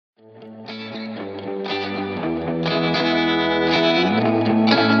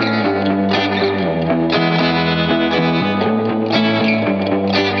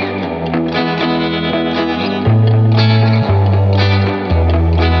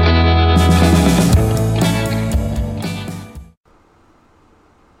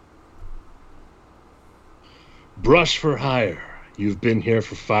Brush for hire. You've been here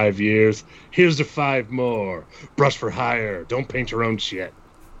for 5 years. Here's to 5 more. Brush for hire. Don't paint your own shit.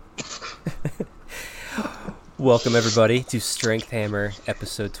 Welcome, everybody, to Strength Hammer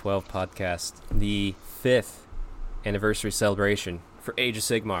Episode 12 podcast, the 5th anniversary celebration for Age of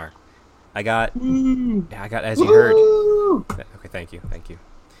Sigmar. I got, as you heard. Okay, thank you.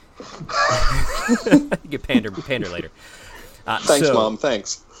 You get pander later. Thanks, Mom.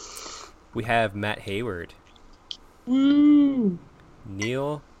 Thanks. We have Matt Hayward. Woo!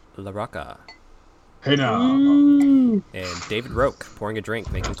 Neil LaRocca. Hey now. Woo! And David Roke, pouring a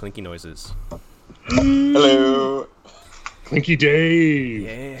drink, making clinky noises. Hello. Clinky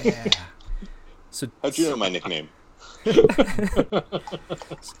Dave. Yeah. So, How'd you know my nickname?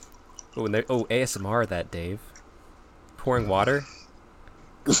 ASMR that, Dave. Pouring water.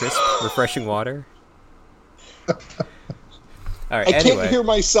 Crisp, refreshing water. All right, I anyway. can't hear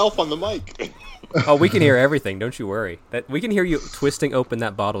myself on the mic. Oh, we can hear everything. Don't you worry. We can hear you twisting open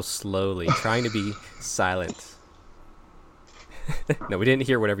that bottle slowly, trying to be silent. No, we didn't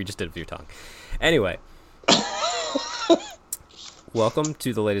hear whatever you just did with your tongue. Anyway, welcome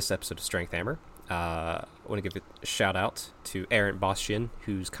to the latest episode of Strength Hammer. I want to give a shout out to Aaron Bostian,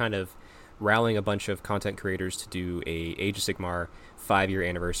 who's kind of rallying a bunch of content creators to do a Age of Sigmar 5-year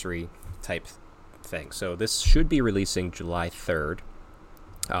anniversary type thing. So this should be releasing July 3rd.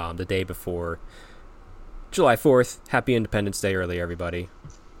 The day before July 4th. Happy Independence Day early, everybody.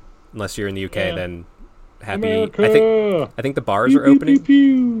 Unless you're in the UK, then happy. America! I think the bars are opening.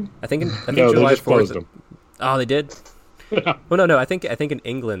 Pew. I think No, July they just 4th. closed them. Oh, they did. Well, no. I think in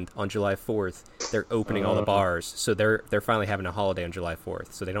England on July 4th they're opening all the bars, so they're finally having a holiday on July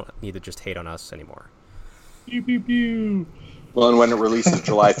 4th, so they don't need to just hate on us anymore. Pew, pew, pew. Well, and when it releases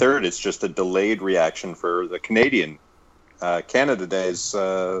July 3rd, it's just a delayed reaction for the Canadian. Canada Day is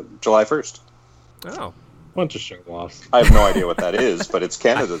July 1st. Oh, Bunch of show-offs. I have no idea what that is, but it's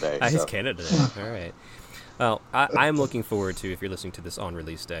Canada Day. It's So. Canada Day. All right. Well, I'm looking forward to, if you're listening to this on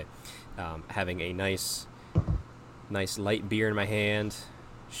release day, having a nice light beer in my hand,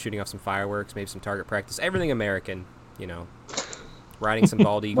 shooting off some fireworks, maybe some target practice, everything American, riding some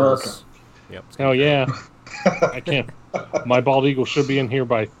bald eagles. Yep. Hell yeah. I can't. My bald eagle should be in here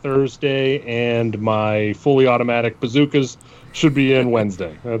by Thursday, and my fully automatic bazookas should be in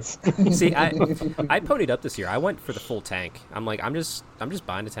Wednesday. That's See, I ponied up this year. I went for the full tank. I'm like, I'm just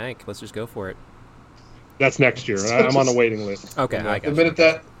buying a tank. Let's just go for it. That's next year. I'm on the waiting list. Okay, I got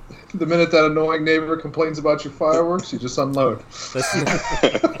The minute that annoying neighbor complains about your fireworks, you just unload.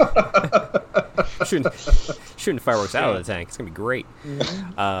 Shooting fireworks out of the tank. It's gonna be great.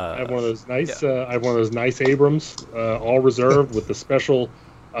 I have one of those nice. I have one of those nice Abrams, all reserved with the special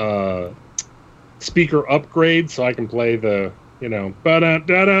speaker upgrade, so I can play the ba-dun,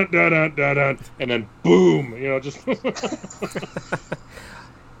 da-dun, da-dun, da-dun, and then boom, just.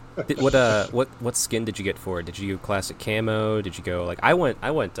 What skin did you get for it? Did you go classic camo? Did you go I went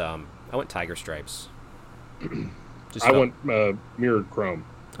tiger stripes. I went mirrored chrome.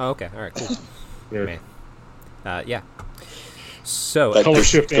 Oh, okay, all right, cool. Mirrored. Man. Yeah. So That Color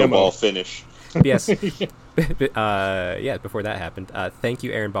shift disco ammo. ball finish. yes. Yeah. Before that happened, thank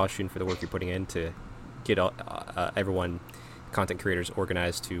you, Aaron Bostian, for the work you're putting in to get everyone, content creators,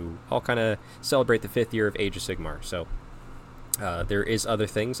 organized to all kind of celebrate the 5th year of Age of Sigmar. So. There is other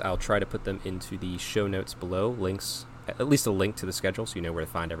things. I'll try to put them into the show notes below. Links, at least a link to the schedule, so you know where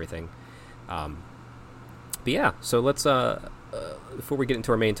to find everything. But yeah, so let's before we get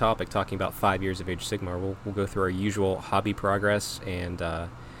into our main topic, talking about 5 years of Age of Sigmar, we'll go through our usual hobby progress and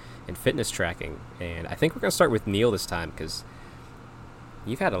fitness tracking. And I think we're gonna start with Neil this time because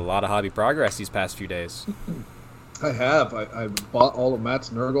you've had a lot of hobby progress these past few days. I have. I bought all of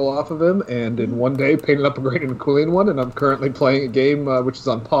Matt's Nurgle off of him, and in one day painted up a Great Inquilian one, and I'm currently playing a game which is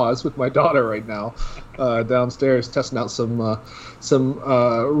on pause with my daughter right now, downstairs, testing out some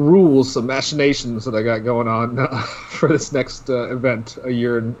rules, some machinations that I got going on for this next event, a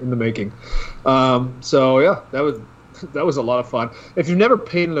year in the making. So yeah, that was a lot of fun. If you've never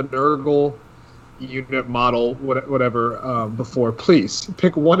painted a Nurgle unit model, whatever, before, please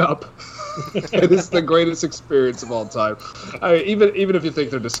pick one up. It is the greatest experience of all time. Even if you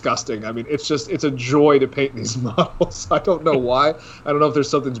think they're disgusting, it's a joy to paint these models. I don't know why. I don't know if there's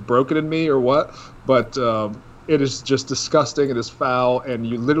something's broken in me or what, but it is just disgusting. It is foul, and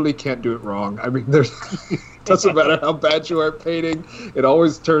you literally can't do it wrong. There's doesn't matter how bad you are at painting. It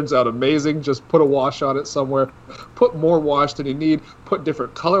always turns out amazing. Just put a wash on it somewhere. Put more wash than you need. Put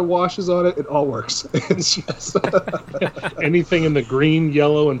different color washes on it. It all works. It's just anything in the green,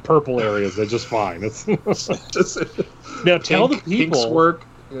 yellow, and purple areas, they're just fine. It's just now tell the people. Pinks work.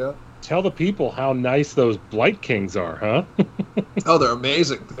 Yeah. Tell the people how nice those Blight Kings are, huh? Oh, they're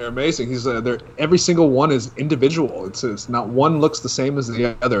amazing. They're amazing. They're every single one is individual. It's not one looks the same as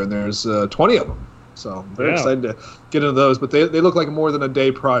the other, and there's 20 of them. So I'm very excited to get into those. But they look like more than a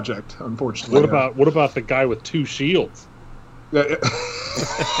day project, unfortunately. What about the guy with 2 shields?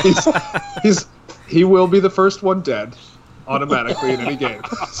 He will be the first one dead automatically in any game.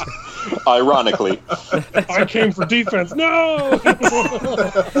 Ironically. I came for defense. No!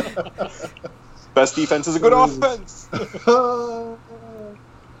 Best defense is a good offense.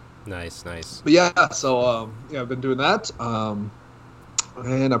 Nice. But yeah, so I've been doing that. And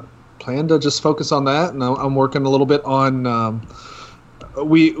I plan to just focus on that. And I'm working a little bit on...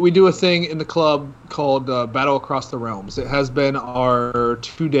 We do a thing in the club called Battle Across the Realms. It has been our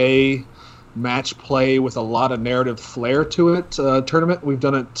 2-day match play with a lot of narrative flair to it tournament. We've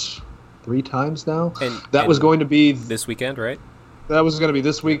done it 3 times now. And that was going to be this weekend, right? That was going to be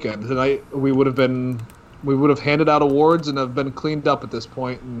this weekend. Tonight we would have handed out awards and have been cleaned up at this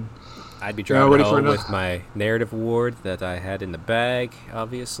point. And I'd be driving home with my narrative award that I had in the bag,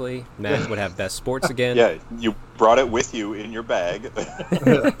 obviously. Matt would have best sports again. Yeah, you brought it with you in your bag.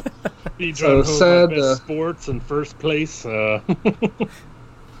 Be driving home with best sports and first place.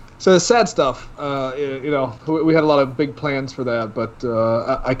 So sad stuff. We had a lot of big plans for that, but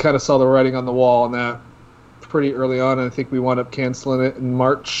I kind of saw the writing on the wall on that pretty early on, and I think we wound up canceling it in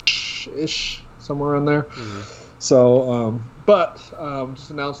March-ish, somewhere in there. Mm-hmm. So, just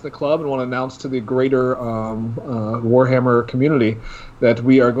announced the club and want to announce to the greater Warhammer community that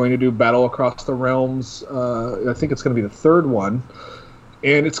we are going to do Battle Across the Realms. I think it's going to be the 3rd one.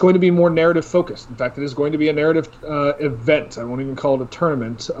 And it's going to be more narrative focused. In fact, it is going to be a narrative event. I won't even call it a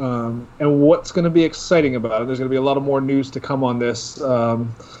tournament. And what's going to be exciting about it, there's going to be a lot of more news to come on this,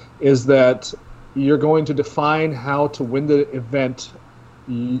 is that you're going to define how to win the event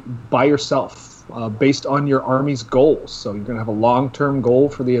by yourself, based on your army's goals. So you're going to have a long-term goal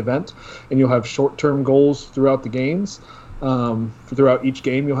for the event, and you'll have short-term goals throughout the games. Throughout each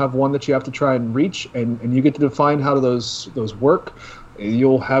game, you'll have one that you have to try and reach, and you get to define how those work.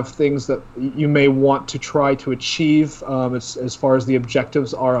 You'll have things that you may want to try to achieve as far as the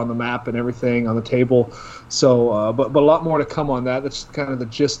objectives are on the map and everything on the table. So, but a lot more to come on that. That's kind of the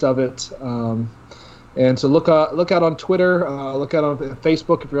gist of it. And so look out on Twitter, look out on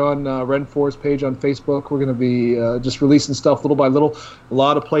Facebook. If you're on Ren4's page on Facebook, we're going to be just releasing stuff little by little. A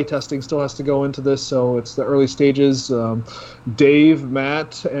lot of play testing still has to go into this, so it's the early stages. Dave,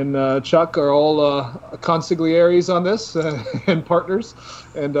 Matt, and Chuck are all consiglieres on this and partners,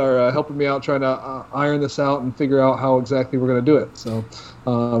 and are helping me out trying to iron this out and figure out how exactly we're going to do it. So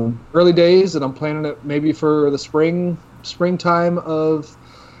early days, and I'm planning it maybe for the springtime of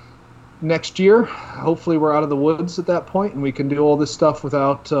next year. Hopefully we're out of the woods at that point and we can do all this stuff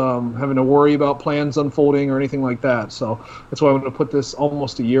without having to worry about plans unfolding or anything like that. So that's why I'm going to put this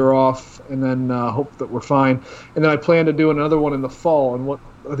almost a year off and then hope that we're fine. And then I plan to do another one in the fall. And what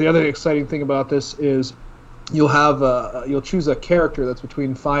the other exciting thing about this is you'll choose a character that's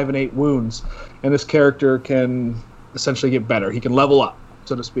between 5 and 8 wounds, and this character can essentially get better. He can level up,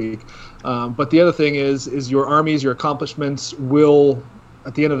 so to speak. But the other thing is your armies, your accomplishments will,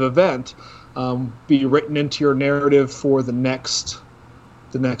 at the end of the event, be written into your narrative for the next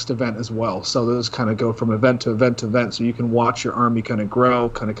event as well. So those kind of go from event to event to event, so you can watch your army kind of grow,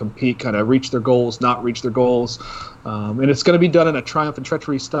 kind of compete, kind of reach their goals, not reach their goals. And it's going to be done in a Triumph and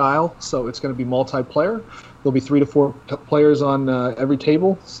Treachery style, so it's going to be multiplayer. There'll be 3 to 4 players on every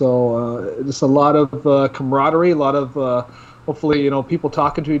table, so just a lot of camaraderie, a lot of hopefully, people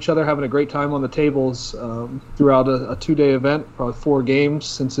talking to each other, having a great time on the tables throughout a 2-day event, probably 4 games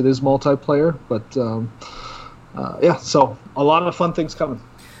since it is multiplayer. But so a lot of fun things coming.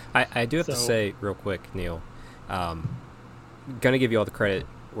 I do have to say real quick, Neil, going to give you all the credit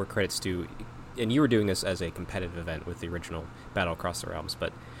where credit's due. And you were doing this as a competitive event with the original Battle Across the Realms.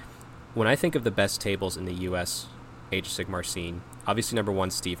 But when I think of the best tables in the U.S. Age of Sigmar scene, obviously number 1,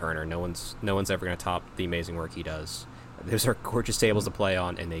 Steve Herner. No one's ever going to top the amazing work he does. Those are gorgeous tables to play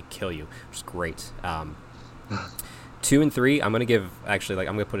on, and they kill you, which is great. 2 and 3, I'm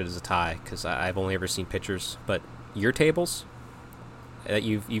gonna put it as a tie because I've only ever seen pictures. But your tables that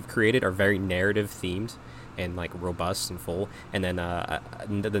you've created are very narrative themed and like robust and full. And then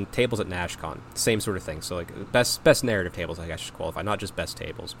the tables at NashCon, same sort of thing. So like best narrative tables, I guess I should qualify, not just best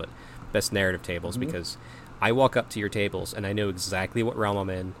tables, but best narrative tables, because I walk up to your tables and I know exactly what realm I'm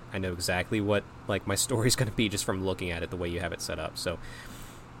in. I know exactly what like my story's going to be just from looking at it, the way you have it set up. So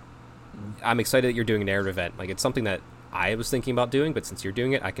I'm excited that you're doing a narrative event. Like, it's something that I was thinking about doing, but since you're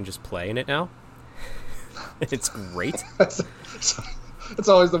doing it, I can just play in it now. It's great. It's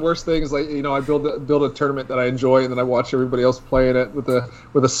always the worst thing. Is like, I build a tournament that I enjoy, and then I watch everybody else playing it with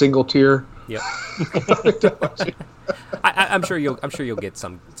a single tier. Yep. I'm sure you'll get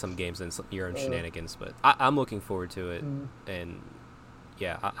some games and your own shenanigans, but I'm looking forward to it, and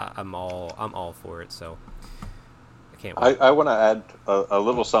yeah, I'm all for it. So I can't wait. I want to add a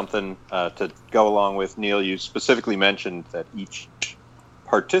little something to go along with Neil. You specifically mentioned that each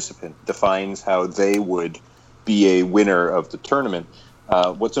participant defines how they would be a winner of the tournament.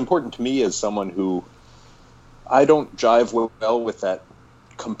 What's important to me as someone who I don't jive well with that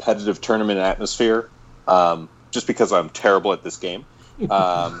competitive tournament atmosphere, just because I'm terrible at this game.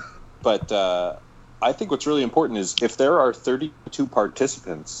 But I think what's really important is if there are 32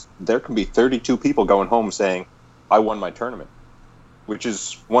 participants, there can be 32 people going home saying, I won my tournament, which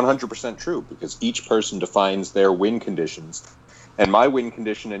is 100% true because each person defines their win conditions. And my win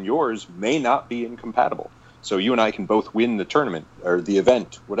condition and yours may not be incompatible. So you and I can both win the tournament or the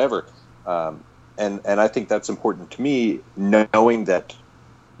event, whatever. And I think that's important to me, knowing that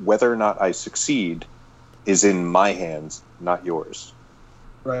whether or not I succeed is in my hands, not yours.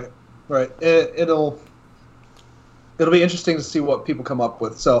 Right. It'll be interesting to see what people come up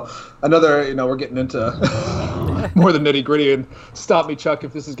with. So another, we're getting into more than nitty gritty, and stop me, Chuck,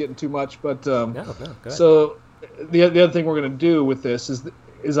 if this is getting too much. But no, go ahead. So the other thing we're going to do with this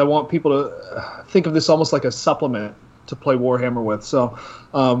is I want people to think of this almost like a supplement to play Warhammer with. So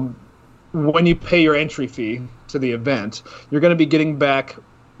when you pay your entry fee to the event, you're going to be getting back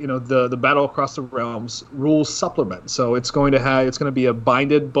the Battle Across the Realms rules supplement. So it's going to be a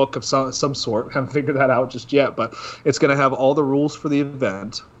binded book of some sort. Haven't figured that out just yet, but it's going to have all the rules for the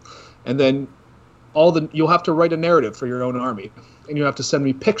event, and then you'll have to write a narrative for your own army, and you have to send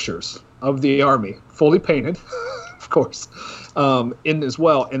me pictures of the army, fully painted, of course, in as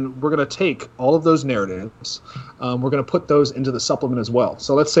well. And we're going to take all of those narratives. We're going to put those into the supplement as well.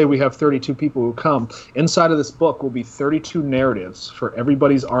 So let's say we have 32 people who come. Inside of this book will be 32 narratives for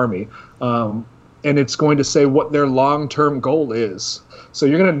everybody's army. And it's going to say what their long-term goal is. So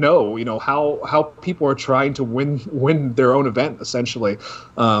you're going to know, how people are trying to win their own event, essentially.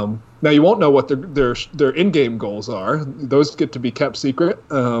 Now you won't know what their in-game goals are. Those get to be kept secret,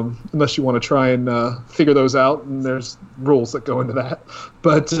 unless you want to try and figure those out. And there's rules that go into that.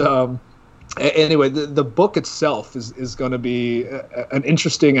 But anyway, the book itself is going to be an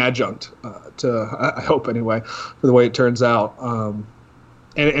interesting adjunct to, I hope anyway, for the way it turns out.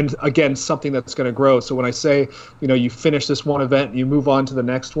 And again, something that's going to grow. So when I say, you finish this one event, you move on to the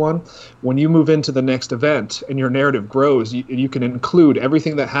next one. When you move into the next event and your narrative grows, you can include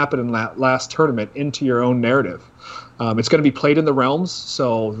everything that happened in last tournament into your own narrative. It's going to be played in the realms,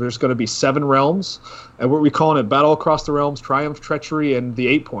 so there's going to be 7 realms, and what we're calling it Battle Across the Realms, Triumph, Treachery, and the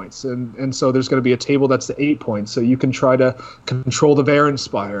 8 points. And so there's going to be a table that's the 8 points, so you can try to control the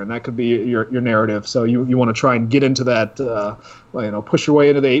Varenspire, and that could be your narrative. So you want to try and get into that, push your way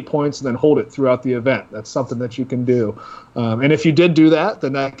into the 8 points and then hold it throughout the event. That's something that you can do. And if you did do that,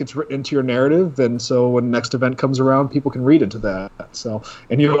 then that gets written into your narrative, and so when the next event comes around, people can read into that. So,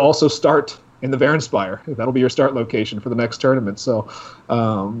 and you also start in the Varenspire. That'll be your start location for the next tournament. So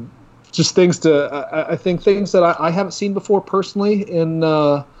just things I think things that I haven't seen before personally in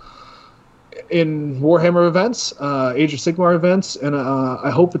Warhammer events, Age of Sigmar events, and I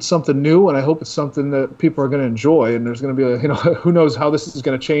hope it's something new, and I hope it's something that people are going to enjoy, and there's going to be who knows how this is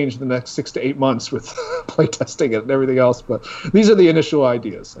going to change in the next 6 to 8 months with playtesting and everything else, but these are the initial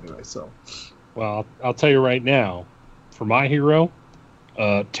ideas anyway. So, well, I'll tell you right now, for my hero,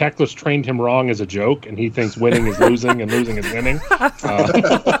 Teclis trained him wrong as a joke, and he thinks winning is losing and losing is winning. I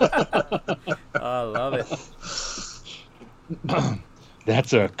love it.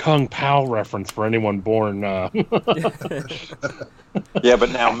 That's a Kung Pao reference for anyone born. Yeah,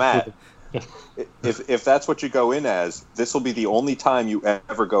 but now, Matt, if that's what you go in as, this will be the only time you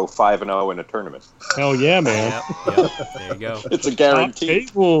ever go 5-0 in a tournament. Hell yeah, man! Yep, there you go. It's a guarantee.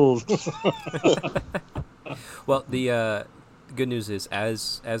 Well, the good news is,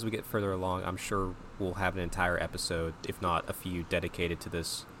 as we get further along, I'm sure we'll have an entire episode, if not a few, dedicated to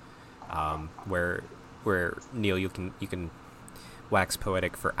this, where Neil, you can wax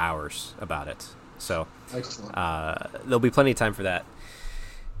poetic for hours about it. So excellent. There'll be plenty of time for that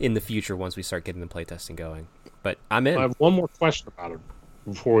in the future once we start getting the playtesting going. But I'm in. I have one more question about it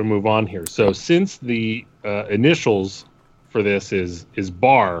before we move on here. So since the initials for this is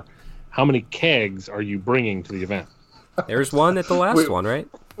BAR, how many kegs are you bringing to the event? There's one at the last one, right?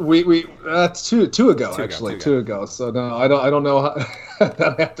 We that's two ago. So no, I don't know.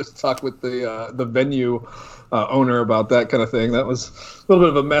 I have to talk with the venue owner about that kind of thing. That was a little bit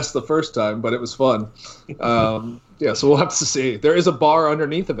of a mess the first time, but it was fun. Yeah, so we'll have to see. There is a bar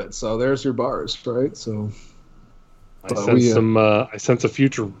underneath of it, so there's your bars, right? So I sense a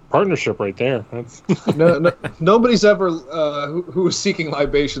future partnership right there. That's nobody's ever who is seeking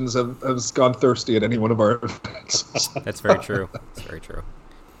libations has gone thirsty at any one of our events. That's very true. That's very true.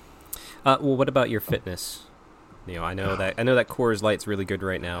 Well, what about your fitness? I know that Coors Light's really good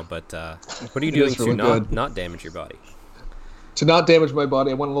right now, but what are you doing to not damage your body? To not damage my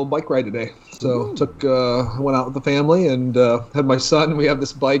body, I went on a little bike ride today. So I went out with the family and had my son. We have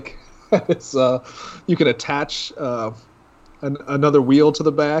this bike. You can attach another wheel to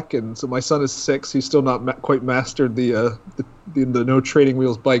the back, and so my son is 6. He's still not quite mastered the no training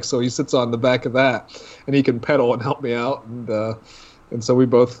wheels bike, so he sits on the back of that, and he can pedal and help me out, and so we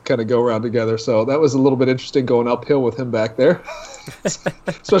both kind of go around together. So that was a little bit interesting going uphill with him back there,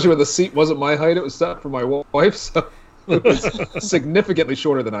 especially when the seat wasn't my height; it was set for my wife. So. It was significantly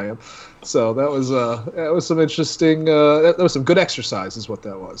shorter than I am, so that was some interesting. That was some good exercise, is what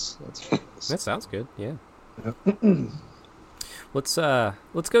that was. That sounds good. Yeah. Let's go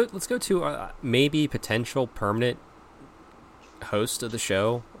to maybe potential permanent host of the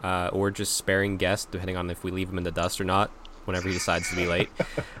show, or just sparing guest, depending on if we leave him in the dust or not. Whenever he decides to be late.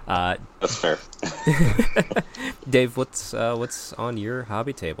 That's fair. Dave, what's on your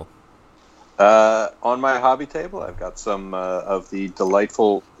hobby table? On my hobby table, I've got some of the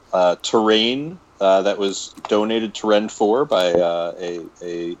delightful terrain that was donated to Ren 4 by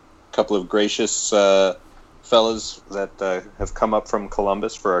a couple of gracious fellas that have come up from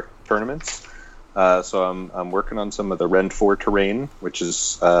Columbus for our tournaments. So I'm working on some of the Ren 4 terrain, which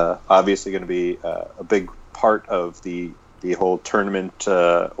is obviously going to be a big part of the whole tournament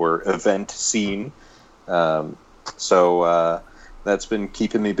or event scene. So that's been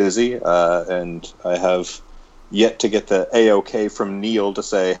keeping me busy, and I have yet to get the A-OK from Neil to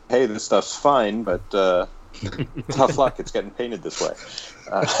say, hey, this stuff's fine, but tough luck, it's getting painted this way.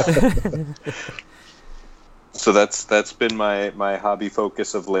 So that's been my hobby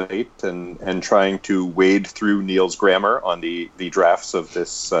focus of late, and trying to wade through Neil's grammar on the drafts of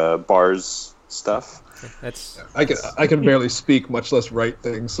this bars stuff. I can barely speak, much less write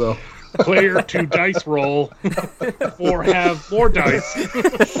things, so... Player to dice roll, or have more dice.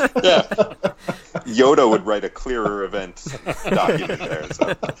 Yeah, Yoda would write a clearer event document there.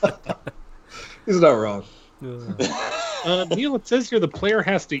 So. He's not wrong. Neil, it says here the player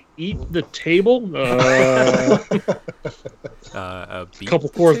has to eat the table. A couple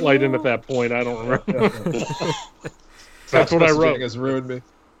Coors Light in at that point. I don't remember. That's what I wrote. Has ruined me.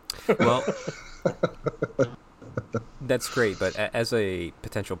 Well. That's great, but as a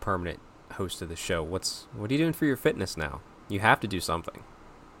potential permanent host of the show, what are you doing for your fitness now? You have to do something.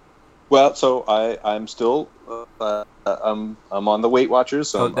 Well, so I'm still I'm on the Weight Watchers.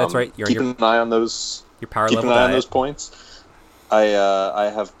 So that's right. You're keeping an eye on those. Your power keeping level an eye diet. on those points.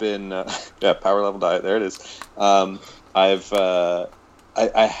 I have been power level diet. There it is. I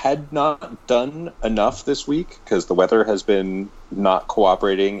had not done enough this week because the weather has been not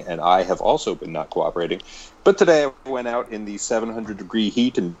cooperating, and I have also been not cooperating. But today I went out in the 700-degree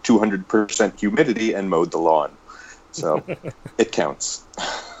heat and 200% humidity and mowed the lawn. So it counts.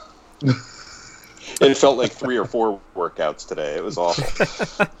 It felt like 3 or 4 workouts today. It was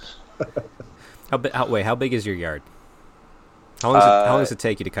awful. How big is your yard? How long does it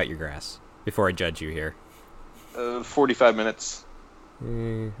take you to cut your grass? Before I judge you here. 45 minutes.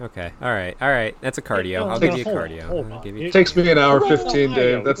 Okay. All right. That's a cardio. I'll give you a cardio. It takes me an hour 15,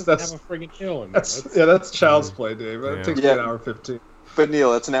 Dave. That's have a friggin' kill in there. That's child's play, Dave. It takes me an hour 15. But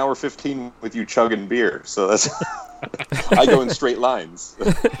Neil, that's an hour 15 with you chugging beer. So that's I go in straight lines.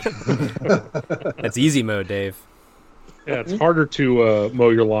 That's easy mode, Dave. Yeah, it's harder to mow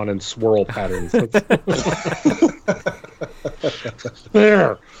your lawn in swirl patterns.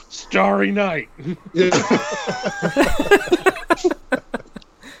 There, Starry Night.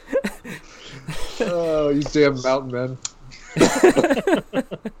 Oh, you damn mountain men.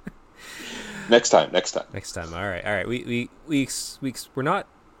 Next time. All right.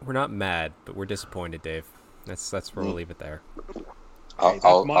 We're not mad, but we're disappointed, Dave. That's where we'll leave it there.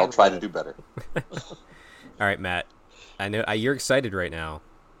 I'll try to do better. All right, Matt. I know you're excited right now.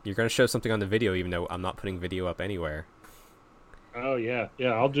 You're going to show something on the video, even though I'm not putting video up anywhere. Oh yeah.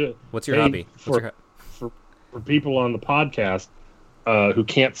 I'll do. What's your hobby? For people on the podcast who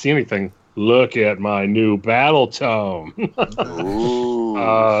can't see anything, look at my new battle tome. Ooh.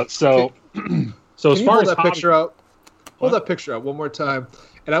 So Can as you far hold as that picture out? Hold that picture out one more time.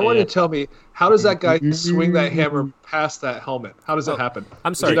 And I want you to tell me, how does that guy swing that hammer past that helmet? How does it happen?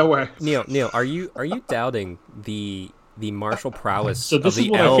 I'm sorry, no way. Neil, are you doubting the martial prowess So this of is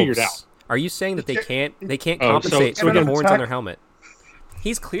the what elves? I figured out. Are you saying that they can't Oh, compensate so for the again, horns on their helmet?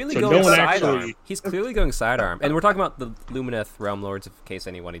 He's clearly So going no one sidearm. actually- He's clearly going sidearm, and we're talking about the Lumineth Realm Lords, in case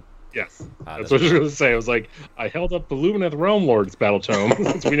anyone. Yes, That's that's what I was going to say. I was like, I held up the Lumineth Realm Lords battle tome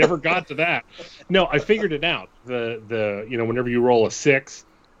since we never got to that. No, I figured it out. The whenever you roll a 6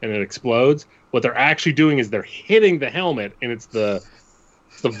 and it explodes, what they're actually doing is they're hitting the helmet, and it's the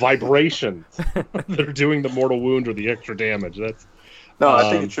vibrations that are doing the mortal wound or the extra damage. That's No, I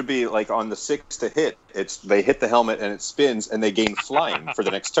think it should be like on the 6 to hit. They hit the helmet and it spins, and they gain flying for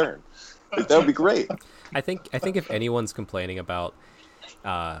the next turn. That would be great. I think if anyone's complaining about,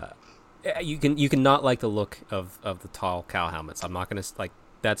 you can not like the look of the tall cow helmets. I'm not gonna like.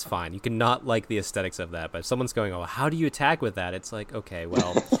 That's fine. You can not like the aesthetics of that. But if someone's going, oh, how do you attack with that? It's like, okay,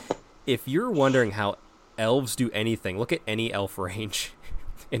 well, if you're wondering how elves do anything, look at any elf range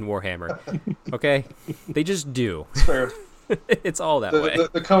in Warhammer. Okay, they just do. It's fair. It's all that way.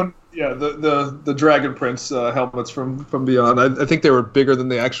 The cone, yeah, the Dragon Prince helmets from Beyond. I think they were bigger than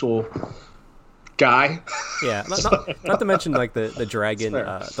the actual guy. Yeah, not to mention like the dragon,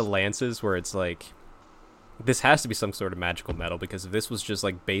 the lances, where it's like, this has to be some sort of magical metal, because if this was just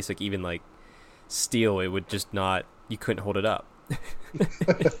like basic, even like steel, it would just not. You couldn't hold it up.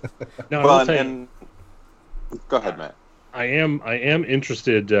 no. Well, and go ahead, Matt. I am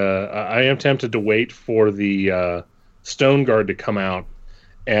interested. I am tempted to wait for the Stone Guard to come out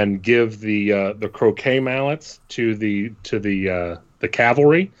and give the croquet mallets to the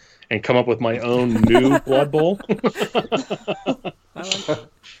cavalry and come up with my own new Blood Bowl.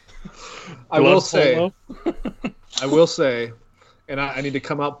 I will say, and I need to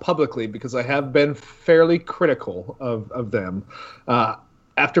come out publicly because I have been fairly critical of them.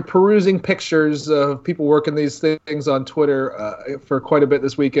 After perusing pictures of people working these things on Twitter for quite a bit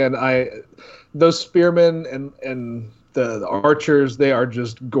this weekend, those spearmen and the archers, they are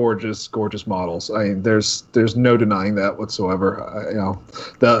just gorgeous models. I mean, there's no denying that whatsoever.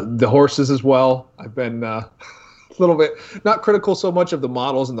 The horses as well. I've been a little bit not critical so much of the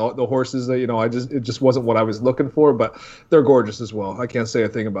models and the horses that it just wasn't what I was looking for, but they're gorgeous as well. I can't say a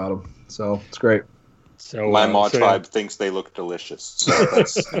thing about them, so it's great. So my Maw tribe thinks they look delicious. So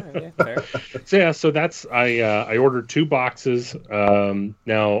that's so that's I ordered 2 boxes.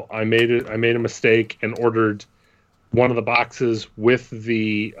 Now I made a mistake and ordered one of the boxes with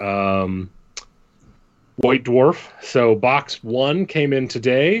the White Dwarf. So box 1 came in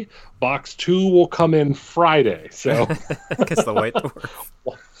today. Box 2 will come in Friday. So because the White Dwarf.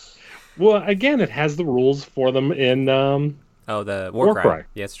 Well, again, it has the rules for them in the Warcry.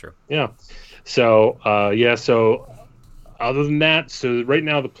 Yeah, it's true. Yeah. So so other than that, so right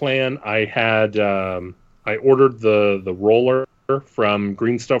now the plan, I had I ordered the roller from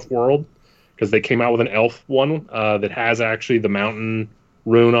Green Stuff World because they came out with an elf one that has actually the mountain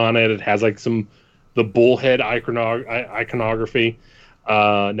rune on it. It has like the bullhead iconography.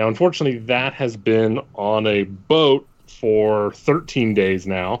 Now, unfortunately, that has been on a boat for 13 days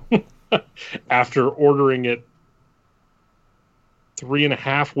now after ordering it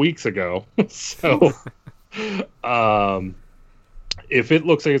 3.5 weeks ago. So if it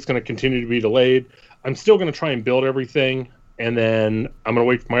looks like it's going to continue to be delayed, I'm still going to try and build everything, and then I'm going to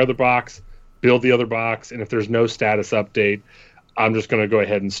wait for my other box, build the other box, and if there's no status update, I'm just going to go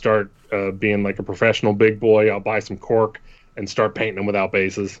ahead and start being like a professional big boy. I'll buy some cork and start painting them without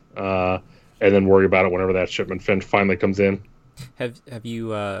bases, and then worry about it whenever that shipment finally comes in. Have you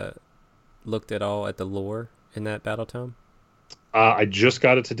looked at all at the lore in that battle tome? I just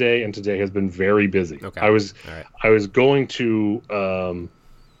got it today, and today has been very busy. Okay. I was going to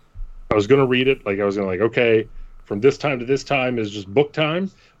read it. Like I was going to okay, from this time to this time is just book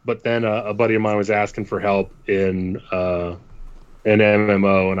time. But then a buddy of mine was asking for help in an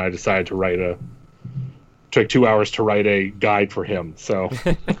MMO, and I decided to took 2 hours to write a guide for him. So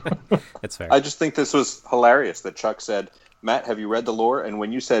that's fair. I just think this was hilarious that Chuck said, Matt, have you read the lore? And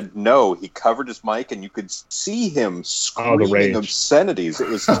when you said no, he covered his mic, and you could see him screaming obscenities. It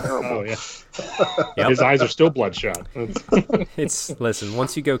was terrible. Oh, yeah. Yep. His eyes are still bloodshot. Listen,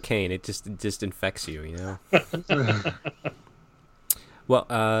 once you go Kane, it just infects you,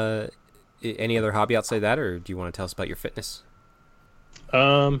 Well, any other hobby outside that, or do you want to tell us about your fitness? I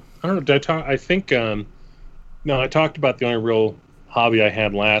don't know. Did I talk? I think no. I talked about the only real hobby I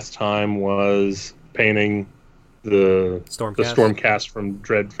had last time was painting the Stormcast from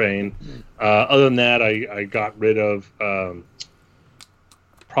Dreadfane. Other than that, I got rid of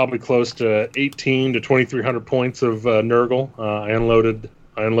probably close to 18 to 2,300 points of Nurgle. I unloaded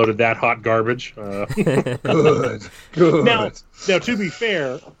I unloaded that hot garbage. Good. Now, to be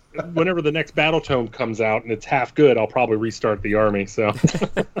fair, whenever the next Battle Tome comes out and it's half good, I'll probably restart the army. So,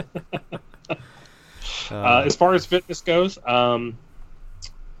 as far as fitness goes, I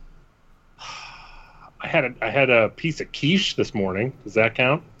had a piece of quiche this morning. Does that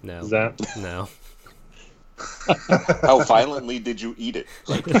count? No. Is that No. How violently did you eat it?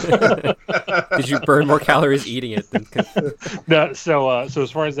 Did you burn more calories eating it than? no? So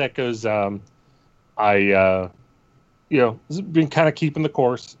as far as that goes, I been kind of keeping the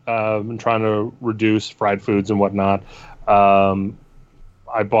course. Been trying to reduce fried foods and whatnot.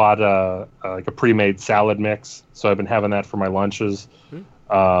 I bought like a pre-made salad mix, so I've been having that for my lunches.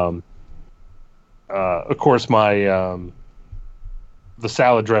 Of course, the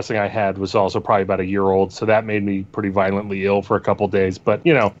salad dressing I had was also probably about a year old, so that made me pretty violently ill for a couple days. But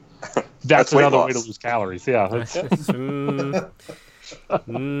that's another way to lose calories. Yeah.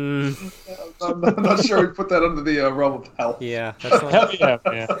 I'm not sure we put that under the realm of health. Yeah. That's not... Hell yeah,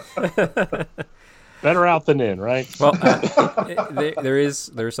 man. Better out than in, right? Well, there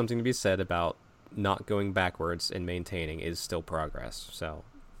is something to be said about not going backwards and maintaining is still progress. So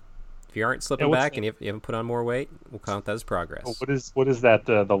if you aren't slipping back and you haven't put on more weight, we'll count that as progress. What is that?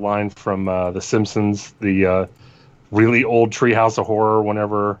 The line from The Simpsons, the really old Treehouse of Horror,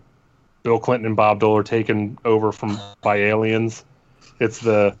 whenever Bill Clinton and Bob Dole are taken over by aliens. It's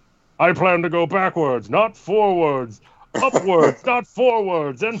I plan to go backwards, not forwards. Upwards, not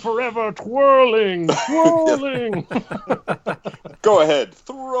forwards, and forever twirling. Go ahead,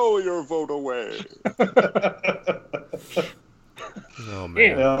 throw your vote away. Oh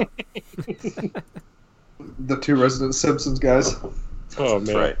man, yeah. The two resident Simpsons guys. Oh man,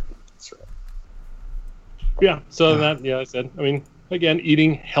 That's right. Yeah. So I said, I mean, again,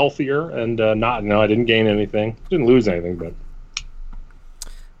 eating healthier and I didn't gain anything, didn't lose anything, but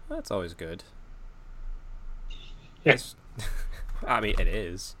that's always good. Yes. I mean, it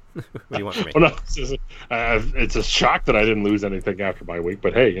is. What do you want from me? Well, no, it's a shock that I didn't lose anything after my week,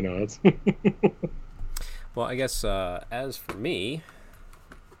 but hey, it's... Well, I guess as for me,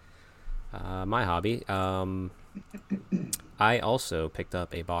 my hobby, I also picked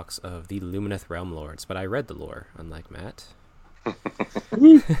up a box of the Lumineth Realm Lords, but I read the lore, unlike Matt.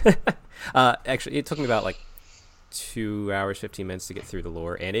 Actually, it took me about 2 hours, 15 minutes to get through the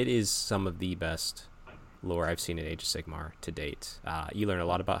lore, and it is some of the best lore I've seen in Age of Sigmar to date. You learn a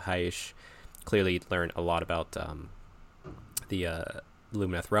lot about Hysh, clearly learn a lot about the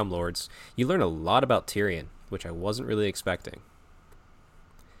Lumineth Realm Lords. You learn a lot about Tyrion, which I wasn't really expecting.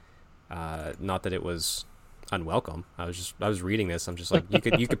 Not that it was unwelcome. I was reading this. I'm just like,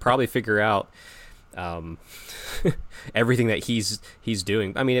 you could probably figure out everything that he's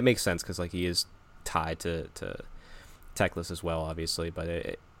doing. I mean, it makes sense because he is tied to Teclis as well, obviously,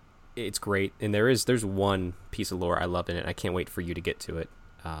 but it's great. And there's one piece of lore I love in it. I can't wait for you to get to it,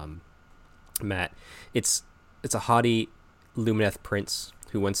 Matt. It's a haughty Lumineth prince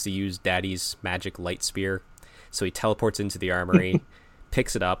who wants to use Daddy's magic light spear, so he teleports into the armory,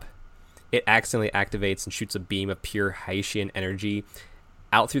 picks it up. It accidentally activates and shoots a beam of pure Haitian energy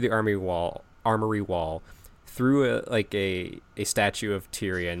out through the armory wall, through a statue of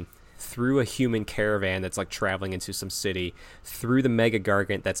Tyrion, through a human caravan that's traveling into some city, through the Mega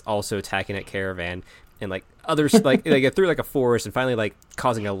Gargant that's also attacking that caravan, and others through a forest, and finally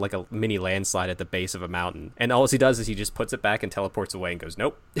causing a mini landslide at the base of a mountain. And all he does is he just puts it back and teleports away and goes,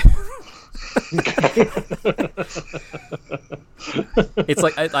 nope. It's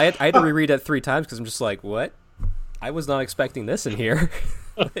I had to reread that 3 times because I'm just like, what? I was not expecting this in here.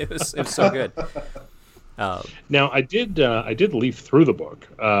 It was so good. Now I did leaf through the book,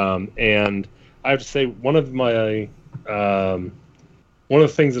 and I have to say one of the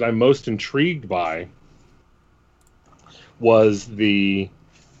things that I'm most intrigued by was the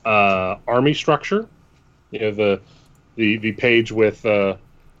army structure. The page with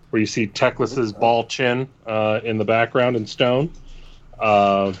where you see Teclis's ball chin in the background in stone,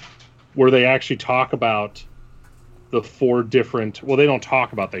 where they actually talk about the 4 different. Well, they don't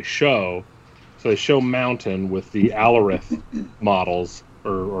talk about. They show. So they show Mountain with the Alarith models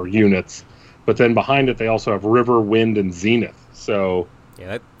or units, but then behind it they also have River, Wind, and Zenith. So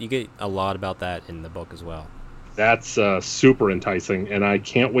yeah, you get a lot about that in the book as well. That's super enticing, and I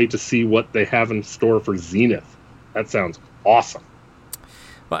can't wait to see what they have in store for Zenith. That sounds awesome.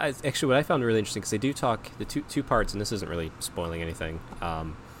 Well, actually, what I found really interesting, because they do talk the two parts, and this isn't really spoiling anything,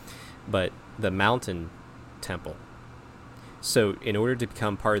 but the Mountain Temple. So in order to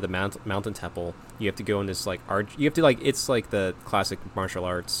become part of the Mountain Temple, you have to go in this you have to it's like the classic martial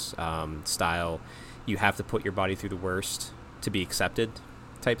arts style. You have to put your body through the worst to be accepted,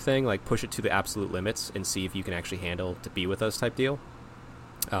 type thing, like push it to the absolute limits and see if you can actually handle to be with us type deal.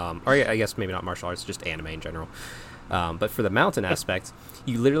 Or I guess maybe not martial arts, just anime in general. But for the mountain aspect,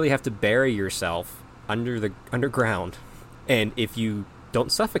 you literally have to bury yourself underground, and if you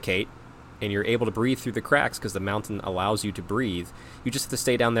don't suffocate and you're able to breathe through the cracks because the mountain allows you to breathe, you just have to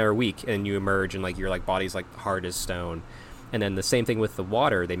stay down there a week, and you emerge and like your like body's like hard as stone. And then the same thing with the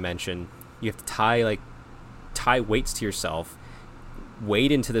water they mention. You have to tie weights to yourself,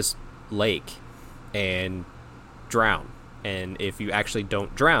 wade into this lake, and drown. And if you actually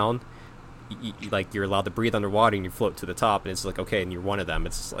don't drown, you're allowed to breathe underwater and you float to the top, and it's like, okay, and you're one of them.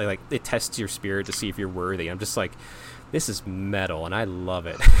 It's like it tests your spirit to see if you're worthy. I'm just like, this is metal, and I love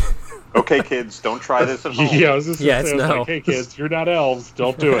it. Okay, kids, don't try this at home. Yeah, I was just it's no. like, hey, kids, you're not elves.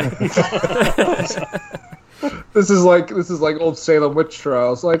 Don't do it. This is like old Salem witch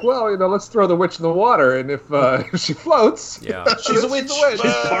trials. Like, well, let's throw the witch in the water, and if she floats, yeah, she's a witch.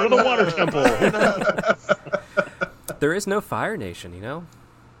 She's part of the water temple. There is no Fire Nation,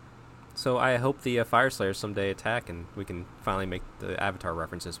 So I hope the Fire Slayers someday attack, and we can finally make the Avatar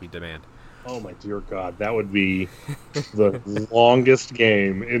references we demand. Oh my dear God, that would be the longest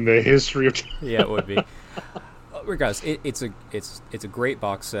game in the history of. Yeah, it would be. Regardless, it's a great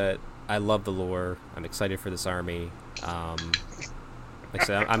box set. I love the lore. I'm excited for this army. Like I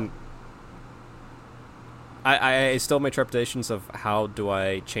said, I still have my trepidations of how do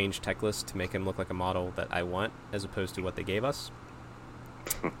I change Teclis to make him look like a model that I want as opposed to what they gave us.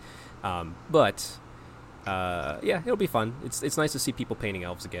 But it'll be fun. It's nice to see people painting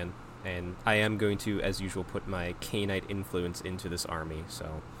elves again, and I am going to, as usual, put my Cainite influence into this army.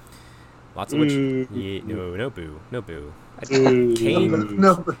 So lots of witch. Yeah, no boo.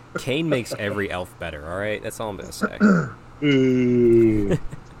 Cain makes every elf better. All right, that's all I'm gonna say. Ooh.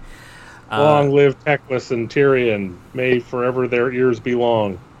 Long live Teclis and Tyrion. May forever their ears be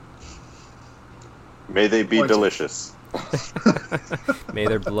long. May they be delicious. May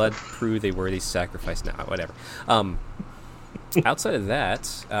their blood prove a worthy sacrifice. Now, whatever. Outside of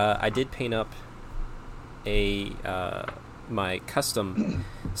that, I did paint up my custom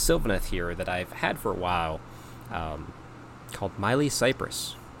Sylvaneth here that I've had for a while, called Miley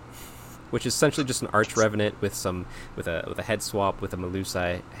Cypress, which is essentially just an Arch Revenant with a head swap with a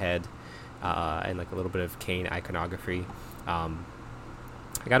Melusai head, and like a little bit of Cain iconography.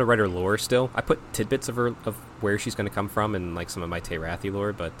 I got to write her lore still. I put tidbits of where she's going to come from and like some of my Teyrathi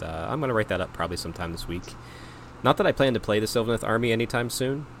lore, but I'm going to write that up probably sometime this week. Not that I plan to play the Sylvaneth army anytime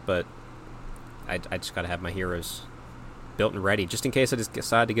soon, but I just got to have my heroes built and ready just in case I just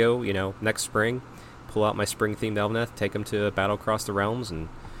decide to go, next spring, pull out my spring-themed Elveneth, take them to Battle Across the Realms, and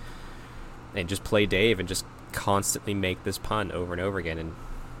just play Dave and just constantly make this pun over and over again and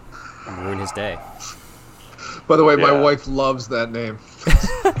ruin his day. By the way, my wife loves that name.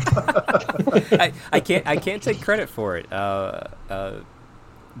 I can't take credit for it.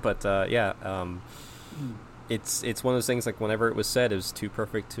 It's one of those things like whenever it was said, it was too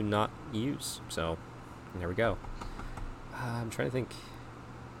perfect to not use. So there we go. I'm trying to think.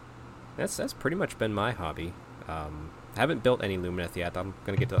 That's pretty much been my hobby. I haven't built any Lumineth yet. I'm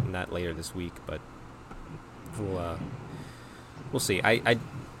gonna get to that later this week, but we'll see. I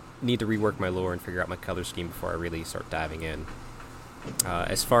need to rework my lore and figure out my color scheme before I really start diving in.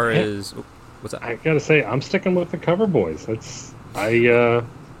 As far as what's that? I gotta say, I'm sticking with the cover boys.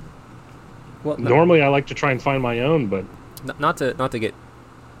 Normally I like to try and find my own, but not to get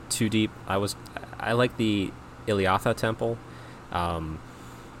too deep. I like the Iliatha Temple,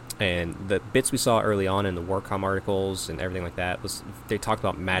 and the bits we saw early on in the Warcom articles and everything like that they talked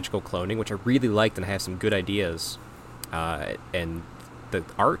about magical cloning, which I really liked, and I have some good ideas. And the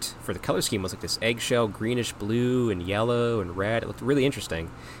art for the color scheme was like this eggshell greenish blue and yellow and red. It looked really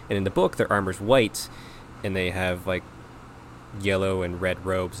interesting. And in the book, their armor's white, and they have like yellow and red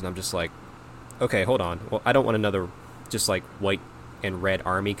robes. And I'm just like, okay, hold on. Well, I don't want another just like white and red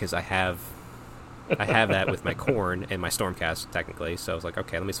army because I have that with my Khorne and my Stormcast technically. So I was like,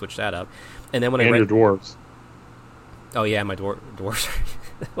 okay, let me switch that up. And then when I read your dwarves. Oh yeah, my dwarves.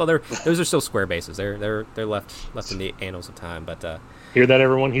 Well, those are still square bases. They're left in the annals of time. But hear that,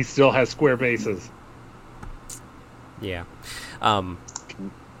 everyone? He still has square bases. Yeah.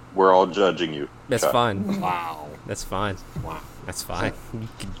 We're all judging you. That's Chuck. fine. Wow. That's fine. Wow. That's fine.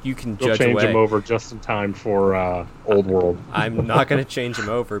 You can You'll judge change away. them over just in time for Old World. I'm not going to change them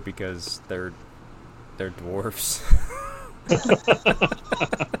over because they're dwarfs.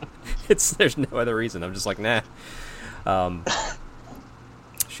 There's no other reason. I'm just like, nah.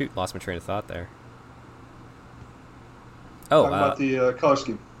 Shoot, lost my train of thought there. Oh, talking about the color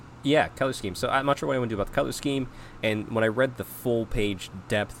scheme. Yeah, color scheme. So I'm not sure what I want to do about the color scheme. And when I read the full page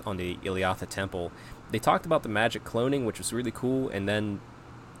depth on the Iliatha Temple, they talked about the magic cloning, which was really cool. And then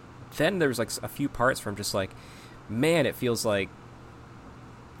there's like a few parts where I'm just like, man, it feels like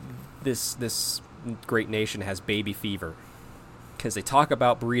this great nation has baby fever, because they talk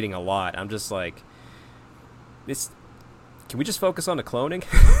about breeding a lot. I'm just like, can we just focus on the cloning?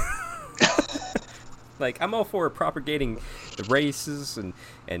 Like, I'm all for propagating the races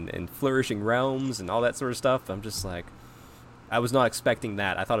and flourishing realms and all that sort of stuff. I'm just like, I was not expecting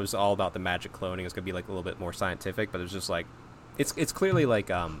that. I thought it was all about the magic cloning. It was gonna be like a little bit more scientific, but it was just like, it's clearly like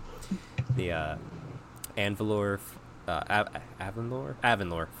the Avenlor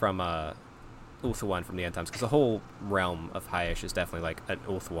from Ulthuan from the End Times, because the whole realm of Hyash is definitely like an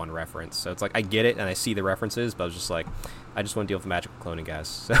Ulthuan reference. So it's like, I get it and I see the references, but I was just like, I just want to deal with magical cloning, guys.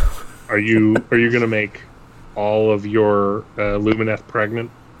 So Are you gonna make all of your Lumineth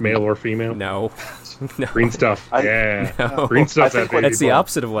pregnant, male or female? no. No. Green stuff. Yeah. No. Green stuff. That's the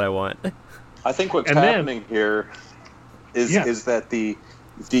opposite of what I want. I think what's And then- happening here is that the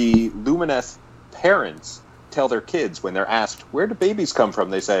Lumineth parents tell their kids, when they're asked, where do babies come from,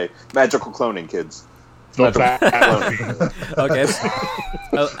 they say, magical cloning, kids. The bad Okay,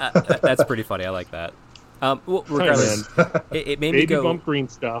 that's pretty funny. I like that. Well, regardless, it made me baby go. bump green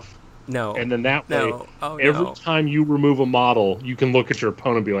stuff, No, and then that way, no, oh, every no. time you remove a model, you can look at your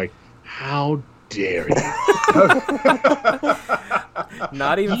opponent and be like, "How dare you,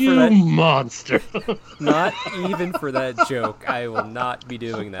 Not even for you that. monster!" Not even for that joke. I will not be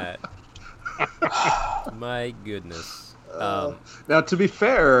doing that. My goodness. Now, to be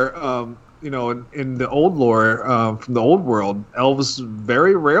fair, in the old lore, from the old world, elves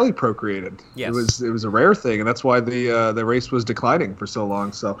very rarely procreated. Yes. It was a rare thing, and that's why the race was declining for so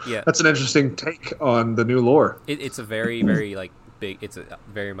long. So Yeah. that's an interesting take on the new lore. It's a very, very like big. It's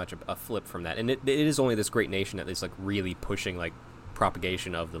very much a flip from that, and it is only this great nation that is like really pushing like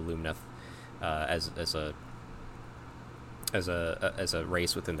propagation of the Lumineth as a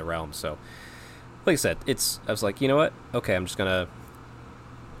race within the realm. So, like I said, I was like, you know what? Okay, I'm just gonna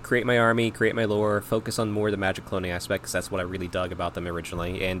create my army, create my lore, focus on more the magic cloning aspect, because that's what I really dug about them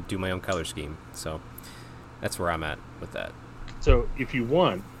originally, and do my own color scheme. So that's where I'm at with that. So if you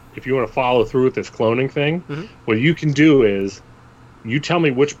want to follow through with this cloning thing, Mhm. what you can do is you tell me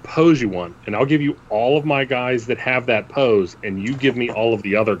which pose you want, and I'll give you all of my guys that have that pose, and you give me all of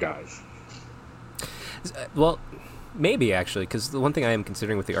the other guys. Well, maybe actually, because the one thing I am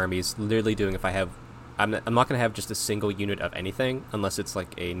considering with the army is literally doing I'm not going to have just a single unit of anything unless it's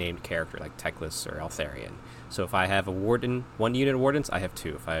like a named character like Teclis or Altharion. So if I have a warden, one unit of wardens, I have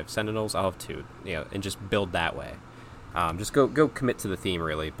two. If I have sentinels, I'll have two. And just build that way. Just go commit to the theme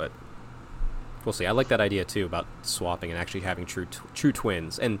really, but we'll see. I like that idea too about swapping and actually having true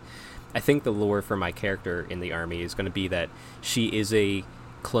twins. And I think the lore for my character in the army is going to be that she is a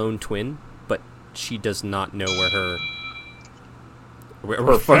clone twin, but she does not know where her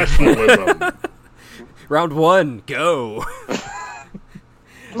Professionalism. Round one, go.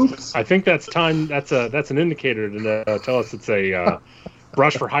 Oops. I think that's time. That's an indicator to tell us it's a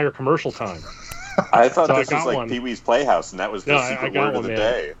brush for higher commercial time. I thought So I this was got like one. Pee-wee's Playhouse, and that was the No, I secret got word of one, the man.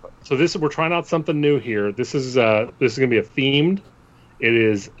 day. So we're trying out something new here. This is going to be a themed. It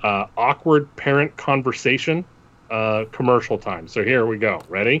is awkward parent conversation commercial time. So here we go.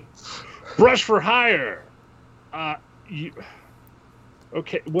 Ready? Brush for hire.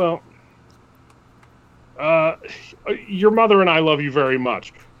 Okay. Well, your mother and I love you very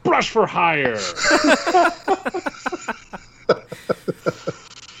much. Brush for hire.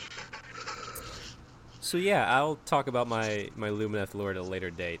 So yeah, I'll talk about my Lumineth lore at a later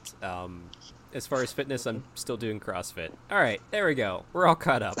date. As far as fitness, I'm still doing CrossFit. All right, there we go. We're all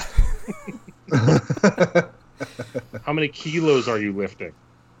caught up. How many kilos are you lifting?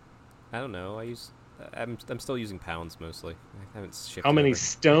 I don't know. I'm still using pounds mostly. I haven't shifted. How many over.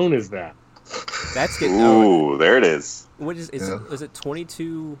 stone is that? That's getting. Oh, Ooh, there it is. what is it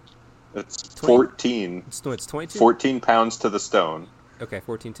 22? It's 20 14. It's 22. 14 pounds to the stone, Okay,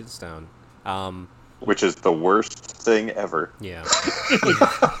 14 to the stone. which is the worst thing ever. Yeah.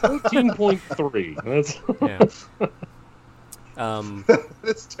 14.3. That's Yeah.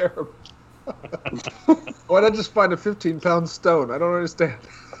 It's terrible. Why not just find a 15-pound stone? I don't understand.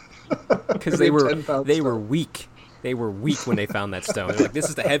 Because Maybe they were 10-pound they stone. were weak. They were weak when they found that stone. They're like, this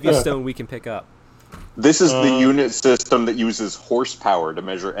is the heaviest stone we can pick up. This is the unit system that uses horsepower to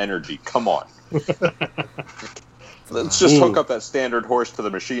measure energy. Come on. Let's just hook up that standard horse to the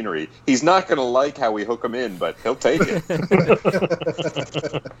machinery. He's not going to like how we hook him in, but he'll take it.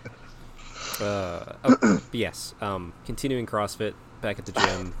 Yes. Continuing CrossFit, back at the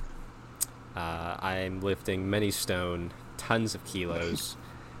gym. I'm lifting many stone, tons of kilos,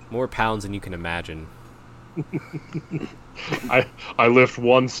 more pounds than you can imagine. I lift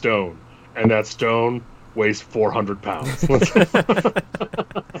 1 stone, and that stone weighs 400 pounds.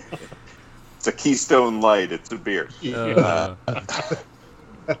 It's a Keystone Light. It's a beer.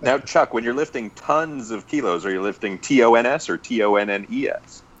 Now, Chuck, when you're lifting tons of kilos, are you lifting TONS or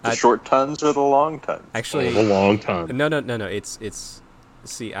TONNES? The short tons or the long tons? Actually, the long ton. No. It's.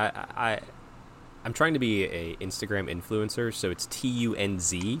 See, I'm trying to be a Instagram influencer, so it's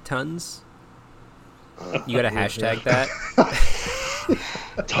TUNZ tons. You got to hashtag that.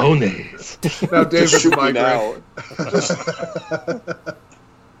 Tones. Now David's me now.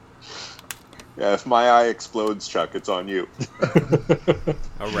 Yeah, if my eye explodes, Chuck, it's on you.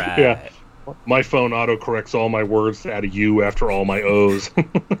 All right. Yeah. My phone autocorrects all my words to add a U after all my O's.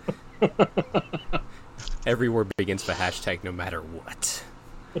 Every word begins with a hashtag no matter what.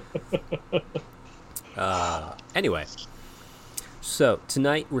 Anyway, so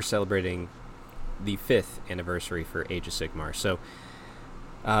tonight we're celebrating the 5th anniversary for Age of Sigmar. So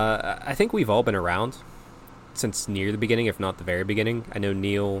I think we've all been around since near the beginning, if not the very beginning. I know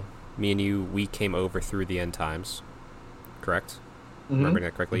Neil, me and you, we came over through the end times, correct? Mm-hmm. Remembering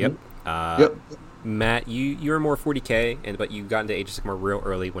that correctly? Mm-hmm. Yep. Matt, you were more 40k, but you got into Age of Sigmar real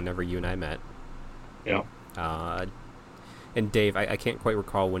early whenever you and I met. Yeah. And Dave, I can't quite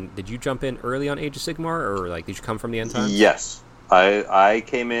recall, did you jump in early on Age of Sigmar, or like did you come from the end times? Yes, I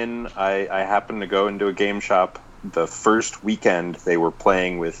came in. I happened to go into a game shop the first weekend they were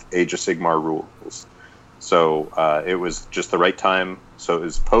playing with Age of Sigmar rules, so it was just the right time. So it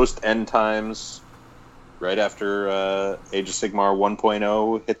was post end times, right after Age of Sigmar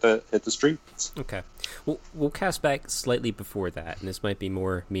 1.0 hit the streets. Okay, we'll cast back slightly before that, and this might be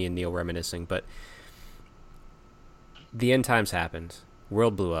more me and Neil reminiscing, but the end times happened.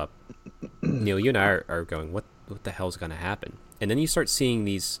 World blew up. Neil, you and I are going, what the hell's going to happen? And then you start seeing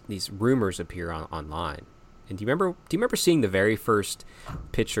these rumors appear online. And do you remember seeing the very first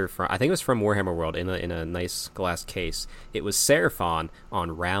picture from, I think it was from Warhammer World, in a nice glass case. It was Seraphon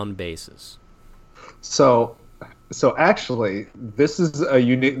on round bases. So actually, this is a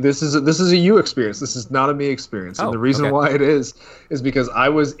unique. This is a you experience. This is not a me experience. And the reason why it is because I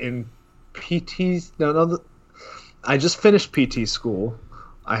was in PT. I just finished PT school.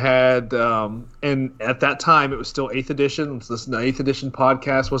 I had, and at that time it was still 8th edition. So this 8th edition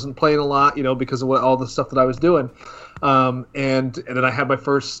podcast wasn't playing a lot, because of all the stuff that I was doing. And then I had my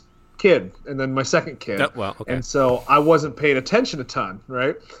first kid, and then my second kid. Oh, well, okay. And so I wasn't paying attention a ton,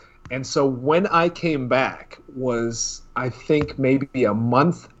 right? And so when I came back was, I think, maybe a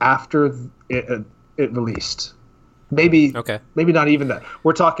month after it released. Maybe not even that.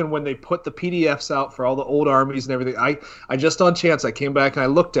 We're talking when they put the PDFs out for all the old armies and everything. I just on chance I came back and I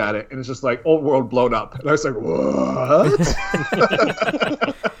looked at it, and it's just like Old World blown up, and I was like, what?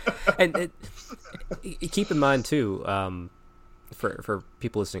 And keep in mind too, for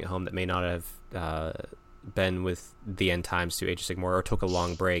people listening at home that may not have been with the end times to Age of Sigmar or took a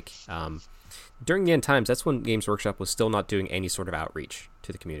long break. During the end times, that's when Games Workshop was still not doing any sort of outreach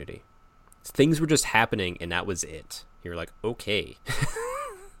to the community. Things were just happening, and that was it. You're like, okay.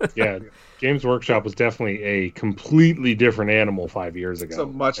 Yeah, Games Workshop was definitely a completely different animal 5 years ago. So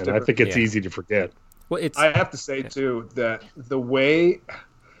much and different. I think it's easy to forget. Well, I have to say, too, that the way...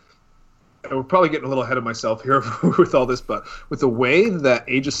 We're probably getting a little ahead of myself here with all this, but with the way that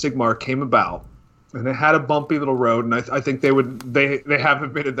Age of Sigmar came about, and it had a bumpy little road, and I think they have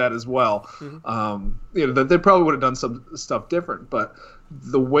admitted that as well. Mm-hmm. That they probably would have done some stuff different, but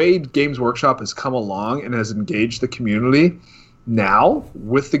the way Games Workshop has come along and has engaged the community now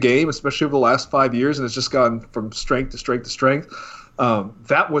with the game, especially over the last 5 years, and it's just gone from strength to strength to strength.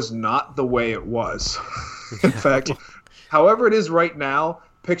 That was not the way it was. In fact, however it is right now,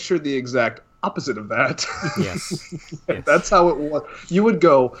 picture the exact opposite of that. Yes. Yes. That's how it was. You would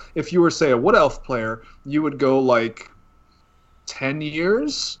go, if you were, say, a Wood Elf player, you would go like 10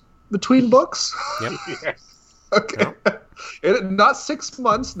 years between books. Yep. Yes. Okay. Not 6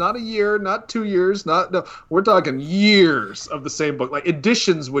 months, not a year, not 2 years, no. We're talking years of the same book. Like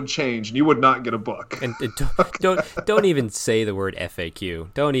editions would change, and you would not get a book. And don't even say the word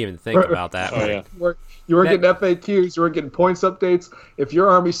FAQ. Don't even think about that. Oh, yeah. You weren't getting FAQs. You weren't getting points updates. If your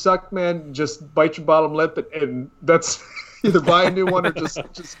army sucked, man, just bite your bottom lip, and that's either buy a new one or just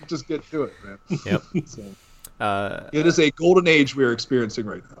get to it, man. Yep. So, it is a golden age we are experiencing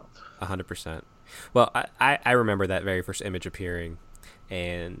right now. 100%. Well, I remember that very first image appearing,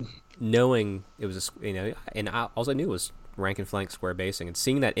 and knowing it was all I knew was rank and flank square basing, and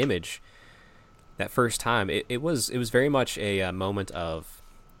seeing that image that first time, it was very much a moment of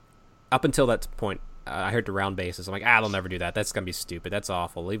up until that point, I heard the round bases. I'm like, they'll never do that. That's gonna be stupid. That's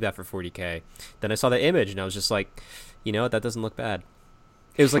awful. Leave that for 40K. Then I saw the image, and I was just like, you know what? That doesn't look bad.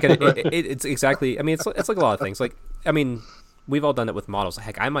 It was like it's exactly. I mean, it's like a lot of things. Like, I mean, we've all done it with models.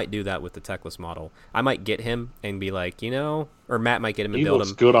 Heck, I might do that with the Techless model. I might get him and be like, or Matt might get him and build him. He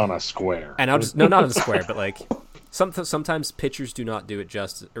looks good on a square. And I'll just not on a square, but like sometimes pictures do not do it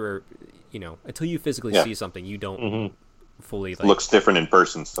justice, or until you physically see something, you don't fully like. Looks different in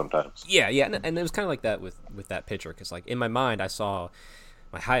person sometimes. Yeah, and it was kind of like that with that picture, because like in my mind I saw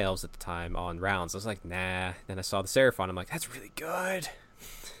my high elves at the time on rounds. I was like, nah. Then I saw the Seraphon. I'm like, that's really good.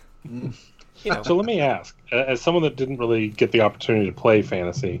 So let me ask, as someone that didn't really get the opportunity to play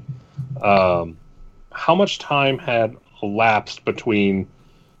Fantasy, how much time had elapsed between,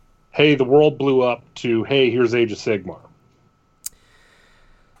 hey, the world blew up, to, hey, here's Age of Sigmar?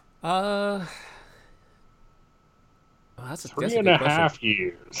 Well, that's Three and a half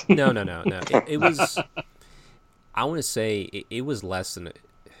years. No. It was. I want to say it was less than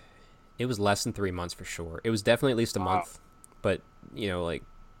 3 months for sure. It was definitely at least a month, but like.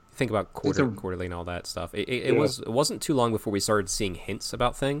 Think about quarterly and all that stuff. It wasn't too long before we started seeing hints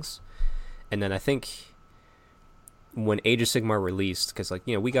about things, and then I think when Age of Sigmar released, because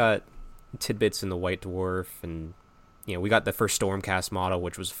we got tidbits in the White Dwarf, and we got the first Stormcast model,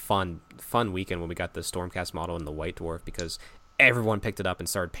 which was fun weekend when we got the Stormcast model in the White Dwarf, because everyone picked it up and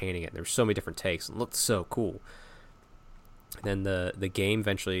started painting it. There were so many different takes and it looked so cool. And then the game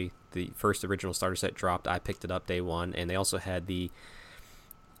eventually, the first original starter set dropped. I picked it up day one, and they also had the.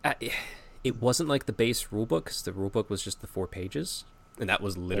 It wasn't like the base rulebook, because the rulebook was just the 4 pages, and that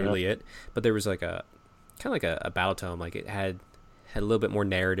was literally it. But there was like a kind of like a battle tome. Like it had a little bit more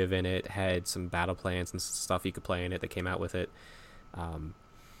narrative in it. Had some battle plans and stuff you could play in it that came out with it. And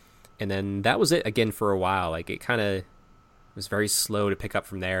then that was it again for a while. Like it kind of was very slow to pick up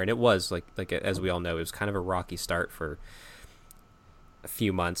from there, and it was like as we all know, it was kind of a rocky start for a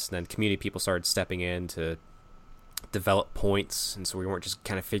few months. And then community people started stepping in to develop points, and so we weren't just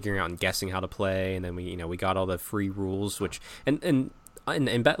kind of figuring out and guessing how to play. And then we got all the free rules, which and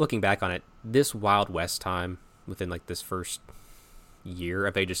looking back on it, this Wild West time within like this first year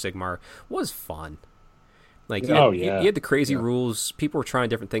of Age of Sigmar was fun. Like you had the crazy rules. People were trying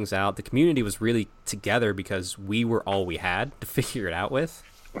different things out. The community was really together because we were all we had to figure it out with.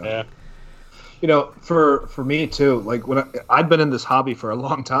 Yeah. For me too, like when I'd been in this hobby for a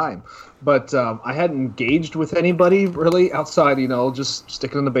long time, but I hadn't engaged with anybody really outside, just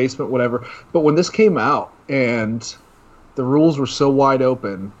sticking in the basement, whatever. But when this came out and the rules were so wide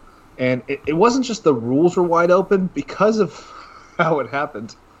open, and it wasn't just the rules were wide open because of how it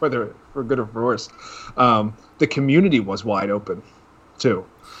happened, whether for good or for worse, the community was wide open too.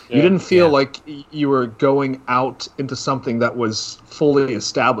 Yeah, you didn't feel like you were going out into something that was fully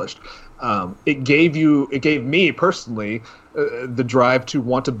established. It gave me personally the drive to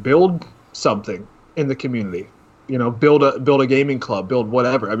want to build something in the community, build a gaming club, build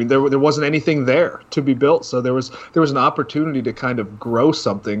whatever. I mean, there wasn't anything there to be built, so there was an opportunity to kind of grow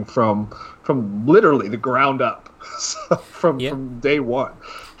something from literally the ground up, from day one.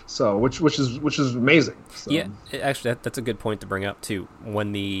 So which is amazing. So. Yeah, actually, that's a good point to bring up too.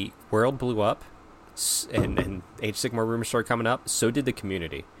 When the world blew up, and Age of Sigmar rumors started coming up, so did the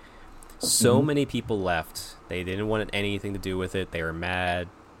community. So many people left. They didn't want anything to do with it. They were mad,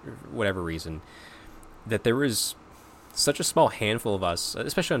 for whatever reason. That there was such a small handful of us,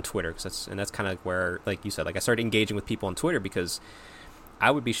 especially on Twitter, that's kind of where, like you said, like I started engaging with people on Twitter, because I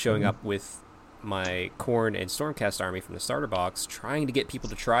would be showing up with my Khorne and Stormcast army from the starter box, trying to get people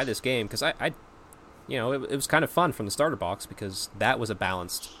to try this game, because it was kind of fun from the starter box, because that was a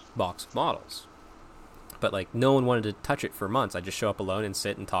balanced box of models. But like no one wanted to touch it for months. I'd just show up alone and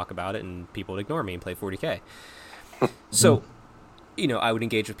sit and talk about it, and people would ignore me and play 40K. So, I would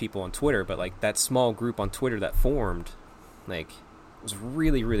engage with people on Twitter, but like that small group on Twitter that formed, like, was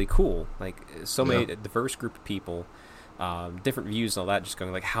really, really cool. Like so many diverse group of people, different views and all that, just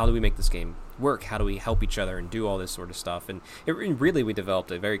going like, how do we make this game work? How do we help each other and do all this sort of stuff? And really we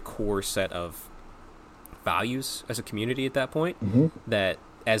developed a very core set of values as a community at that point that,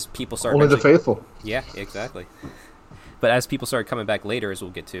 as people started... Only the faithful. Yeah, exactly. But as people started coming back later, as we'll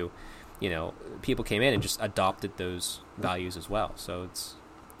get to, people came in and just adopted those values as well. So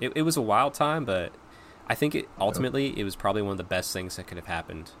it was a wild time, but I think it was probably one of the best things that could have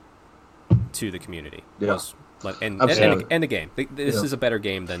happened to the community. Yeah. And the game. This is a better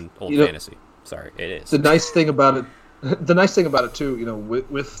game than old fantasy. Sorry, it is. The nice thing about it too,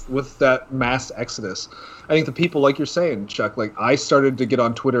 with that mass exodus, I think the people, like you're saying, Chuck, like I started to get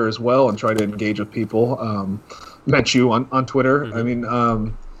on Twitter as well and try to engage with people. Met you on Twitter. I mean,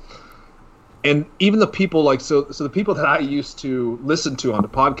 And even the people so the people that I used to listen to on the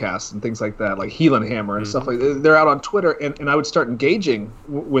podcasts and things like that, like Heelan and stuff like that, they're out on Twitter, and I would start engaging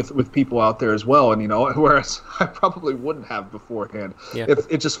with people out there as well, and whereas I probably wouldn't have beforehand. Yeah.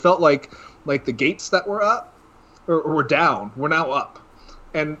 It just felt like the gates that were up or were down were now up,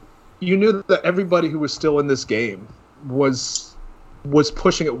 and you knew that everybody who was still in this game was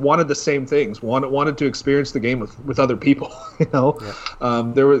pushing it, wanted the same things, wanted to experience the game with other people. Yeah.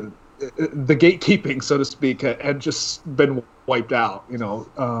 There were. The gatekeeping, so to speak, had just been wiped out,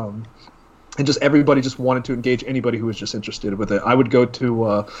 and just everybody just wanted to engage anybody who was just interested with it. I would go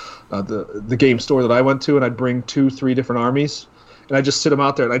to the game store that I went to, and I'd bring 2-3 different armies, and I'd just sit them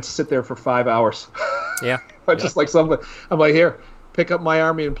out there, and I'd sit there for 5 hours. Yeah. Just like something. I'm like, here, pick up my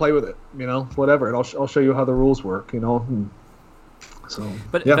army and play with it, whatever, and I'll show you how the rules work, So,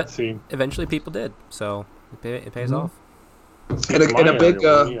 But yeah. eventually people did, so it pays off. And a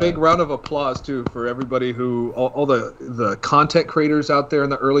big round of applause too for everybody who all the content creators out there in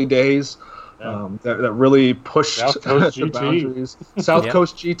the early days that really pushed South Coast the GT. boundaries. South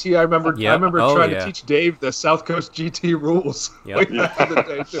Coast GT. I remember trying to teach Dave the South Coast GT rules way back in the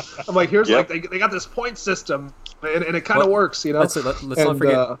day too. I'm like, here's like they got this point system, and it kind of works, Let's not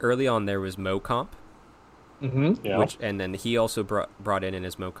forget early on there was MoComp. Mm-hmm. Yeah. And then he also brought in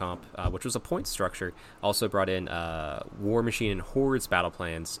his MoComp, which was a point structure, also brought in War Machine and Hordes battle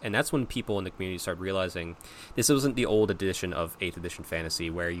plans, and that's when people in the community started realizing this wasn't the old edition of 8th edition fantasy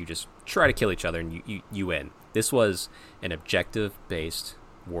where you just try to kill each other and you win. This was an objective-based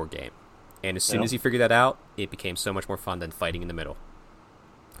war game, and as soon as you figured that out, it became so much more fun than fighting in the middle.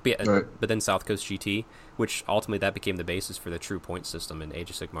 But then South Coast GT, which ultimately that became the basis for the true point system in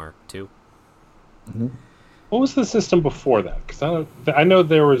Age of Sigmar 2. Mm-hmm. What was the system before that? Because I know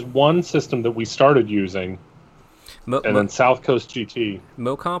there was one system that we started using, and then South Coast GT.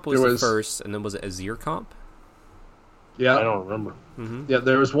 MoComp was the first, and then was it Azir Comp? Yeah, I don't remember. Mm-hmm. Yeah,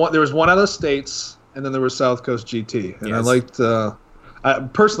 there was one out of the States, and then there was South Coast GT, and I liked.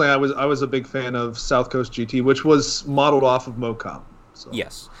 Personally, I was a big fan of South Coast GT, which was modeled off of MoComp. So.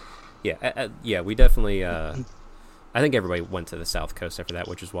 Yes, yeah, we definitely. I think everybody went to the South Coast after that,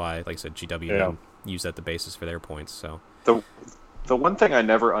 which is why, like I said, GW used that the basis for their points. So the one thing I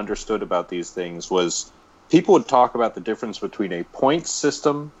never understood about these things was people would talk about the difference between a point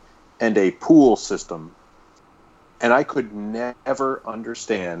system and a pool system, and I could never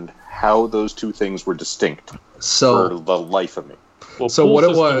understand how those two things were distinct for the life of me. Well, so what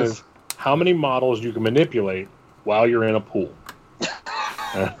it was, is how many models you can manipulate while you're in a pool.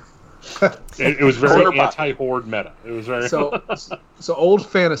 It was very anti-horde meta. It was very so Old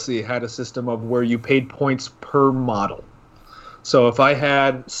Fantasy had a system of where you paid points per model. So if I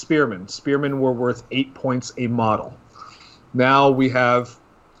had Spearmen were worth 8 points a model. Now we have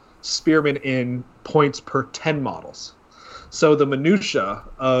Spearmen in points per 10 models. So the minutia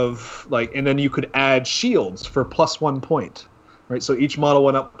of and then you could add shields for +1 point, right? So each model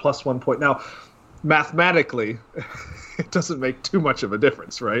went up +1 point. Now, mathematically, it doesn't make too much of a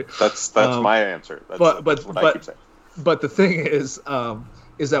difference, right? That's my answer. That's what I keep saying. But the thing is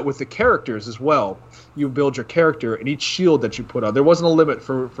that with the characters as well, you build your character, and each shield that you put on, there wasn't a limit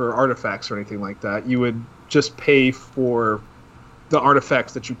for artifacts or anything like that. You would just pay for the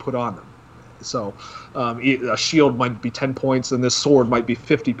artifacts that you put on them. So a shield might be 10 points, and this sword might be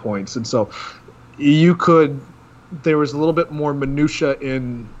 50 points, and so there was a little bit more minutia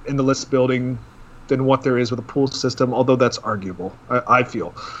in the list building than what there is with a pool system, although that's arguable. I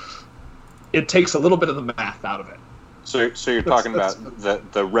feel it takes a little bit of the math out of it. So you're talking about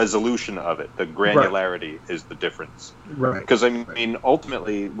the resolution of it, the granularity is the difference, right? Because I mean,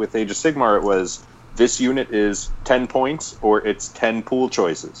 ultimately with Age of Sigmar, it was this unit is 10 points or it's 10 pool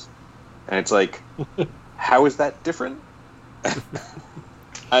choices, and it's like, how is that different?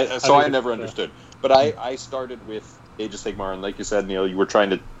 I never understood, but I started with Age of Sigmar, and like you said, Neil, you were trying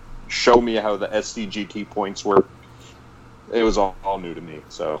to show me how the SCGT points work. It was all new to me,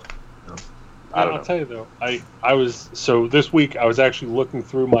 so I don't know. I'll tell you though, I was this week I was actually looking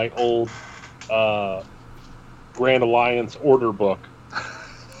through my old Grand Alliance order book,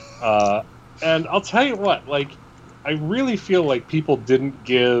 and I'll tell you what, I really feel like people didn't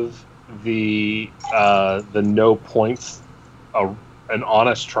give the no points an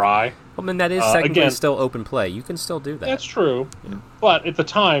honest try. Well, I mean, that is technically still open play. You can still do that. That's true. Yeah. But at the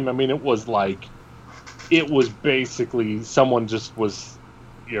time, I mean, it was basically someone just was,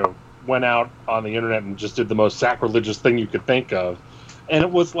 went out on the internet and just did the most sacrilegious thing you could think of. And it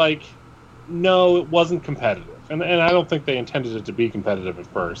was no, it wasn't competitive. And I don't think they intended it to be competitive at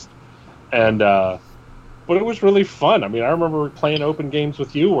first. And, but but it was really fun. I mean, I remember playing open games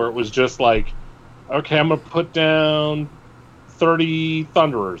with you where it was just like, okay, I'm gonna put down 30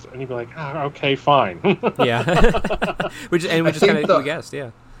 Thunderers, and you'd be like, okay, fine. Yeah. we just kind of guessed,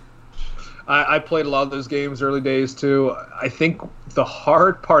 yeah. I played a lot of those games early days too. I think the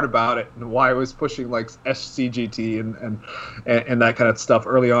hard part about it and why I was pushing like SCGT and that kind of stuff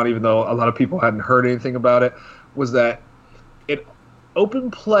early on, even though a lot of people hadn't heard anything about it, was that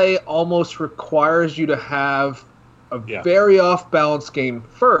open play almost requires you to have a very off-balance game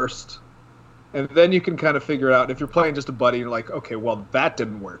first, and then you can kind of figure it out. If you're playing just a buddy, you're like, okay, well, that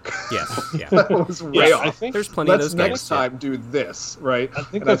didn't work. Yes, yeah. That was way off. I think there's plenty of those games. Next time do this, right? I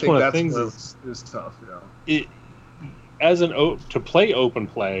think that's one of the things is tough. To play open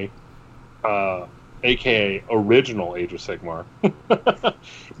play, aka original Age of Sigmar,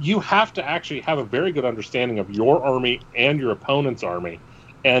 you have to actually have a very good understanding of your army and your opponent's army,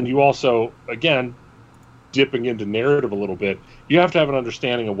 and you also, again, dipping into narrative a little bit, you have to have an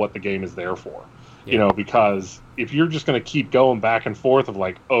understanding of what the game is there for. Yeah. Because if you're just going to keep going back and forth of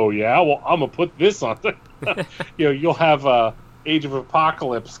like, oh yeah, well, I'm going to put this on the, you'll have a Age of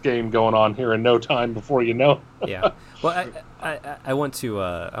Apocalypse game going on here in no time before you know. Yeah. Well, I want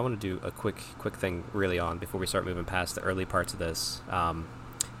to do a quick thing really on before we start moving past the early parts of this.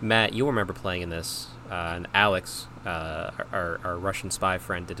 Matt, you'll remember playing in this, and Alex, our Russian spy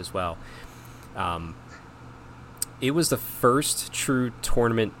friend, did as well. It was the first true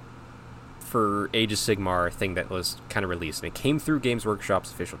tournament for Age of Sigmar thing that was kind of released, and it came through Games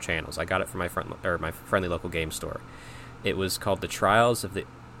Workshop's official channels. I got it from my friendly local game store. It was called the Trials of the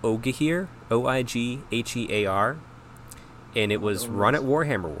Ogihear, Oighear, and it was run at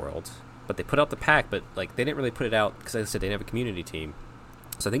Warhammer World. But they put out the pack, but like they didn't really put it out because, like I said, they didn't have a community team.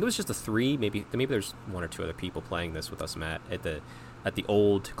 So I think it was just the three, maybe there's one or two other people playing this with us, Matt, at the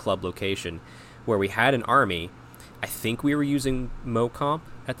old club location, where we had an army. I think we were using MoComp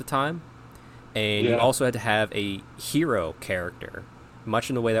at the time, and you also had to have a hero character, much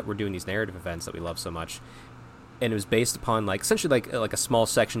in the way that we're doing these narrative events that we love so much. And it was based upon essentially like a small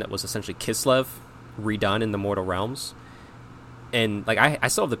section that was essentially Kislev redone in the Mortal Realms. And I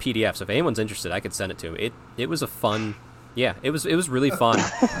still have the PDF, so if anyone's interested, I could send it to him. It was a fun, it was really fun,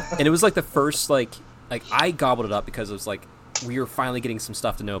 and it was like the first like I gobbled it up because it was like we were finally getting some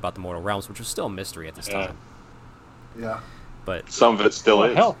stuff to know about the Mortal Realms, which was still a mystery at this time. Yeah, but some of it still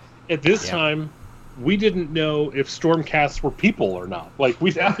is. Hell, at this time, we didn't know if Stormcasts were people or not. Like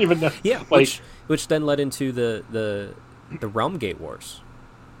we didn't even know. Yeah, which then led into the Realmgate Wars,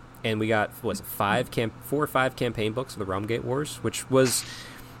 and we got 4 or 5 campaign books of the Realmgate Wars, which was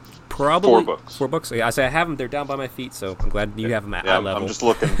probably 4 books. Yeah, I have them. They're down by my feet, so I'm glad you have them at eye level. I'm just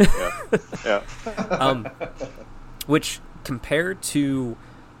looking. Which compared to,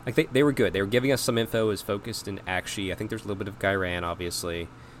 they were good. They were giving us some info. It was focused in Akshi. I think there's a little bit of Gairan, obviously,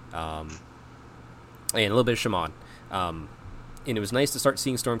 and a little bit of Shaman. And it was nice to start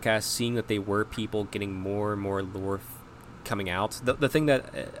seeing Stormcast, seeing that they were people, getting more and more lore coming out. The thing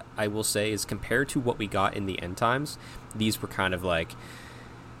that I will say is, compared to what we got in the end times, these were kind of like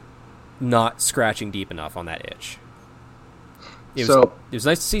not scratching deep enough on that itch. It was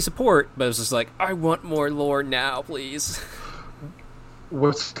nice to see support, but it was just like, I want more lore now, please.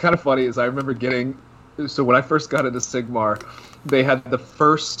 What's kind of funny is I remember when I first got into Sigmar, they had the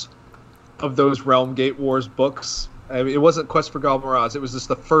first of those Realmgate Wars books. I mean, it wasn't Quest for Galmaraz, it was just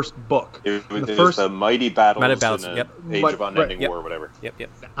the first book. It was the Mighty Battles in yep. Age of Unending War or whatever. Yep.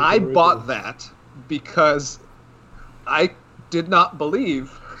 I bought that because I did not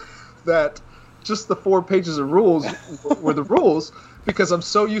believe that just the 4 pages of rules were the rules, because I'm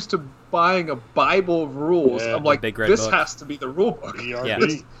so used to buying a Bible of rules. I'm like, this has to be the rule book.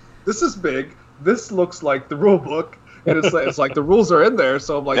 This is big. This looks like the rule book. And it's like the rules are in there,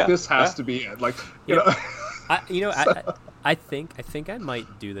 so I'm like, this has to be it. Like, you know. I think I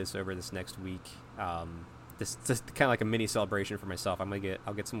might do this over this next week. This is kind of like a mini celebration for myself.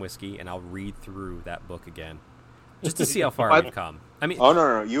 I'll get some whiskey and I'll read through that book again, just to see how far I've come. I mean,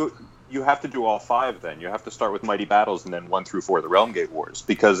 no, you have to do all 5 then. You have to start with Mighty Battles and then 1 through 4 the Realmgate Wars,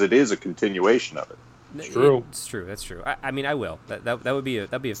 because it is a continuation of it. It's true. It's true. That's true. I mean, I will. That would be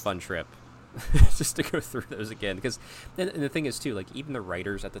a fun trip. Just to go through those again, because and the thing is too, like, even the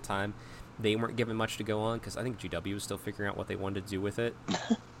writers at the time, they weren't given much to go on, because I think GW was still figuring out what they wanted to do with it,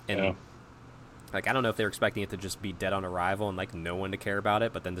 and like, I don't know if they were expecting it to just be dead on arrival and like no one to care about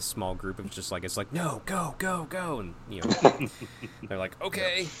it, but then this small group of just like, it's like, no, go, and they're like,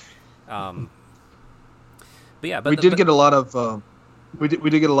 okay. But yeah, but we did get a lot of we did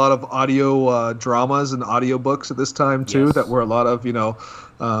get a lot of audio dramas and audio books at this time too, that were a lot of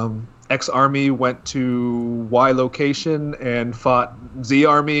X army went to Y location and fought Z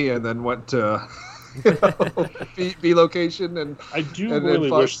army, and then went to B location. And I do and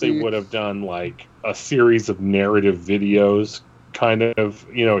really wish they would have done like a series of narrative videos, kind of,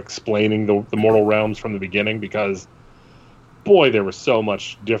 explaining the Mortal Realms from the beginning, because boy, there was so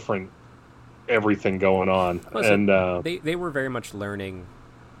much different everything going on. Listen, and they were very much learning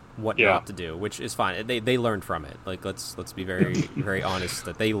what not to do, which is fine. They learned from it. Like let's be very very honest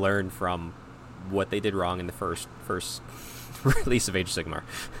that they learned from what they did wrong in the first release of Age of Sigmar.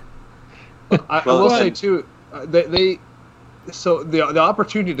 I will say too, they so the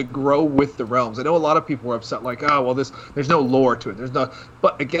opportunity to grow with the realms. I know a lot of people were upset, like, there's no lore to it. There's no,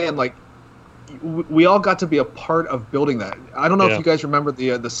 but again, like, we all got to be a part of building that. I don't know if you guys remember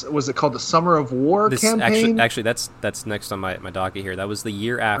the was it called the Summer of War campaign? Actually, that's next on my docket here. That was the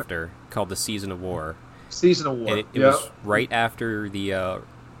year after, called the Season of War. Season of War. And it was right after the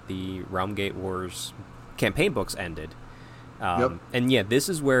Realm Gate Wars campaign books ended. And this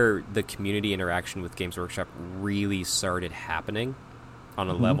is where the community interaction with Games Workshop really started happening on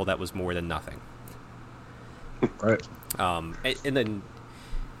a level that was more than nothing. Right. And then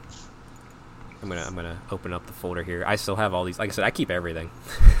I'm gonna open up the folder here. I still have all these. Like I said, I keep everything.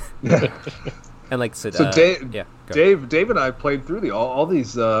 And like I said, so Dave and I played through all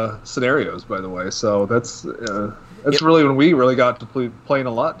these scenarios, by the way. So that's really when we really got to playing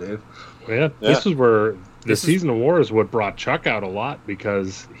a lot, Dave. Yeah, this is where the Season of War is what brought Chuck out a lot,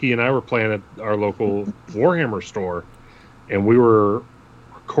 because he and I were playing at our local Warhammer store, and we were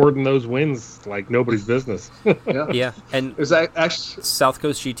recording those wins like nobody's business. And is that actually South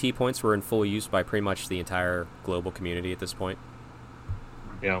Coast GT points were in full use by pretty much the entire global community at this point.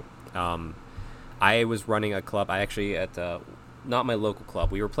 Yeah. I was running a club. I actually at not my local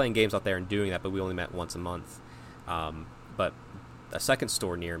club. We were playing games out there and doing that, but we only met once a month. But a second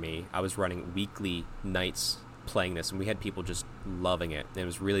store near me, I was running weekly nights playing this, and we had people just loving it. It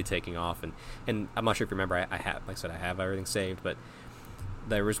was really taking off, and I'm not sure if you remember, I have, like I said, I have everything saved, but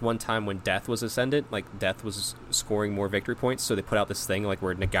there was one time when Death was ascendant, like Death was scoring more victory points, so they put out this thing like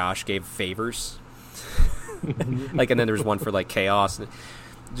where Nagash gave favors, like, and then there was one for like Chaos,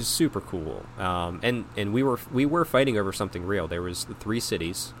 just super cool. And we were fighting over something real. There was the 3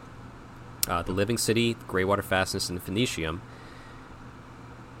 cities, the Living City, Greywater Fastness, and the Phoenicium.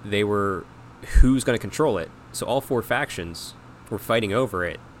 They were who's going to control it. So all 4 factions were fighting over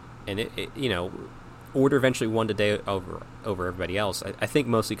it, and it Order eventually won today over everybody else. I think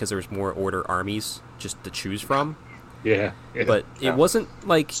mostly because there was more Order armies just to choose from. Yeah. But it wasn't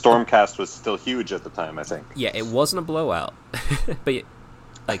like Stormcast was still huge at the time, I think. Yeah, it wasn't a blowout. But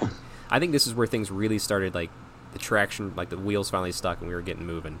like, I think this is where things really started. Like the traction, like the wheels finally stuck, and we were getting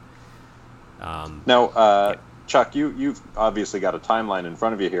moving. Now, Chuck, you've obviously got a timeline in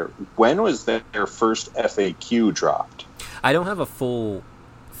front of you here. When was their first FAQ dropped? I don't have a full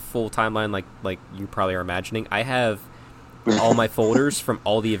timeline like you probably are imagining. I have all my folders from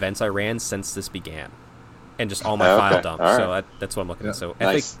all the events I ran since this began, and just all my file dumps. Right. So that's what I'm looking at. So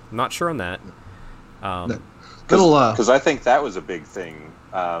nice. I'm not sure on that. Because I think that was a big thing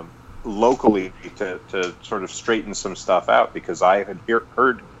locally to sort of straighten some stuff out, because I had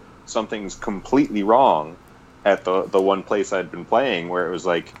heard something's completely wrong at the one place I'd been playing, where it was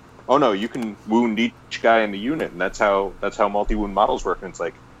like, oh no, you can wound each guy in the unit, and that's how multi-wound models work. And it's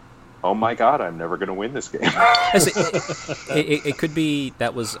like, oh my god, I'm never going to win this game. It could be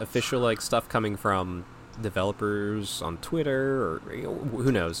that was official like stuff coming from developers on Twitter, or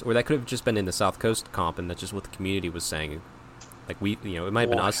who knows, or that could have just been in the South Coast comp, and that's just what the community was saying. Like it might have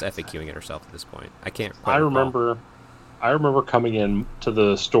been us FAQing it ourselves at this point. I can't. I remember coming in to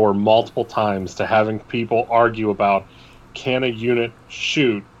the store multiple times to having people argue about, can a unit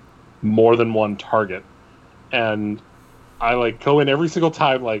shoot more than one target, and I like go in every single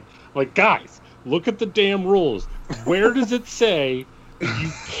time like guys, look at the damn rules. Where does it say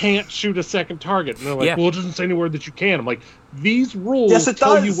you can't shoot a second target? And they're like, well, it doesn't say anywhere that you can. I'm like, these rules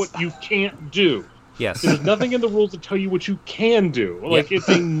tell you what you can't do. Yes. There's nothing in the rules that tell you what you can do. Like, it's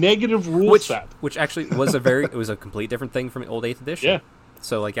a negative rule set. Which actually was it was a complete different thing from old 8th edition. Yeah.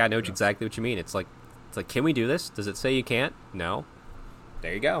 So like, I know exactly what you mean. It's like, can we do this? Does it say you can't? No.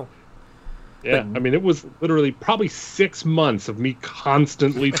 There you go. Yeah, I mean, it was literally probably 6 months of me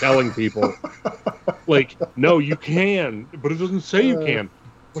constantly telling people, like, no, you can, but it doesn't say you can.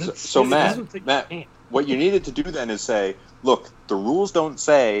 So Matt, what you needed to do then is say, look, the rules don't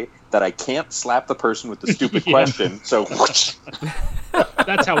say that I can't slap the person with the stupid question, so...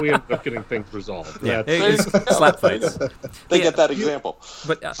 That's how we end up getting things resolved. Yeah, slap fights. They get that example.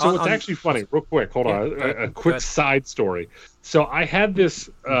 But so it's actually funny. Real quick, hold on. A quick side story. So I had this.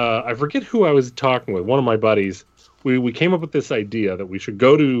 I forget who I was talking with. One of my buddies. We came up with this idea that we should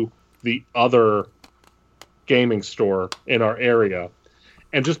go to the other gaming store in our area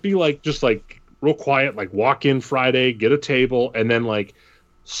and just be like real quiet, like walk in Friday, get a table, and then like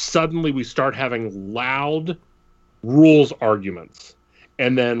suddenly we start having loud rules arguments.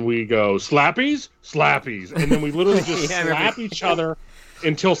 And then we go, slappies, and then we literally just slap each other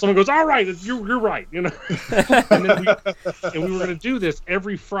until someone goes, all right, you're right, you know. and we were going to do this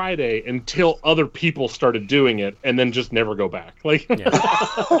every Friday until other people started doing it, and then just never go back. Like,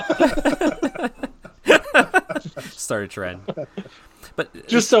 start a trend. But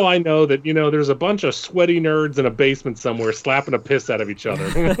just so I know that, you know, there's a bunch of sweaty nerds in a basement somewhere slapping a piss out of each other.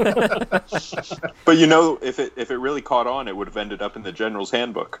 But you know, if it really caught on, it would have ended up in the General's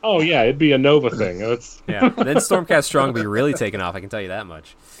Handbook. Oh yeah, it'd be a Nova thing. Yeah. Then Stormcast Strong would be really taken off. I can tell you that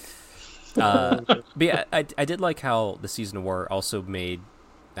much. But yeah, I did like how the Season of War also made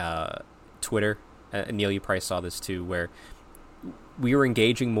Twitter. Neil, you probably saw this too, where we were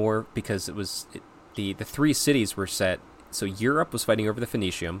engaging more because the three cities were set. So Europe was fighting over the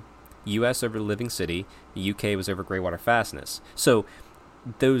Phoenicium, U.S. over the Living City, the U.K. was over Greywater Fastness. So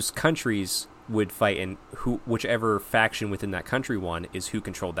those countries would fight, and whichever faction within that country won is who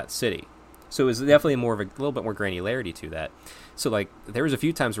controlled that city. So it was definitely more of a little bit more granularity to that. So like there was a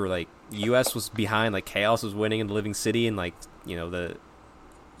few times where like U.S. was behind, like Chaos was winning in the Living City, and like, you know, the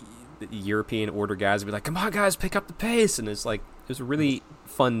European Order guys would be like, "Come on, guys, pick up the pace," and it was a really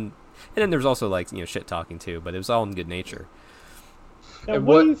fun. And then there's also like, you know, shit talking too, but it was all in good nature. Now, and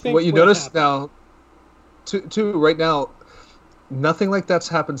what you notice now, too, right now, nothing like that's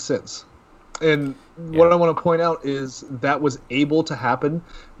happened since. And what I want to point out is that was able to happen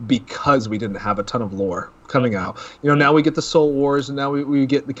because we didn't have a ton of lore coming out. You know, now we get the Soul Wars, and now we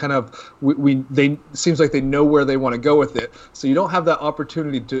get the kind of they seems like they know where they want to go with it. So you don't have that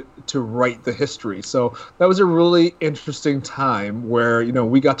opportunity to write the history. So that was a really interesting time where, you know,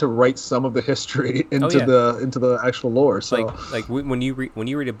 we got to write some of the history into the actual lore. So like when you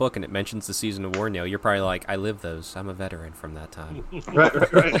read a book and it mentions the Season of War, Neil, you're probably like, I lived those. I'm a veteran from that time. right.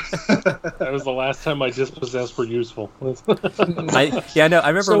 That was the last time my dispossessed were useful. I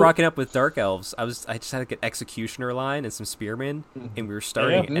remember rocking up with Dark Elves. I just had to get Executioner line and some Spearmen, and we were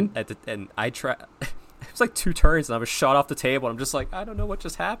starting, and I tried. It was like 2 turns, and I was shot off the table. And I'm just like, I don't know what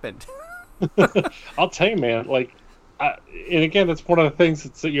just happened. I'll tell you, man. Like, and again, that's one of the things.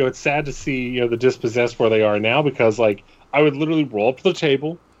 It's, you know, it's sad to see, you know, the dispossessed where they are now, because like I would literally roll up to the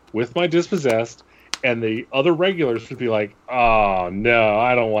table with my dispossessed, and the other regulars would be like, "Oh no,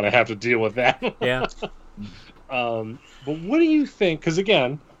 I don't want to have to deal with that." Yeah. But what do you think? Because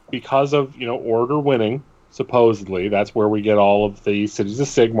again, because of, you know, Order winning, supposedly that's where we get all of the cities of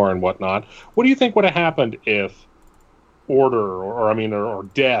Sigmar and whatnot. What do you think would have happened if Order or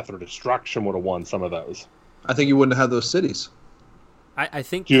Death or Destruction would have won some of those? I think you wouldn't have those cities. I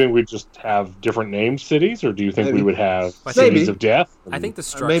think. Do you think we'd just have different named cities, or do you think Maybe. we would have I cities think- of Death? I think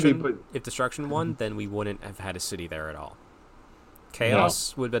Destruction. Maybe, but- if Destruction won, then we wouldn't have had a city there at all.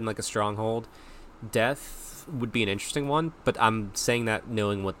 Chaos would have been like a stronghold. Death would be an interesting one, but I'm saying that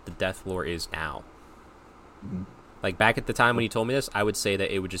knowing what the Death lore is now. Mm-hmm. Like back at the time when you told me this, I would say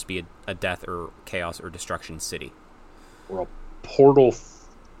that it would just be a Death or Chaos or Destruction city. Or a portal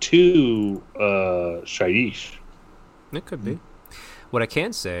to Shaiish. It could be. What I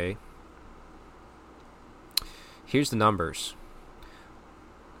can say, here's the numbers.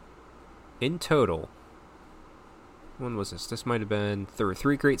 In total, when was this? This might have been, there were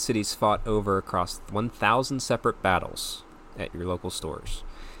 3 great cities fought over across 1,000 separate battles at your local stores.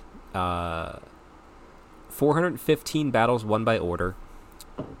 415 battles won by Order,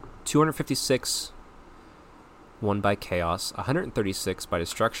 256 won by Chaos, 136 by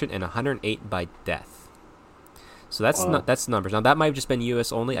Destruction, and 108 by Death. So that's that's the numbers. Now that might have just been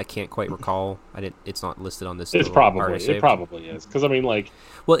U.S. only. I can't quite recall. It's not listed on this. It probably is, because I mean, like,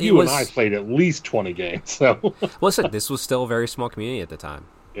 well, and I played at least 20 games. So well, listen, this was still a very small community at the time.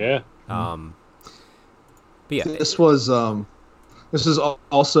 Yeah. But yeah, This is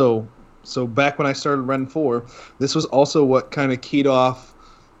also, so back when I started Ren 4, this was also what kind of keyed off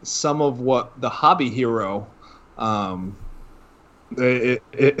some of what the Hobby Hero.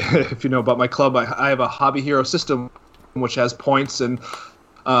 If you know about my club, I have a Hobby Hero system which has points, and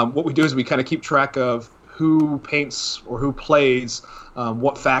what we do is we kind of keep track of who paints or who plays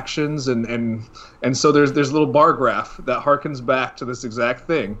what factions, and so there's a little bar graph that harkens back to this exact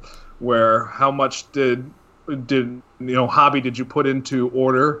thing, where how much did Hobby did you put into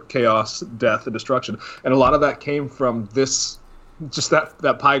Order, Chaos, Death, and Destruction, and a lot of that came from this, just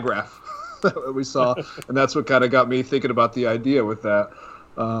that pie graph. that we saw, and that's what kind of got me thinking about the idea with that.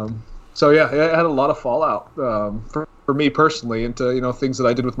 So yeah, it had a lot of fallout for me personally into things that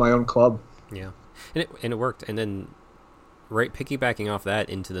I did with my own club. Yeah, and it worked. And then right, piggybacking off that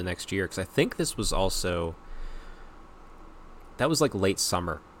into the next year, because I think this was also that was like late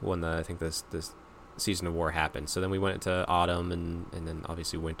summer when I think this Season of War happened. So then we went into autumn and then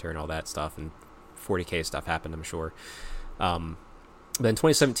obviously winter and all that stuff, and 40K stuff happened, I'm sure. Then in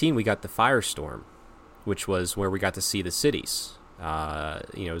 2017 we got the Firestorm, which was where we got to see the cities.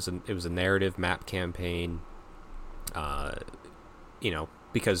 It was a narrative map campaign.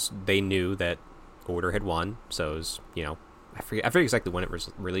 Because they knew that Order had won, so it was, I forget exactly when it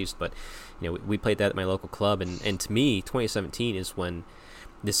was released, but we played that at my local club, and to me 2017 is when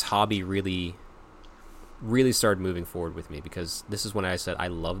this hobby really started moving forward with me, because this is when I said I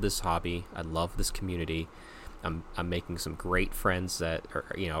love this hobby, I love this community. I'm making some great friends that are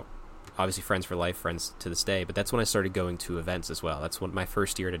obviously friends for life, friends to this day, but that's when I started going to events as well. That's when my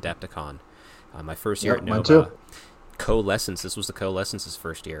first year at Adepticon, my first year at Nova. Mine too. Coalescence, this was the Coalescence's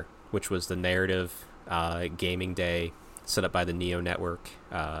first year, which was the narrative gaming day set up by the Neo Network,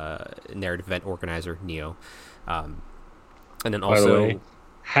 narrative event organizer, Neo. And then also... By the way,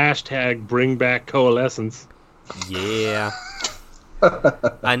 hashtag bring back Coalescence. Yeah.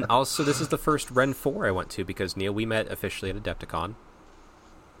 And also, this is the first Ren 4 I went to, because, Neil, we met officially at Adepticon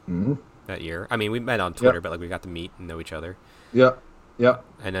that year. I mean, we met on Twitter, but we got to meet and know each other. Yeah.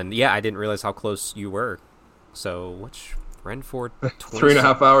 And then, I didn't realize how close you were. So, which Ren 4...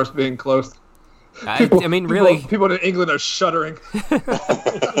 3.5 hours being close. I mean, really... People in England are shuddering.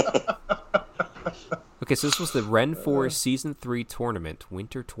 Okay, so this was the Ren 4 Season 3 tournament,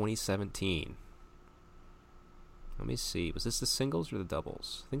 Winter 2017. Let me see. Was this the singles or the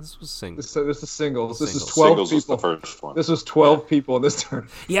doubles? I think this was singles. This is singles. This is 12 singles people. Was the first one. This was 12 people in this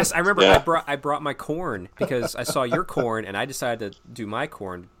tournament. Yes, I remember. Yeah. I brought my corn because I saw your corn, and I decided to do my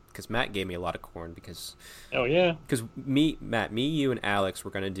corn because Matt gave me a lot of corn because... Oh, yeah. Because Matt, you, and Alex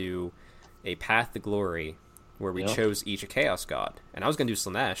were going to do a Path to Glory where we chose each a Chaos God. And I was going to do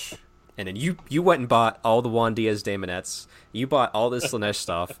Slaanesh. And then you went and bought all the Juan Diaz Daemonettes. You bought all this Slaanesh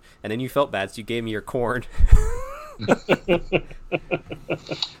stuff. And then you felt bad, so you gave me your corn.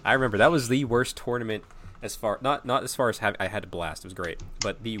 I remember that was the worst tournament as far... Not as far as I had a blast. It was great.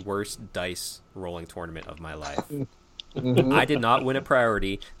 But the worst dice rolling tournament of my life. I did not win a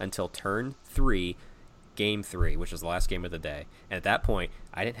priority until turn 3, game 3, which was the last game of the day. And at that point,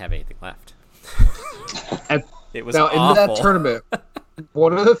 I didn't have anything left. It was awful. In that tournament,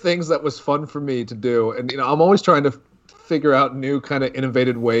 one of the things that was fun for me to do, and I'm always trying to figure out new kind of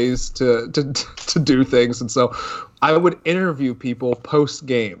innovative ways to do things, and so I would interview people post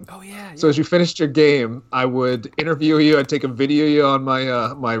game. Oh yeah. So as you finished your game, I would interview you. I'd take a video of you on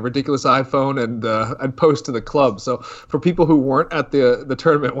my ridiculous iPhone and I'd post to the club. So for people who weren't at the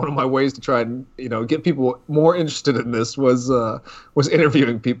tournament, one of my ways to try and get people more interested in this was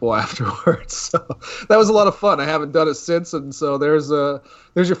interviewing people afterwards. So that was a lot of fun. I haven't done it since, and so there's your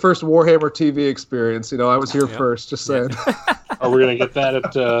first Warhammer TV experience. I was here first. Just saying. Are we gonna get that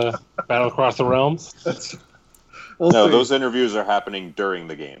at Battle Across the Realms? We'll see. Those interviews are happening during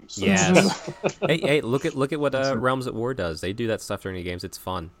the games. Yes. hey, look at what Realms at War does. They do that stuff during the games. It's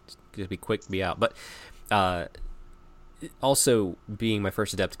fun. Just be quick, be out. But also, being my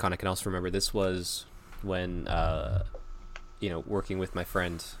first Adepticon, I can also remember this was when working with my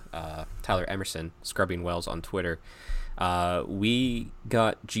friend Tyler Emerson, Scrubbing Wells on Twitter. We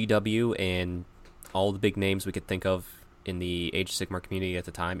got GW and all the big names we could think of in the Age of Sigmar community at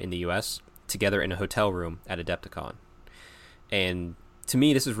the time in the U.S. together in a hotel room at Adepticon. And to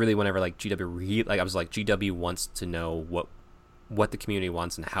me, this is really whenever GW wants to know what the community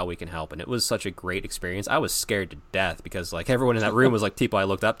wants and how we can help. And it was such a great experience. I was scared to death because everyone in that room was people I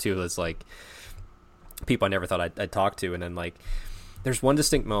looked up to. It's people I never thought I'd talk to. And then there's one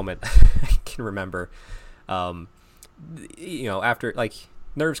distinct moment I can remember. After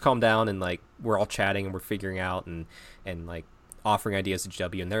nerves calm down and we're all chatting and we're figuring out and offering ideas to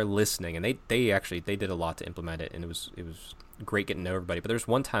GW, and they're listening, and they did a lot to implement it, and it was great getting to know everybody. But there's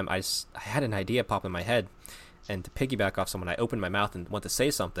one time I had an idea pop in my head, and to piggyback off someone, I opened my mouth and want to say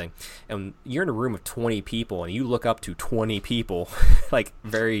something, and you're in a room of 20 people, and you look up to 20 people,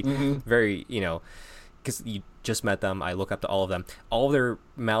 very, very, because you just met them. I look up to all of them. All of their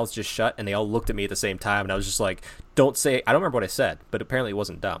mouths just shut, and they all looked at me at the same time, and I was just don't say... I don't remember what I said, but apparently it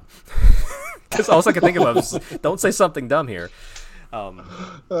wasn't dumb. Because all I could think about was, don't say something dumb here.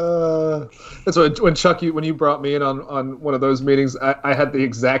 That's when Chuck, when you brought me in on one of those meetings, I had the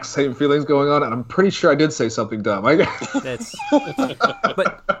exact same feelings going on, and I'm pretty sure I did say something dumb. But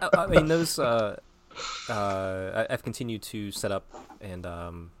I mean, those. I've continued to set up and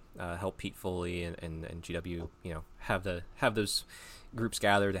help Pete Foley and GW, have those groups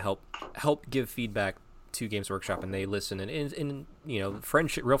gather to help give feedback to Games Workshop, and they listen, and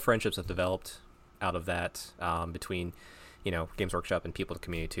real friendships have developed out of that between Games Workshop and people in the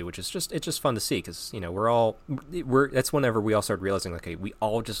community too, which is just fun to see, because that's whenever we all started realizing, okay, we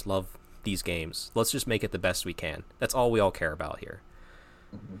all just love these games. Let's just make it the best we can. That's all we all care about here.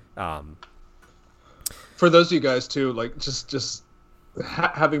 Mm-hmm. For those of you guys too, like just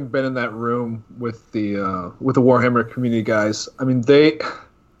having been in that room with the Warhammer community guys, I mean,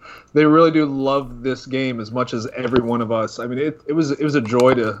 they really do love this game as much as every one of us. I mean, it was a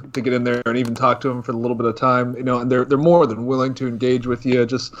joy to get in there and even talk to them for a little bit of time, and they're more than willing to engage with you.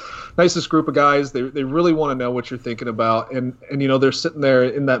 Just nicest group of guys. They really want to know what you're thinking about, and they're sitting there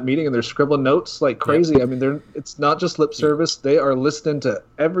in that meeting and they're scribbling notes like crazy. Yep. I mean, it's not just lip service. They are listening to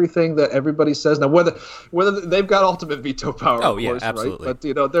everything that everybody says. Now, whether they've got ultimate veto power, of course, absolutely. Right?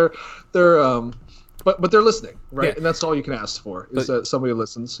 But But they're listening, right? Yeah. And that's all you can ask for, is that somebody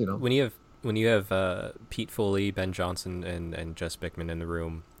listens. When you have Pete Foley, Ben Johnson, and Jess Bickman in the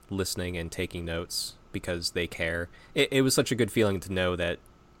room listening and taking notes because they care, it was such a good feeling to know that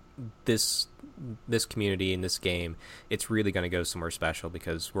this community in this game, it's really going to go somewhere special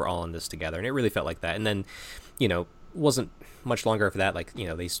because we're all in this together, and it really felt like that. And then, wasn't much longer after that,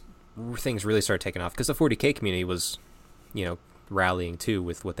 these things really started taking off because the 40K community was, rallying too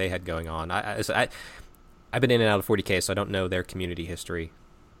with what they had going on. I've been in and out of 40K, so I don't know their community history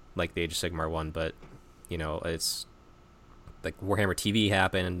like the Age of Sigmar one, but it's like Warhammer TV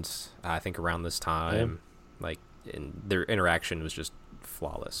happened, I think, around this time. Yeah. And their interaction was just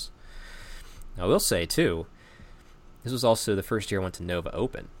flawless. I will say too, this was also the first year I went to Nova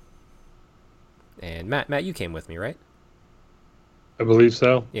Open, and Matt, you came with me, right? I believe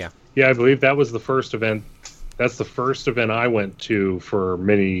so. Yeah, I believe that was the first event. That's the first event I went to for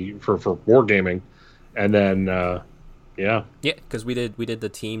wargaming, and then because we did the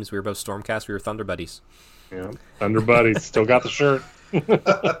teams. We were both Stormcast. We were Thunder Buddies. Yeah, Thunder Buddies. Still got the shirt.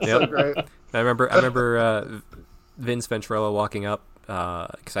 So great. I remember Vince Ventrella walking up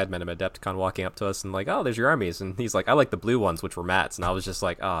because I'd met him at Adepticon, walking up to us and like, oh, there's your armies, and he's like, I like the blue ones, which were Matt's, and I was just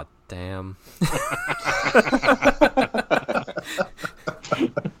like, oh, damn.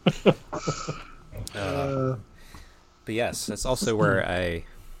 But yes, that's also where I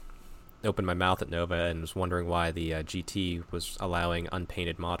opened my mouth at Nova and was wondering why the GT was allowing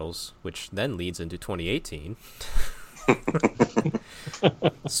unpainted models, which then leads into 2018.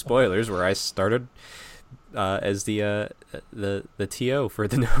 Spoilers, where I started as the TO for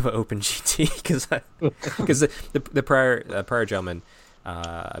the Nova Open GT because the prior gentleman,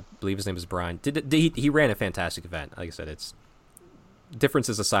 I believe his name is Brian, he ran a fantastic event. Like I said, it's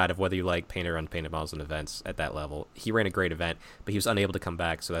differences aside of whether you like painted or unpainted models in events at that level. He ran a great event, but he was unable to come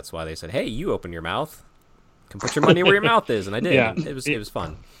back, so that's why they said, hey, you open your mouth, can put your money where your mouth is, and I did. Yeah. It was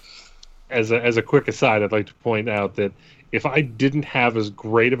fun. As a quick aside, I'd like to point out that if I didn't have as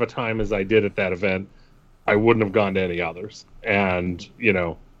great of a time as I did at that event, I wouldn't have gone to any others. And,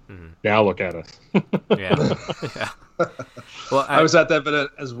 now look at us. Yeah. Well, I was at that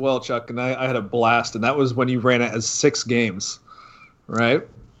event as well, Chuck, and I had a blast, and that was when you ran it as 6 games. Right.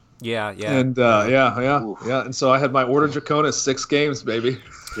 Yeah. And and so I had my Order Draconis 6 games, baby.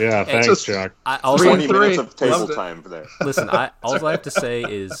 Yeah, thanks, Chuck. 20 minutes of table time for that. Listen, all I have to say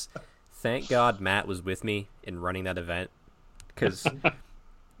is, thank God Matt was with me in running that event, because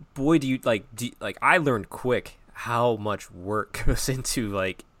boy, do you I learned quick how much work goes into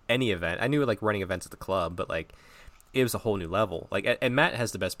any event. I knew running events at the club, but it was a whole new level. And Matt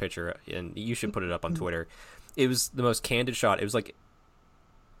has the best picture, and you should put it up on Twitter. It was the most candid shot. It was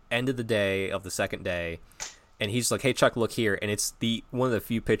end of the day of the second day, and he's like, hey Chuck, look here, and it's one of the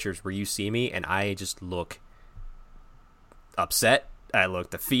few pictures where you see me and I just look upset, I look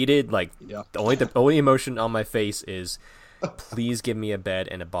defeated, the only emotion on my face is please give me a bed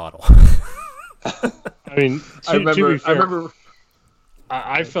and a bottle. I mean, I remember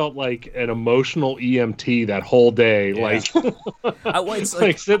I felt like an emotional EMT that whole day.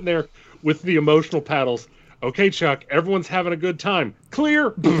 It's sitting there with the emotional paddles. Okay, Chuck, everyone's having a good time.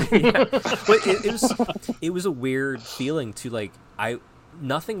 Clear. Yeah. But it was a weird feeling to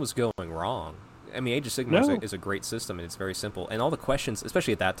nothing was going wrong. I mean, Age of Sigmar is a great system, and it's very simple. And all the questions,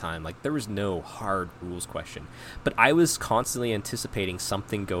 especially at that time, there was no hard rules question. But I was constantly anticipating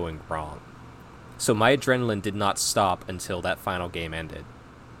something going wrong. So my adrenaline did not stop until that final game ended.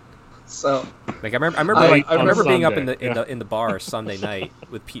 So like I remember being up in Sunday, the bar Sunday night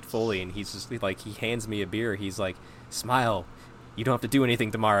with Pete Foley, and he's just like, he hands me a beer. He's like, "Smile, you don't have to do anything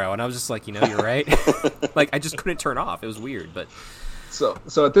tomorrow." And I was just like, you're right. Like I just couldn't turn off. It was weird, but So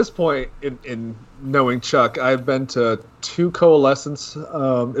at this point in knowing Chuck, I've been to 2 Coalescence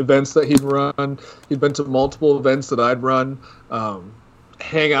events that he'd run. He'd been to multiple events that I'd run.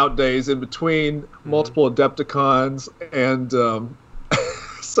 Hangout days in between, multiple Adepticons, and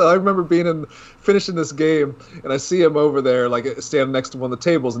so I remember finishing this game, and I see him over there, like standing next to one of the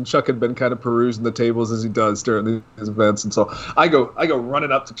tables, and Chuck had been kind of perusing the tables as he does during these events, and so I go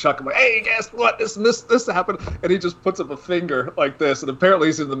running up to Chuck. I'm like, "Hey, guess what? This happened," and he just puts up a finger like this, and apparently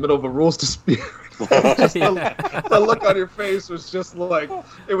he's in the middle of a rules dispute. The look on your face was just like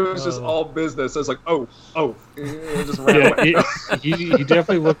it was just all business. I was like, oh, it just ran away. He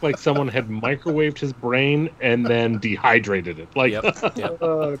definitely looked like someone had microwaved his brain and then dehydrated it. Like, yep.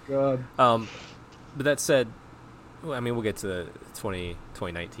 Oh god. But that said, I mean, we'll get to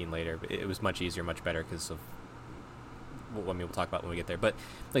 2019 later. But it was much easier, much better because of. Well, I mean, we'll talk about when we get there. But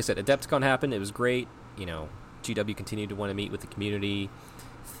like I said, Adepticon happened. It was great. GW continued to want to meet with the community.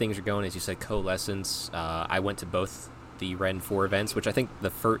 Things are going, as you said, Coalescence. I went to both the Ren 4 events, which I think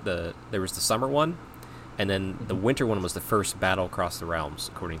there was the summer one, and then the winter one was the first Battle Across the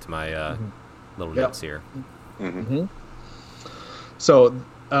Realms, according to my little notes here. Mm-hmm. So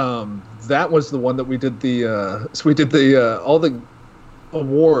that was the one that we did all the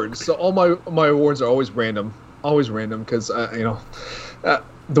awards. So all my awards are always random because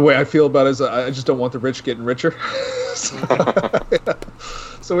the way I feel about it is I just don't want the rich getting richer.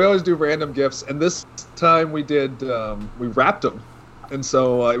 So we always do random gifts, and this time we wrapped them, and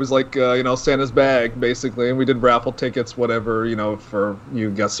so it was like Santa's bag basically, and we did raffle tickets, whatever, for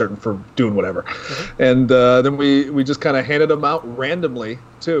you got certain for doing whatever, and then we just kind of handed them out randomly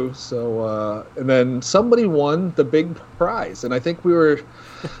too. So and then somebody won the big prize, and I think we were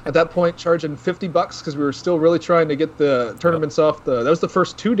at that point charging $50 because we were still really trying to get the tournaments off. That was the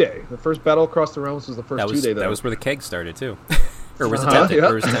first 2-day. The first Battle Across the Realms was the first 2-day. That was where the keg started too. Or was attempted. Yeah.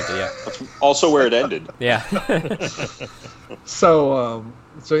 Or was attempted, yeah. That's also where it ended. Yeah. So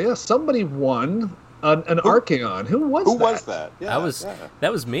yeah, somebody won an Archeon. Who was that? Yeah,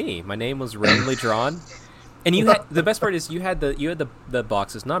 that was me. My name was randomly drawn. And you had the best part is you had the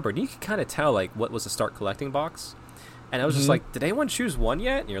boxes numbered. And you could kind of tell like what was a start collecting box. And I was just like, did anyone choose one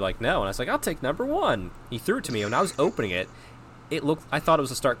yet? And you're like, no. And I was like, I'll take number 1. He threw it to me, and when I was opening it, I thought it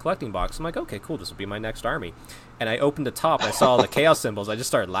was a start collecting box. I'm like, okay, cool, this will be my next army. And I opened the top, and I saw the chaos symbols. I just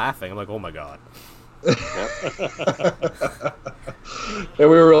started laughing. I'm like, oh my god. And we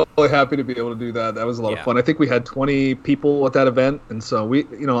were really happy to be able to do that. That was a lot of fun. I think we had 20 people at that event, and so we,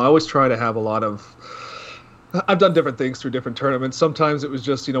 I always try to have a lot of. I've done different things through different tournaments. Sometimes it was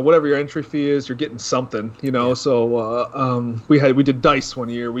just, whatever your entry fee is, you're getting something, Yeah. So we did dice one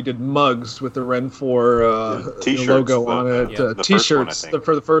year. We did mugs with the Ren 4 T-shirts, logo on it. the T-shirts first one,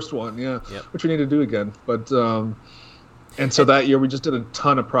 for the first one, which we need to do again. But and so that year we just did a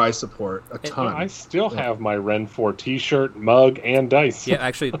ton of prize support, a ton. I still have my Ren 4 T-shirt, mug, and dice. Yeah,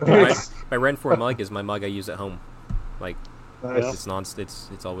 actually, my Ren 4 mug is my mug I use at home. Like, Nice.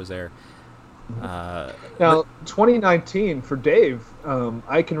 it's always there. Now, 2019 for Dave,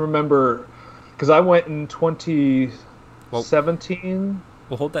 I can remember because I went in 2017.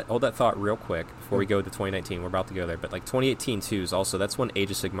 Well, hold that thought real quick before we go to 2019. We're about to go there, but like 2018 too is also that's when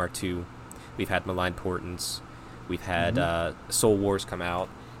Age of Sigmar 2. We've had Malign Portents, we've had Soul Wars come out,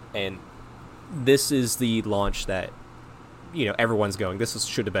 and this is the launch that everyone's going. This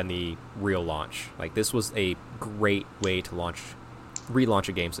should have been the real launch. Like this was a great way to relaunch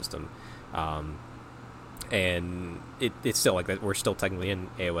a game system. And it's still like that. We're still technically in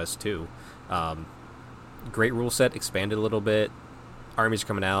AOS 2. Great rule set, expanded a little bit. Armies are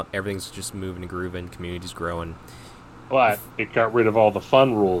coming out. Everything's just moving and grooving. Community's growing. But it got rid of all the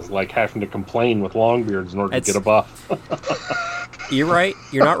fun rules, like having to complain with Longbeards in order to get a buff. You're right.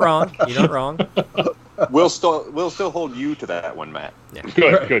 You're not wrong. You're not wrong. We'll still hold you to that one, Matt. Yeah.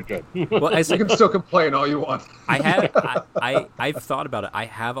 Good. Well, You can still complain all you want. I've thought about it. I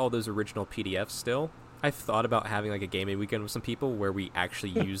have all those original PDFs still. I've thought about having like a gaming weekend with some people where we actually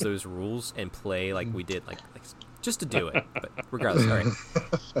use those rules and play like we did, like just to do it. But regardless, all right,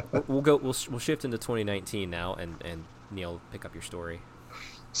 we'll shift into 2019 now, and Neil, pick up your story.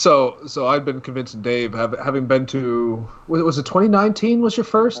 So I've been convincing Dave, having been to, was it 2019 was your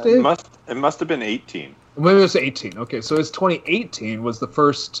first, Dave? It must have been 18. Maybe it was 18. Okay, so it's 2018 was the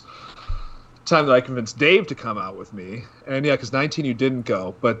first time that I convinced Dave to come out with me, and because 19 you didn't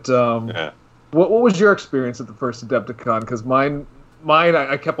go, but What was your experience at the first Adepticon? Because mine,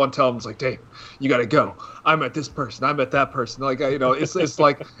 I kept on telling him, it's like, Dave, you got to go. I met this person. I met that person. Like, it's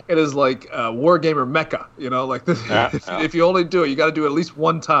like it is like Wargamer Mecca. Like this, if you only do it, you got to do it at least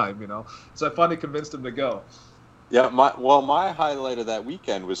one time. So I finally convinced him to go. Yeah, my highlight of that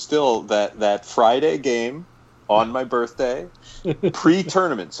weekend was still that Friday game on my birthday,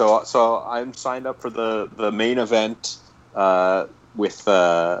 pre-tournament. So I'm signed up for the main event with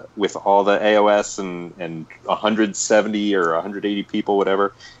all the AOS and 170 or 180 people,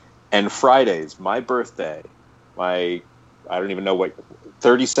 whatever. And Friday's my birthday, I don't even know what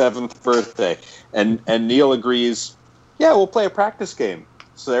 37th birthday, and Neil agrees. Yeah, we'll play a practice game.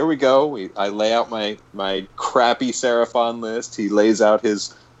 So there we go. I lay out my crappy Seraphon list. He lays out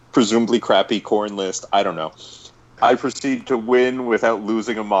his presumably crappy Khorne list. I don't know. I proceed to win without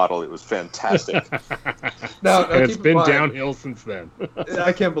losing a model. It was fantastic. Now it's been downhill since then.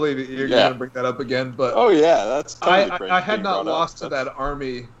 I can't believe you're going to bring that up again. But oh yeah, that's totally I had not lost to that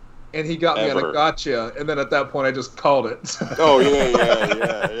army, and he got me on a gotcha. And then at that point, I just called it. Oh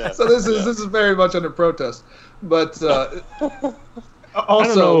yeah. So this is very much under protest. But also, I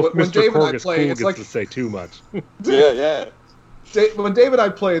don't know if when Mr. Dave and I Corgus play, Cool it's gets like to say too much. Yeah. When Dave and I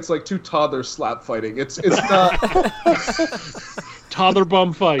play, it's like two toddlers slap fighting. It's not toddler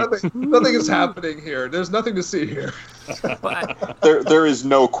bum fight. Nothing is happening here. There's nothing to see here. There is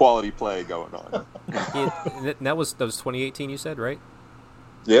no quality play going on. That was 2018. You said, right?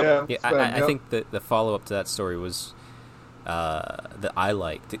 Yep. Yeah. I think that the follow up to that story was that I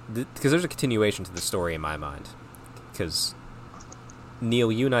liked because there's a continuation to the story in my mind. Because Neil,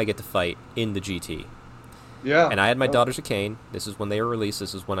 you and I get to fight in the GT. Yeah. And I had my Daughters of Khaine. This is when they were released.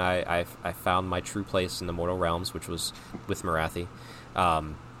 This is when I found my true place in the Mortal Realms, which was with Morathi.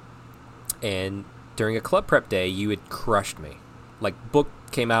 And during a club prep day, you had crushed me. Like, book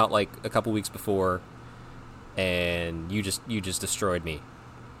came out like a couple weeks before, and you just destroyed me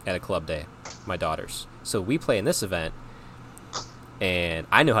at a club day, my daughters. So we play in this event, and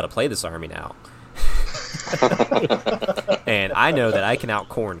I know how to play this army now. And I know that I can out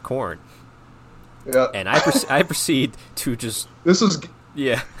Khorne. Yeah. And I proceed to just... This is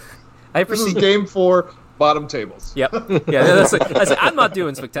game 4, bottom tables. Yep. Yeah, I'm not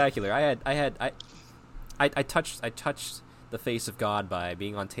doing spectacular. I touched the face of God by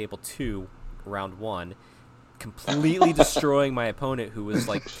being on table 2, round 1, completely destroying my opponent, who was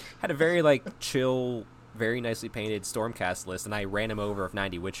had a very chill, very nicely painted Stormcast list, and I ran him over of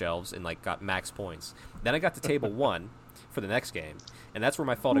 90 Witch Elves and got max points. Then I got to table 1 for the next game, and that's where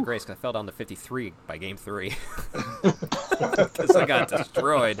my fall to grace, because I fell down to 53 by game 3 because I got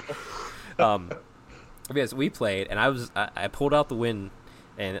destroyed. Because we played, and I pulled out the win,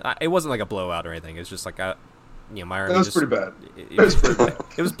 and it wasn't like a blowout or anything. It was just my army. That was pretty bad.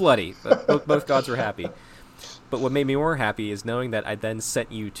 It was bloody, but both gods were happy. But what made me more happy is knowing that I then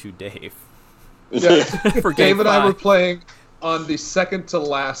sent you to Dave. Yeah. For game Dave and 5. I were playing on the second to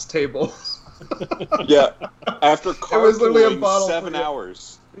last table. Yeah, after carpooling 7 for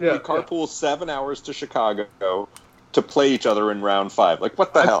hours. Yeah, we carpooled 7 hours to Chicago to play each other in round 5.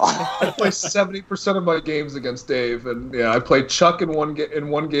 What the hell? I play 70% of my games against Dave, and I played Chuck in one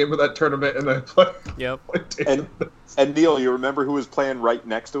game of that tournament, and I played. Yep. Dave. And Neil, you remember who was playing right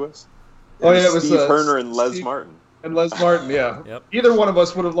next to us? It was Steve Herner and Les Martin. And Les Martin, yeah. Yep. Either one of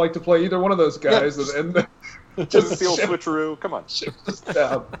us would have liked to play either one of those guys, and just the old switcheroo. Come on.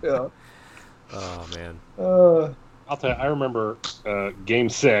 Yeah. Oh man. I'll tell you. I remember game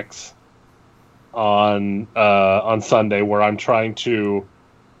 6 on Sunday, where I'm trying to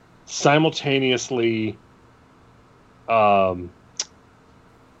simultaneously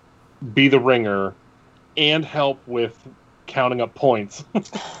be the ringer and help with counting up points.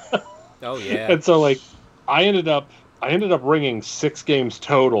 Oh yeah. And so I ended up ringing 6 games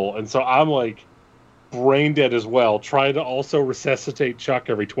total, and so I'm brain dead as well, trying to also resuscitate Chuck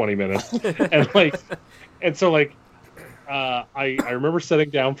every 20 minutes. And so I remember sitting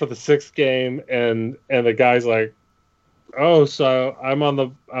down for the 6th game, and the guy's like, "Oh, so I'm on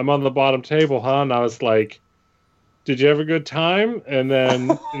the bottom table, huh?" And I was like, "Did you have a good time?" And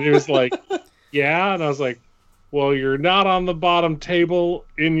then he was like, "Yeah." And I was like, "Well, you're not on the bottom table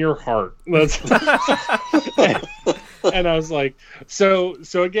in your heart." And I was like, so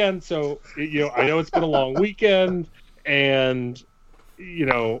again, I know it's been a long weekend, and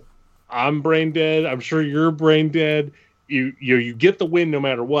I'm brain dead. I'm sure you're brain dead. You get the win no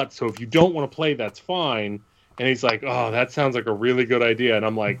matter what. So if you don't want to play, that's fine. And he's like, "Oh, that sounds like a really good idea." And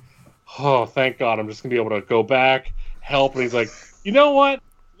I'm like, "Oh, thank God, I'm just gonna be able to go back, help." And he's like, "You know what?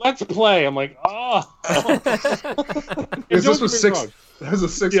 let's play. I'm like, oh. This was six. That was a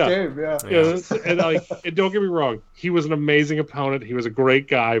sixth game. Yeah. And don't get me wrong, he was an amazing opponent. He was a great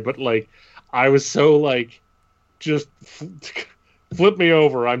guy, but like, I was so like, just flip me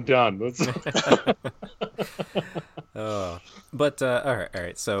over. I'm done. But all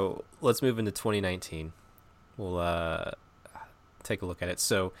right. So let's move into 2019. We'll take a look at it.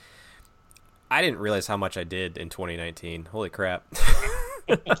 So I didn't realize how much I did in 2019. Holy crap.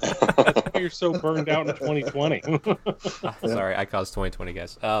 That's why you're so burned out in 2020. Sorry, I caused 2020,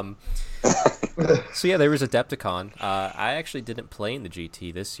 guys. So yeah, there was Adepticon. I actually didn't play in the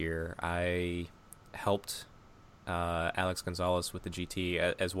GT this year. I helped Alex Gonzalez with the GT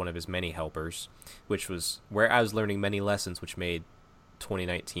as one of his many helpers, which was where I was learning many lessons, which made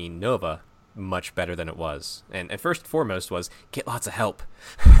 2019 Nova much better than it was. And first and foremost was get lots of help.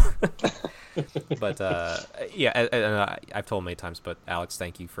 But I've told many times, but Alex,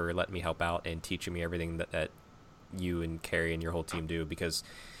 thank you for letting me help out and teaching me everything that you and Carrie and your whole team do, because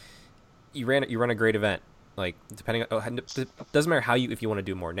you run a great event. Like, depending on, it doesn't matter if you want to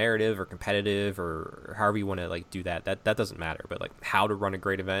do more narrative or competitive or however you want to like do that doesn't matter. But like how to run a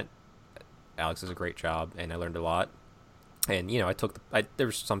great event, Alex does a great job, and I learned a lot. And there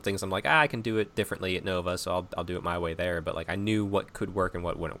were some things I'm like, I can do it differently at Nova, so I'll do it my way there. But like I knew what could work and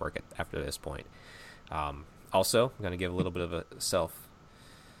what wouldn't work after this point. Also, I'm gonna give a little bit of a self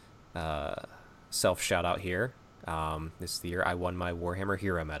shout out here. This is the year I won my Warhammer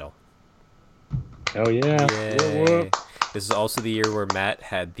Hero Medal. Oh yeah! Yay. This is also the year where Matt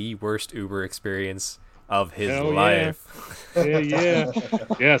had the worst Uber experience of his life.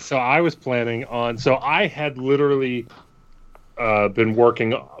 Yeah. So I was planning on. So I had literally been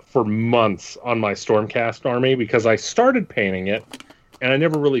working for months on my Stormcast army because I started painting it, and I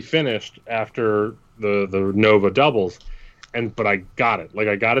never really finished after the Nova doubles. But I got it. Like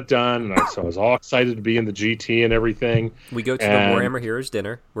I got it done, and so I was all excited to be in the GT and everything. We go to the Warhammer Heroes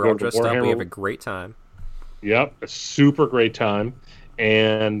dinner. We're all dressed up. We have a great time. Yep, a super great time.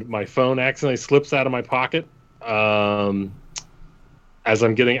 And my phone accidentally slips out of my pocket as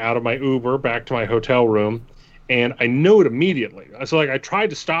I'm getting out of my Uber back to my hotel room, and I know it immediately. So like I tried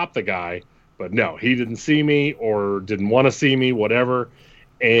to stop the guy, but no, he didn't see me or didn't want to see me, whatever.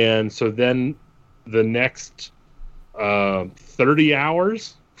 And so then the next 30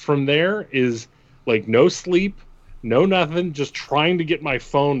 hours from there is like no sleep, no nothing, just trying to get my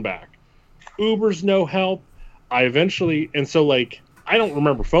phone back. Uber's no help. I eventually, and so like I don't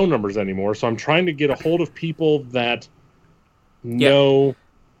remember phone numbers anymore, so I'm trying to get a hold of people that know.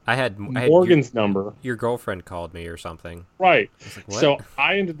 I had Morgan's number. Your girlfriend called me or something. Right. Like, what? So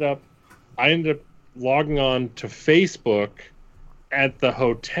I ended up logging on to Facebook at the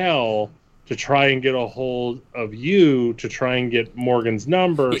hotel to try and get a hold of you to try and get Morgan's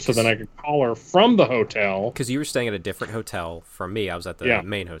number so then I could call her from the hotel. Because you were staying at a different hotel from me. I was at the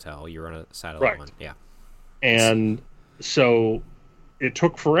main hotel. You were on a satellite one. Yeah. And so it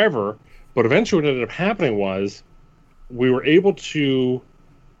took forever, but eventually what ended up happening was we were able to,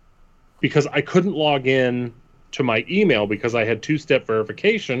 because I couldn't log in to my email because I had two-step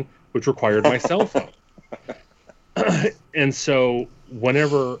verification, which required my cell phone. And so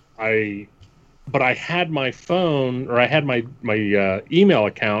whenever I had my phone, or I had my email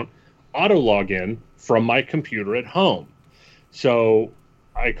account auto login from my computer at home. So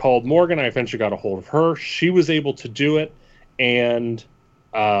I called Morgan. I eventually got a hold of her. She was able to do it. And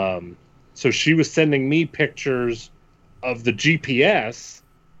so she was sending me pictures of the GPS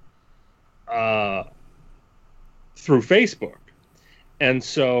through Facebook. And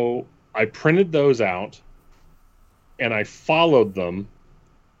so I printed those out and I followed them.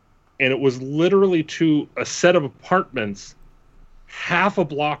 And it was literally to a set of apartments half a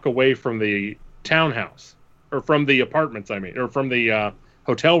block away from the townhouse, or from the apartments, or from the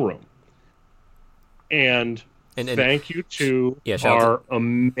hotel room. And thank you to our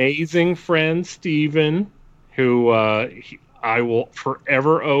amazing friend, Steven, who I will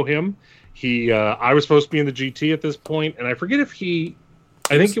forever owe him. I was supposed to be in the GT at this point, and I forget if I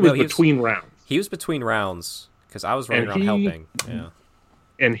think it was between rounds. He was between rounds, because I was running around helping. Yeah.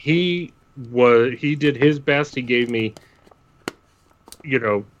 And he did his best. He gave me,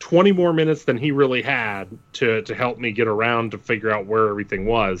 20 more minutes than he really had to help me get around to figure out where everything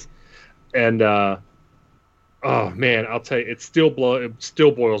was. And oh man, I'll tell you, it still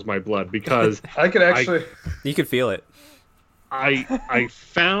boils my blood because I could actually you could feel it. I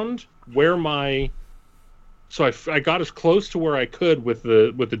found where so I got as close to where I could with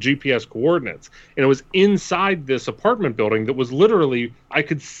the GPS coordinates, and it was inside this apartment building that was literally, I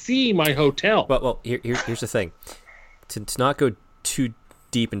could see my hotel. Well, here's the thing: to not go too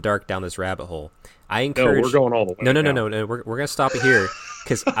deep and dark down this rabbit hole. I No, encourage. we're going all the way. No. now. We're gonna stop it here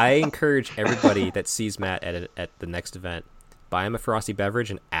because I encourage everybody that sees Matt at the next event, buy him a frosty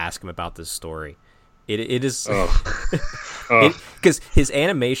beverage and ask him about this story. It is because his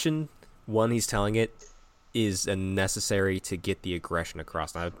animation, one he's telling it, is necessary to get the aggression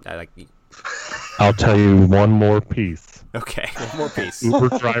across. I like. I'll tell you one more piece. Okay, one more piece.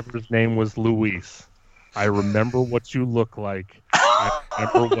 Uber driver's name was Luis. I remember what you look like. I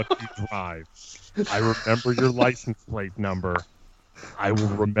remember what you drive. I remember your license plate number. I will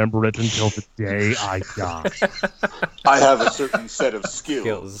remember it until the day I die. I have a certain set of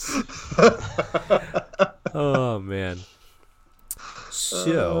skills. Oh man.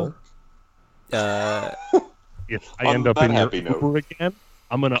 So, If I end up in your unhappy note. Uber again,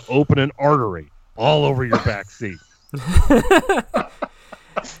 I'm going to open an artery all over your back seat.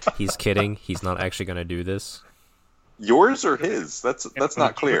 he's kidding. He's not actually going to do this. Yours or his? That's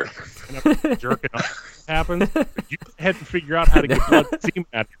not clear. And if I'm jerking off happens, you go ahead and figure out how to get blood semen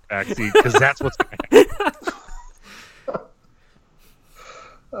out of your back seat, because that's what's going to happen.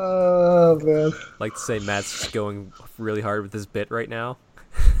 Oh man. Like to say Matt's going really hard with his bit right now.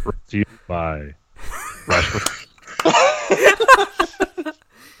 Brought to you by Rush.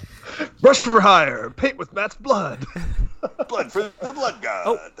 Rush for hire. Paint with Matt's blood. Blood for the blood god.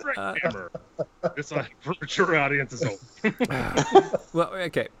 Oh, Hammer. This for mature audiences only. well,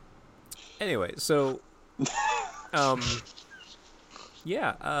 okay. Anyway, so,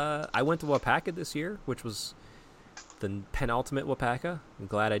 yeah, I went to Wapaka this year, which was the penultimate Wapaka. I'm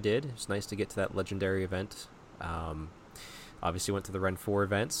glad I did. It's nice to get to that legendary event. Obviously went to the Ren 4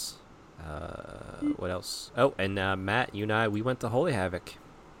 events. What else? Oh, and Matt, you and I, we went to Holy Havoc.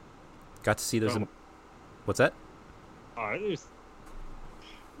 Got to see those. What's that?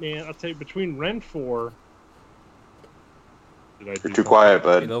 Man, I'll tell you, between Ren 4... You're too quiet, Be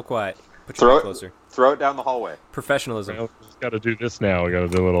a bud. little quiet. Put Throw your mic it- closer. Throw it down the hallway. Professionalism. We just got to do this now. We got to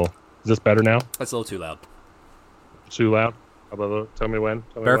do a little... Is this better now? That's a little too loud. Too loud? How about tell me when?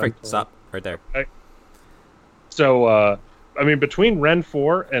 Tell me Perfect. when. Stop. Right there. So, I mean, between Ren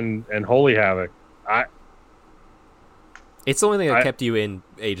 4 and Holy Havoc, It's the only thing that kept you in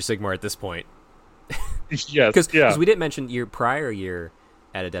Age of Sigmar at this point. yes, Because we didn't mention your prior year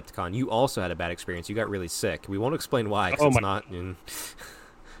at Adepticon, you also had a bad experience. You got really sick. We won't explain why, because it's not...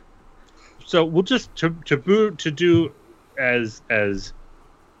 So we'll just to do as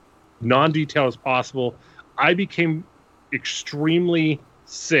non-detailed as possible. I became extremely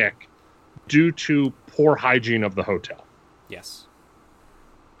sick due to poor hygiene of the hotel. Yes.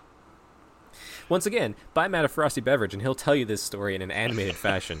 Once again, buy Matt a frosty beverage, and he'll tell you this story in an animated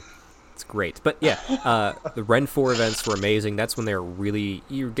fashion. It's great. But yeah, the Ren 4 events were amazing. That's when they were really...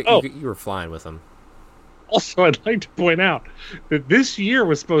 You were flying with them. Also, I'd like to point out that this year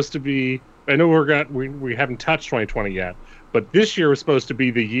was supposed to be... I know we haven't touched 2020 yet, but this year was supposed to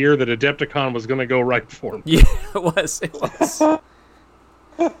be the year that Adepticon was going to go right for me. Yeah, it was.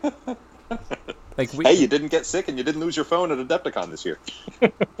 Hey, you didn't get sick and you didn't lose your phone at Adepticon this year.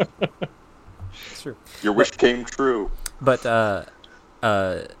 It's true. Your wish came true. But I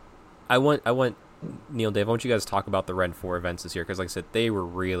want Neil, Dave, I want you guys to talk about the Ren 4 events this year, because like I said, they were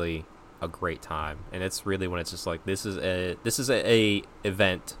really a great time, and it's really when it's just like this is a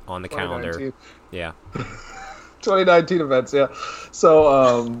event on the calendar. Yeah. 2019 events, yeah.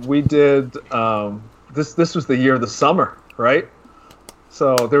 So we did this was the year of the summer, right?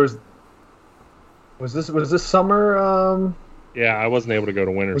 So there was this summer? Yeah, I wasn't able to go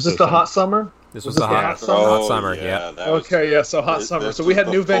to winter. Was this the hot summer? This was the hot summer. Yeah. Okay, yeah. So hot summer. So we had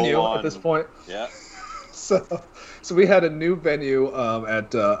new venue at this point. Yeah. So we had a new venue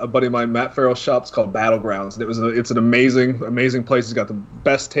at a buddy of mine, Matt Farrell's shop. It's called Battlegrounds, and it's an amazing place. It's got the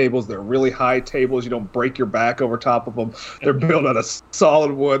best tables. They're really high tables. You don't break your back over top of them. They're built out of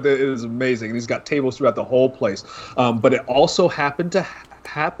solid wood. It is amazing. And he's got tables throughout the whole place. But it also happened to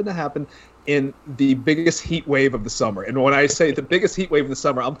happen in the biggest heat wave of the summer. And when I say the biggest heat wave of the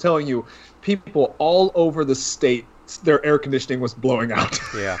summer, I'm telling you, people all over the state, their air conditioning was blowing out.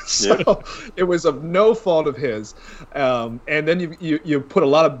 Yeah. So it was of no fault of his. And then you put a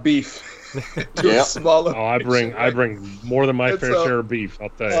lot of beef to a smaller. Oh, I bring more than my fair share of beef. I'll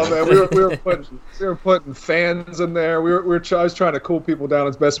tell you. Oh man, we were putting fans in there. I was trying to cool people down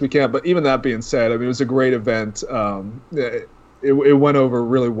as best we can. But even that being said, I mean, it was a great event. It went over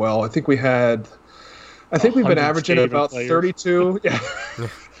really well. I think we've been averaging about 32. Yeah.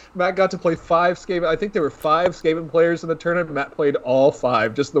 Matt got to play 5 Skaven. I think there were 5 Skaven players in the tournament. Matt played all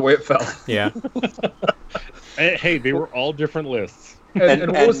 5, just the way it felt. Yeah. Hey, they were all different lists.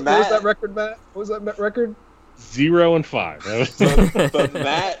 And what was that record, Matt? What was that record? 0-5. But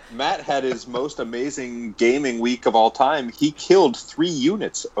Matt had his most amazing gaming week of all time. He killed 3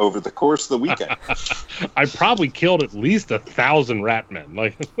 units over the course of the weekend. I probably killed at least 1,000 Ratmen.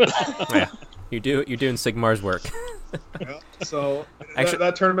 Like, Yeah, you're doing Sigmar's work. Yeah. So Actually-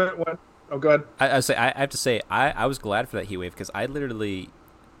 that tournament went. Oh, go ahead. I have to say, I was glad for that heat wave because I literally,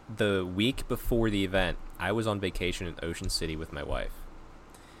 the week before the event, I was on vacation in Ocean City with my wife.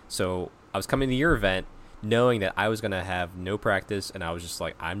 So I was coming to your event knowing that I was going to have no practice, and I was just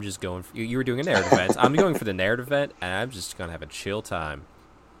like, I'm just going for, you were doing a narrative event. I'm going for the narrative event, and I'm just going to have a chill time.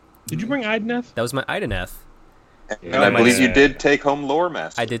 did you bring Ideneth? That was my Ideneth. And I believe you did take home Lore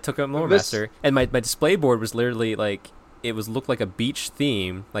Master. I did took up Lore This- Master, and my display board was literally like, it looked like a beach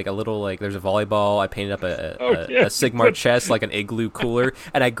theme, like a little, like there's a volleyball. I painted up a Sigmar chest, like an igloo cooler,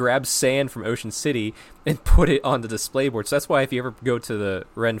 and I grabbed sand from Ocean City and put it on the display board. So that's why if you ever go to the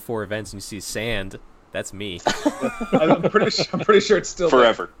Ren 4 events and you see sand, that's me. I'm pretty sure it's still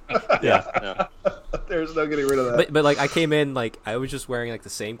forever. Yeah. Yeah. there. There's no getting rid of that. But like I came in, like I was just wearing like the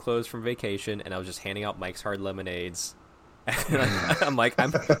same clothes from vacation, and I was just handing out Mike's Hard Lemonades. And I'm like,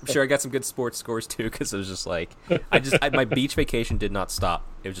 I'm sure I got some good sports scores too, because it was just like, my beach vacation did not stop.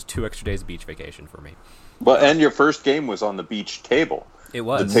 It was just 2 extra days of beach vacation for me. Well, and your first game was on the beach table. It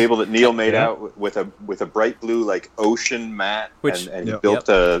was The table that Neil made Yeah. out with a bright blue like ocean mat, Which- and you Yep. built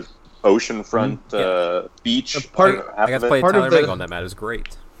a oceanfront beach. A part- on I half got of to it. play Part of Tyler the- Ring on that mat. It was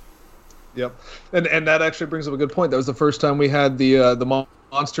great. Yep, and that actually brings up a good point. That was the first time we had the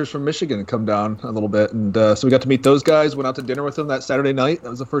monsters from Michigan come down a little bit, and so we got to meet those guys. Went out to dinner with them that Saturday night. That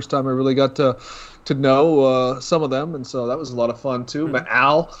was the first time I really got to know some of them, and so that was a lot of fun too. But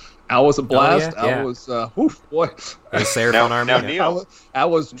Al was a blast. yeah, yeah. Al was oof, boy. The Seraphon Now, Army. now yeah. Neil,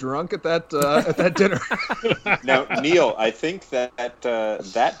 Al was drunk at that dinner. now Neil, I think that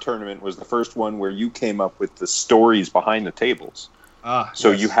that tournament was the first one where you came up with the stories behind the tables. So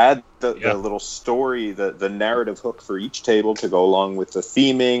Yes. you had the Yeah. little story, the narrative hook for each table to go along with the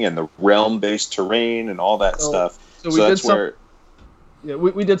theming and the realm-based terrain and all that So- stuff. so So, we did that's where Yeah,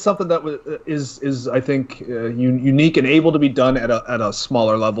 we did something that is I think unique and able to be done at a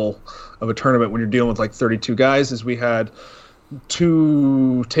smaller level of a tournament when you're dealing with like 32 guys. Is we had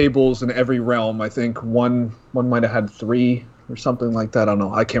 2 tables in every realm. I think one might have had 3 or something like that. I don't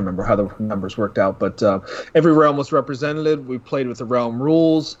know. I can't remember how the numbers worked out, but every realm was represented. We played with the realm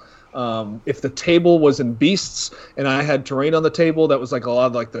rules. If the table was in beasts and I had terrain on the table that was like a lot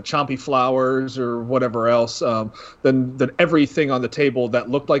of like the chompy flowers or whatever else, then everything on the table that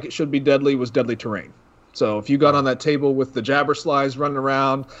looked like it should be deadly was deadly terrain. So if you got on that table with the jabber slides running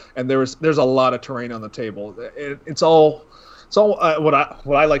around, and there's a lot of terrain on the table, it's all what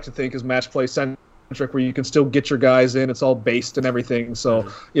I like to think is match play centric, where you can still get your guys in. It's all based and everything,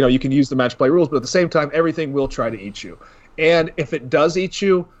 so you can use the match play rules, but at the same time, everything will try to eat you. And if it does eat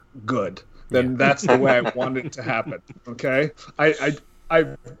you, good. Then that's the way I want it to happen. Okay, I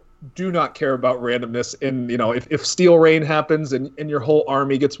do not care about randomness. In if steel rain happens and your whole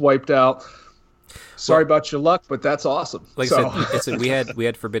army gets wiped out. Sorry about your luck, but that's awesome. Like I said, we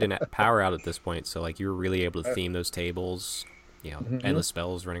had forbidden power out at this point, so like you were really able to theme those tables. Endless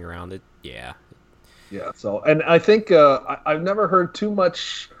spells running around it. Yeah. Yeah. So, and I think I've never heard too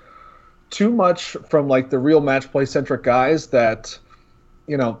much from like the real match play centric guys that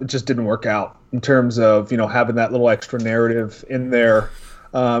it just didn't work out in terms of having that little extra narrative in there.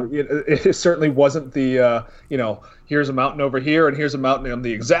 It certainly wasn't the here's a mountain over here and here's a mountain on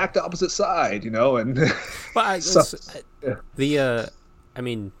the exact opposite side, and Well, yeah. I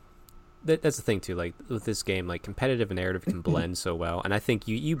mean, that's the thing too. Like with this game, like competitive and narrative can blend so well, and I think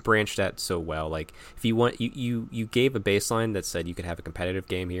you branched that so well. Like if you want, you gave a baseline that said you could have a competitive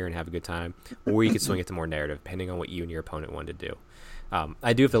game here and have a good time, or you could swing it to more narrative, depending on what you and your opponent wanted to do.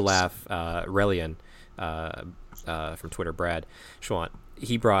 I do have to laugh. Relian from Twitter, Brad Schwant,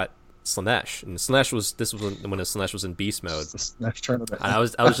 he brought Slaanesh, and Slaanesh was when Slaanesh was in beast mode. Next tournament. And I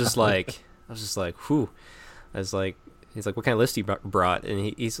was just like, whew. I was like, he's like, what kind of list you brought?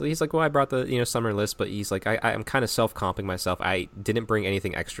 And he's like, well, I brought the summoner list, but he's like, I'm kind of self-comping myself. I didn't bring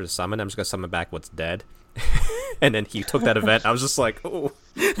anything extra to summon. I'm just gonna summon back what's dead. And then he took that event. I was just like, oh.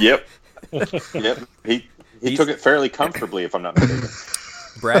 Yep. He took it fairly comfortably, if I'm not mistaken.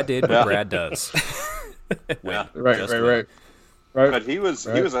 Brad did what Brad does. Yeah. Right. But he was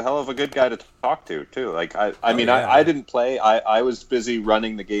a hell of a good guy to talk to too. Like I mean, yeah. I didn't play. I was busy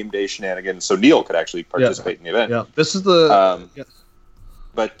running the game day shenanigans, so Neil could actually participate in the event. Yeah, this is the.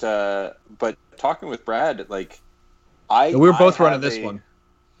 But talking with Brad, like we were both I running have this one.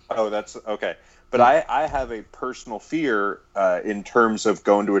 Oh, that's okay. But I have a personal fear in terms of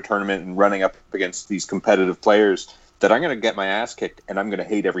going to a tournament and running up against these competitive players that I'm going to get my ass kicked and I'm going to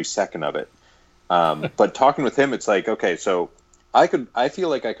hate every second of it. But talking with him, it's like, okay, so I feel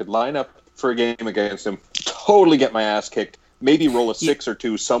like I could line up for a game against him, totally get my ass kicked, maybe roll a 6 or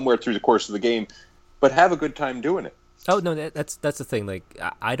 2 somewhere through the course of the game, but have a good time doing it. Oh no, that's the thing. Like,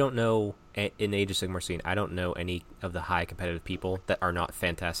 I don't know in the Age of Sigmar scene. I don't know any of the high competitive people that are not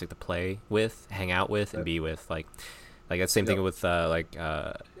fantastic to play with, hang out with, and be with. Like that same thing with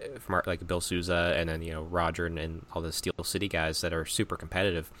from like Bill Souza and then Roger and all the Steel City guys that are super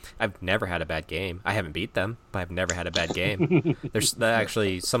competitive. I've never had a bad game. I haven't beat them, but I've never had a bad game. There's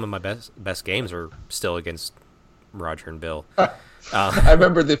actually some of my best games are still against Roger and Bill. I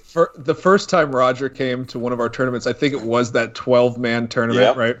remember the first time Roger came to one of our tournaments. I think it was that 12-man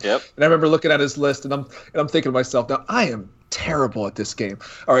tournament, right? Yep. And I remember looking at his list, and I'm thinking to myself, now I am terrible at this game.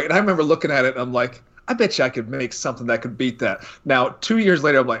 All right, and I remember looking at it, and I'm like, I bet you I could make something that could beat that. Now, 2 years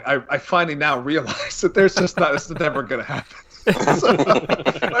later, I'm like, I finally now realize that there's just not. It's never going to happen. So,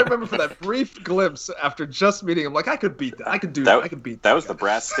 I remember for that brief glimpse after just meeting him, like, I could beat that. I could do that. I could beat that. That was the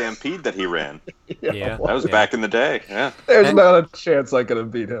Brass Stampede that he ran. Yeah. That was back in the day. Yeah. There's not a chance I could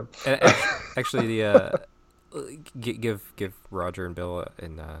have beat him. And actually, give Roger and Bill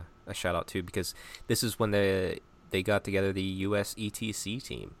a shout out too, because this is when they got together the US ETC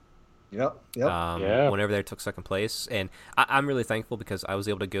team. Yep. Whenever they took second place, and I'm really thankful because I was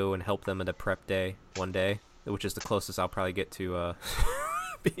able to go and help them at a prep day one day, which is the closest I'll probably get to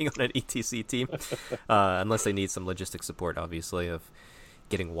being on an ETC team, unless they need some logistic support, obviously, of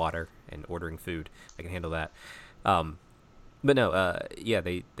getting water and ordering food. I can handle that. But no,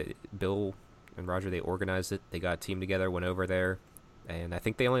 they Bill and Roger, they organized it. They got a team together, went over there, and I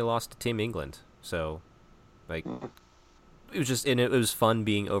think they only lost to Team England. So, like, it was fun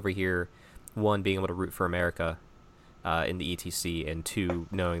being over here. One, being able to root for America in the ETC, and two,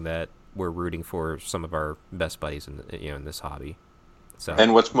 knowing that we're rooting for some of our best buddies in this hobby. So,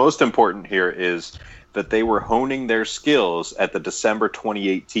 and what's most important here is that they were honing their skills at the December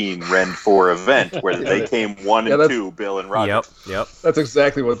 2018 Ren 4 event, where they came 1 and 2, Bill and Roger. Yep. That's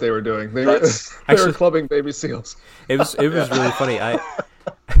exactly what they were doing. They were clubbing baby seals. It was really funny.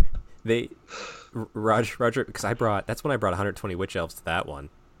 Roger, because that's when I brought 120 Witch Elves to that one.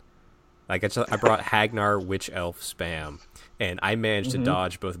 Like, I brought Hagnar Witch Elf spam, and I managed to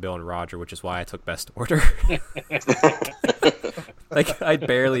dodge both Bill and Roger, which is why I took best order. Like, I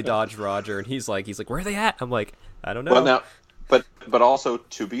barely dodged Roger, and he's like, where are they at? I'm like, I don't know. Well, now, but also,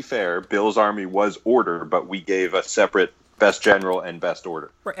 to be fair, Bill's army was order, but we gave a separate best general and best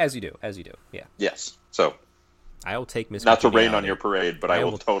order. Right, as you do, yeah. Yes, so I will take Miss. Not to rain on your parade, but I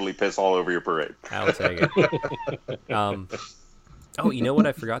will totally piss all over your parade. I will take it. Oh, you know what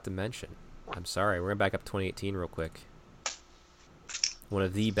I forgot to mention? I'm sorry. We're going to back up to 2018 real quick. One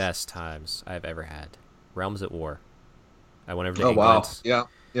of the best times I've ever had. Realms at War. I went over to England. Wow.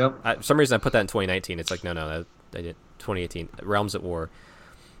 Yeah. For some reason I put that in 2019. It's like, no, I did 2018. Realms at War.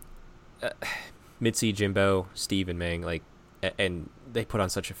 Mitzi, Jimbo, Steve, and Ming, and they put on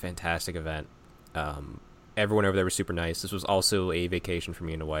such a fantastic event. Everyone over there was super nice. This was also a vacation for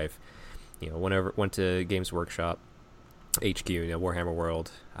me and the wife. Went to Games Workshop, HQ, Warhammer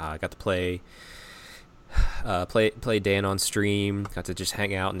World. Got to play Dan on stream. Got to just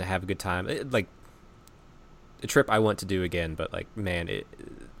hang out and have a good time. A trip I want to do again, but man,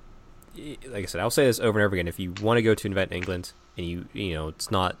 like I said, I'll say this over and over again. If you want to go to an event in England and you're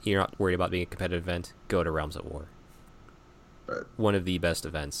not worried about being a competitive event, go to Realms at War. Right. One of the best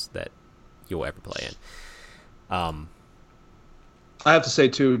events that you'll ever play in. I have to say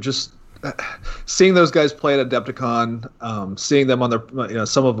too, just seeing those guys play at Adepticon, seeing them on their,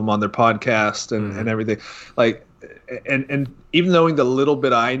 some of them on their podcast and everything, and even knowing the little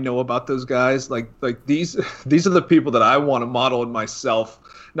bit I know about those guys, these are the people that I want to model in myself.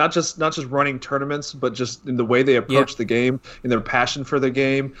 Not just running tournaments, but just in the way they approach the game, in their passion for the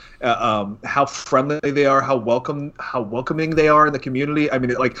game, how friendly they are, how welcoming they are in the community. I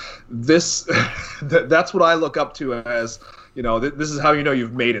mean, this, that's what I look up to as, this is how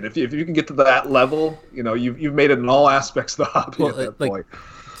you've made it. If you can get to that level, you've made it in all aspects of the hobby at that point.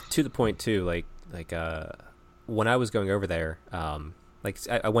 To the point too, when I was going over there,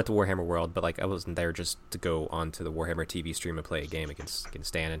 I went to Warhammer World, but I wasn't there just to go onto the Warhammer TV stream and play a game against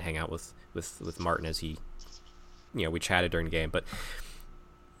Stan and hang out with Martin as he, we chatted during the game. But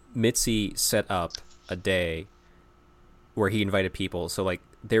Mitzi set up a day where he invited people. So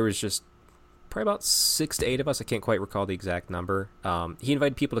there was just probably about 6 to 8 of us. I can't quite recall the exact number. He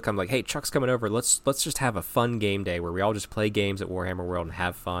invited people to come. Hey, Chuck's coming over. Let's just have a fun game day where we all just play games at Warhammer World and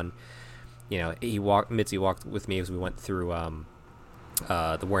have fun. Mitzi walked with me as we went through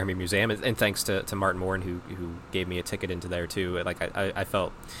the Warhammer Museum, and thanks to Martin Morin who gave me a ticket into there too. Like I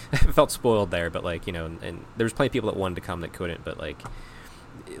felt I felt spoiled there, but like and there was plenty of people that wanted to come that couldn't. But like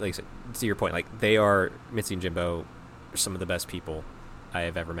I said, to your point, like Mitzi and Jimbo are some of the best people I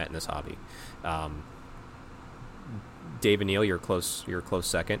have ever met in this hobby. Dave and Neil, you're a close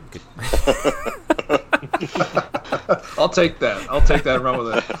second. I'll take that and run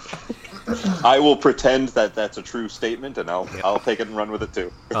with it. I will pretend that that's a true statement, and I'll take it and run with it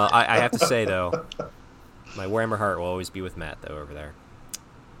too. I have to say though, my Warhammer heart will always be with Matt though over there.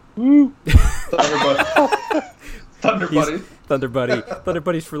 Woo! Thunder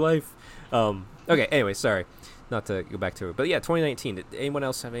Buddies for life. Okay. Anyway, sorry, not to go back to it, but yeah, 2019. Did anyone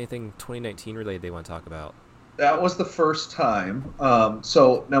else have anything 2019 related they want to talk about? That was the first time.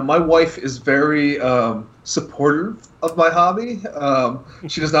 So now my wife is very supportive of my hobby.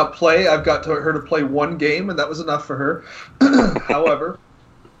 She does not play. I've got her to play one game, and that was enough for her. However,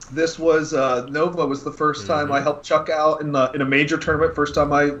 this was Nova was the first time I helped Chuck out in a major tournament. First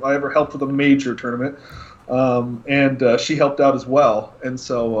time I ever helped with a major tournament, and she helped out as well. And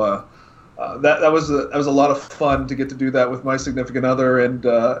so that was a lot of fun to get to do that with my significant other and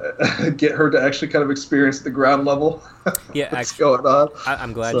get her to actually kind of experience the ground level. Yeah, what's going on.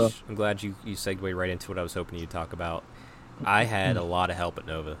 I'm glad you segued right into what I was hoping you'd talk about. I had a lot of help at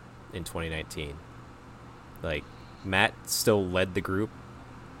Nova in 2019. Like Matt still led the group.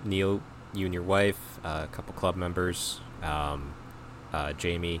 Neil, you and your wife, a couple club members,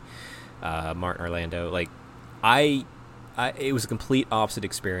 Jamie, Martin, Orlando. Like it was a complete opposite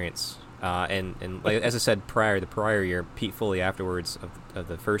experience. And like, as I said the prior year, Pete Foley afterwards of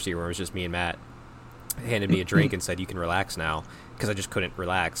the first year, where it was just me and Matt, handed me a drink and said, "You can relax now," because I just couldn't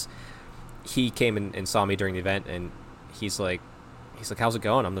relax. He came and saw me during the event, and he's like, "How's it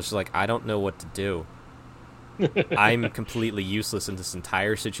going?" I'm just like, "I don't know what to do. I'm completely useless in this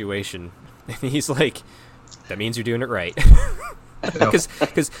entire situation." And he's like, "That means you're doing it right." Because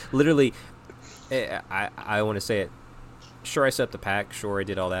literally, I want to say it. Sure, I set up the pack. Sure, I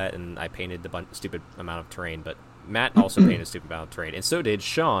did all that, and I painted the stupid amount of terrain. But Matt also painted a stupid amount of terrain, and so did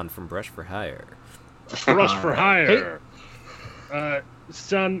Sean from Brush for Hire. Brush for Hire.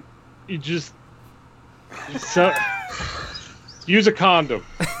 Son, you just use a condom.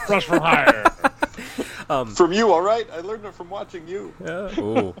 Brush for Hire. From you, all right? I learned it from watching you.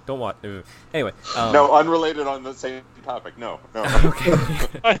 Ooh, don't watch. Anyway. No, unrelated on the same topic. No.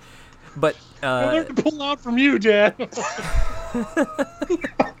 Okay. But I learned to pull out from you, Dad.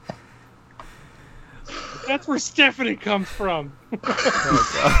 That's where Stephanie comes from.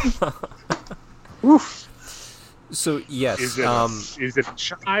 So yes, is it a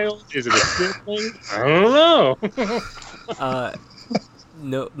child? Is it a sibling? I don't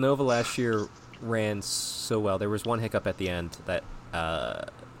know. Nova last year ran so well. There was one hiccup at the end that I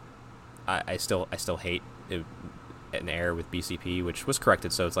still hate. An error with BCP, which was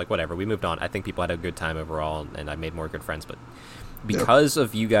corrected, so it's like whatever. We moved on. I think people had a good time overall, and I made more good friends. But because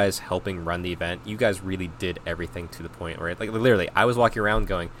of you guys helping run the event, you guys really did everything to the point where, like, literally, I was walking around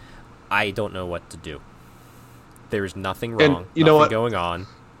going, I don't know what to do. There's nothing wrong. You know what? Going on.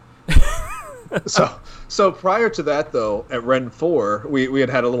 So prior to that, though, at Ren 4, we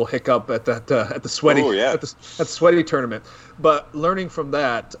had a little hiccup at that at the sweaty at the sweaty tournament. But learning from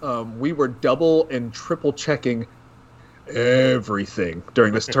that, we were double and triple checking everything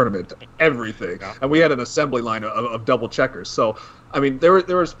during this tournament, everything, and we had an assembly line of double checkers. So, I mean, there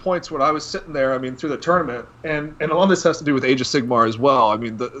was points when I was sitting there, I mean, through the tournament, and a lot of this has to do with Age of Sigmar as well. I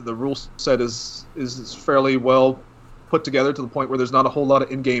mean, the rule set is fairly well put together to the point where there's not a whole lot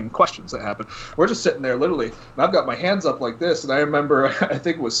of in-game questions that happen. We're just sitting there literally, and I've got my hands up like this, and I remember, I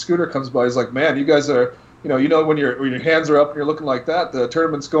think it was Scooter comes by, he's like, "Man, you guys are, when your hands are up and you're looking like that, the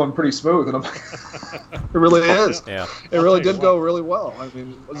tournament's going pretty smooth." And I'm like, it really is. Yeah. It really did go really well. I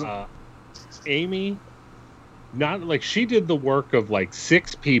mean, Amy, not like she did the work of like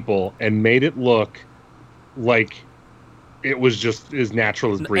 6 people and made it look like it was just as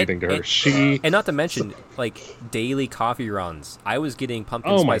natural as breathing to her. And not to mention, like, daily coffee runs. I was getting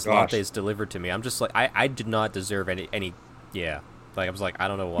pumpkin spice lattes delivered to me. I'm just like, I did not deserve any. Yeah, like I was like, I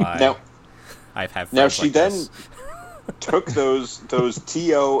don't know why. Now she then took those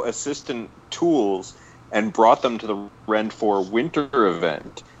TO assistant tools and brought them to the Ren 4 winter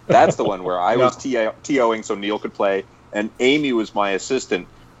event. That's the one where I was TOing so Neil could play, and Amy was my assistant.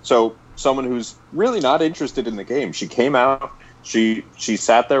 So someone who's really not interested in the game. She came out, she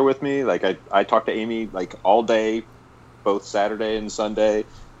sat there with me. Like I talked to Amy like all day, both Saturday and Sunday.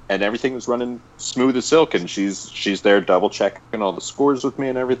 and everything was running smooth as silk. And she's there double checking all the scores with me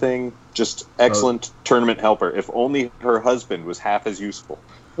and everything. Just excellent tournament helper. If only her husband was half as useful.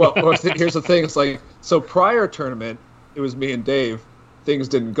 Well, here's the thing. It's like, so prior tournament, it was me and Dave. Things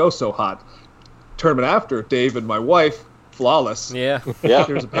didn't go so hot. Tournament after, Dave and my wife, flawless. Yeah.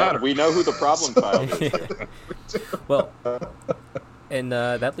 There's a pattern. We know who the problem child is. Well, and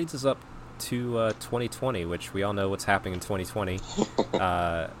that leads us up to 2020, which we all know what's happening in 2020.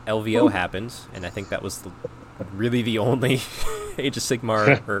 LVO happened, and I think that was really the only Age of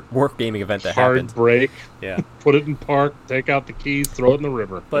Sigmar or Wargaming event that Hard happened. break. Yeah. Put it in park, take out the keys, throw it in the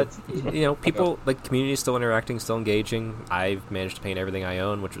river. But, you know, people, like, community is still interacting, still engaging. I've managed to paint everything I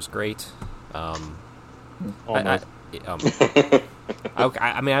own, which was great. Almost. I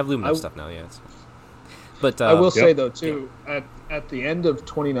mean, I have Luminous stuff now, yeah. But I will say, though, too, at the end of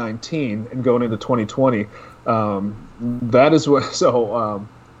 2019 and going into 2020, that is what, so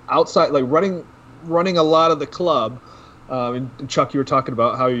outside, like running a lot of the club, and Chuck, you were talking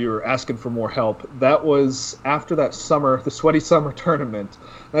about how you were asking for more help. That was after that summer, the Sweaty Summer tournament.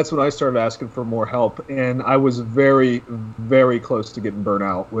 That's when I started asking for more help, and I was very, very close to getting burnt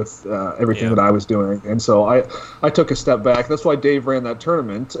out with everything that I was doing. And so I took a step back. That's why Dave ran that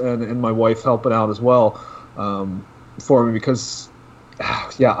tournament, and my wife helping out as well for me, because,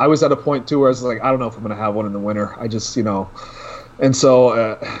 I was at a point, too, where I was like, I don't know if I'm going to have one in the winter. I just, And so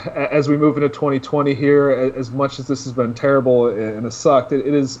as we move into 2020 here, as much as this has been terrible and it sucked, it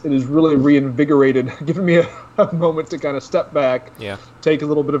is really reinvigorated, giving me a moment to kind of step back, take a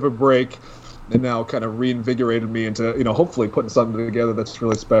little bit of a break, and now kind of reinvigorated me into, hopefully putting something together that's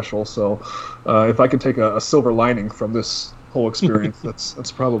really special. So if I can take a silver lining from this whole experience,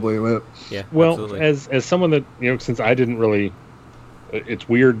 that's probably it. Yeah. Well, absolutely. as someone that, since I didn't really, it's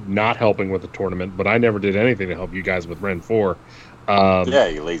weird not helping with the tournament, but I never did anything to help you guys with Ren 4. Yeah,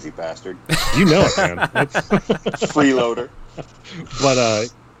 you lazy bastard. You know it, man. Freeloader. But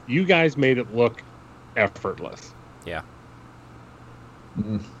you guys made it look effortless. Yeah.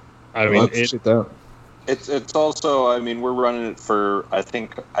 Mm-hmm. I mean, it's also, I mean, we're running it for, I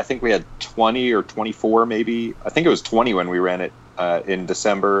think we had 20 or 24 maybe. I think it was 20 when we ran it in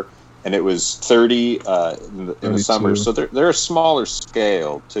December, and it was 30 in the summer. So they're a smaller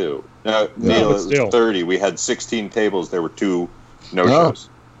scale too. Neil, it was 30. We had 16 tables. There were 2 no-shows.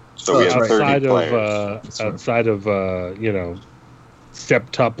 So we had 30 players. Outside of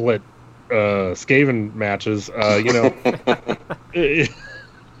septuplet Skaven matches,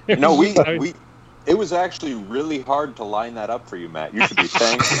 No, we it was actually really hard to line that up for you, Matt. You should be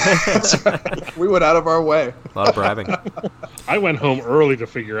thankful. We went out of our way. A lot of bribing. I went home early to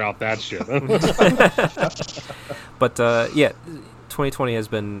figure out that shit. But 2020 has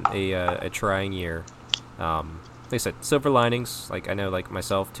been a trying year. Like I said, silver linings. Like, I know, like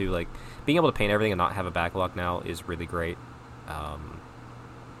myself too, like being able to paint everything and not have a backlog now is really great.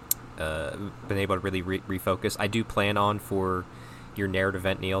 Been able to really refocus. I do plan on, for your narrative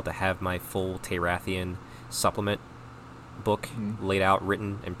event, Neil, to have my full Teyrathian supplement book laid out,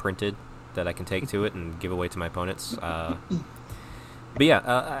 written, and printed that I can take to it and give away to my opponents. But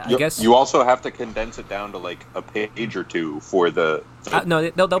I guess you also have to condense it down to like a page or 2 for the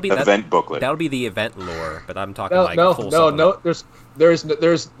that'll be event booklet. That'll be the event lore, but I'm talking full supplement.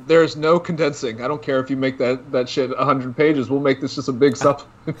 There's no condensing. I don't care if you make that shit 100 pages. We'll make this just a big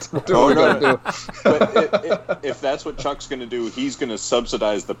supplement. No. But if that's what Chuck's going to do, he's going to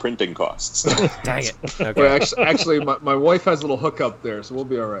subsidize the printing costs. Dang it. Okay. Well, actually, my wife has a little hookup there, so we'll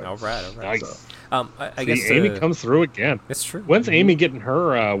be all right. All right. Nice. So, I guess Amy comes through again. It's true. When's Amy getting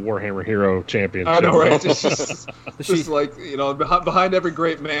her Warhammer Hero Championship? I know, right? It's just like, behind every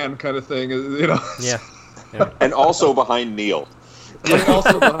great man kind of thing, Yeah. And also behind Neil. And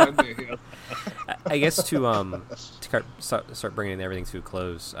also behind me. Yeah. I guess to start bringing everything to a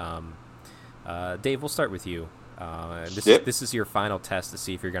close. Dave, we'll start with you. This is your final test to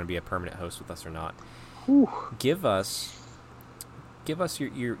see if you're going to be a permanent host with us or not. Whew. Give us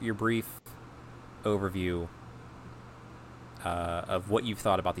your brief overview of what you've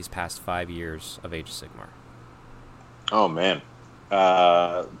thought about these past 5 years of Age of Sigmar. Oh man,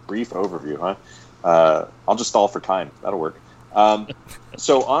 brief overview, huh? I'll just stall for time. That'll work.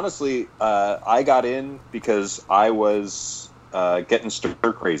 So honestly, I got in because I was getting stir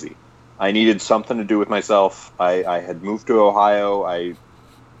crazy. I needed something to do with myself. I had moved to Ohio. I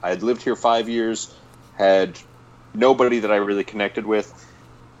had lived here 5 years, had nobody that I really connected with,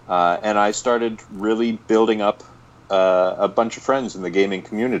 and I started really building up a bunch of friends in the gaming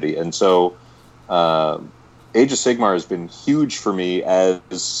community. And so Age of Sigmar has been huge for me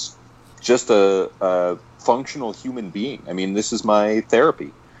as just a functional human being. I mean, this is my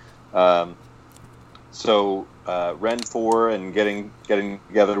therapy. So Ren 4 and getting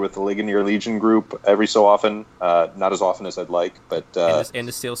together with the Ligonier Legion group every so often, not as often as I'd like, but and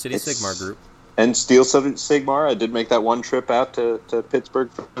the Steel City Sigmar group. And Steel City Sigmar, I did make that one trip out to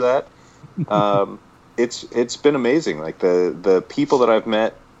Pittsburgh for that. It's been amazing. Like the people that I've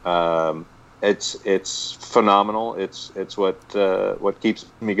met, it's phenomenal. It's what keeps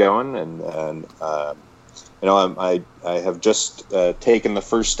me going, and I have just taken the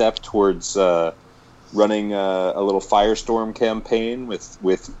first step towards running a little Firestorm campaign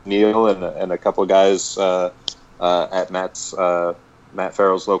with Neil and a couple of guys at Matt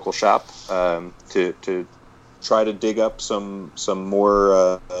Farrell's local shop to try to dig up some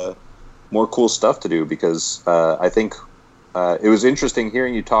more cool stuff to do, because I think it was interesting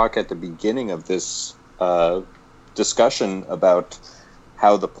hearing you talk at the beginning of this discussion about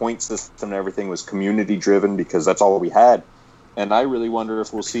how the point system and everything was community driven, because that's all we had. And I really wonder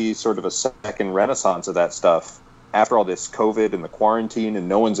if we'll see sort of a second renaissance of that stuff after all this COVID and the quarantine and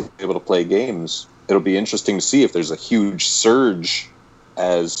no one's able to play games. It'll be interesting to see if there's a huge surge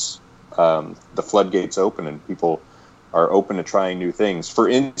as the floodgates open and people are open to trying new things. For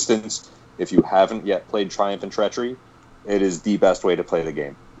instance, if you haven't yet played Triumph and Treachery, it is the best way to play the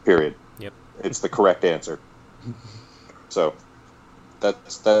game, period. Yep. It's the correct answer. So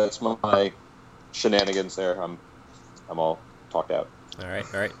that's my shenanigans there. I'm all talked out. All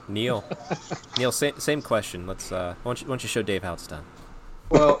right. Neil, same question. Let's why don't you show Dave how it's done?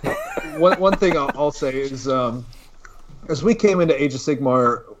 Well, one thing I'll say is, as we came into Age of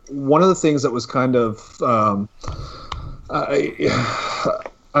Sigmar, one of the things that was kind of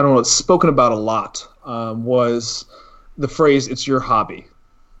I don't know, spoken about a lot was the phrase "it's your hobby,"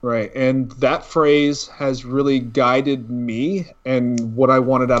 right? And that phrase has really guided me and what I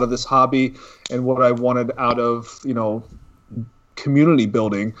wanted out of this hobby and what I wanted out of community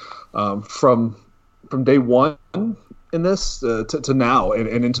building from day one in this to now and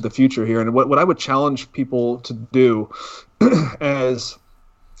into the future here. And what I would challenge people to do as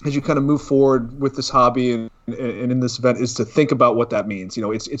you kind of move forward with this hobby and in this event is to think about what that means.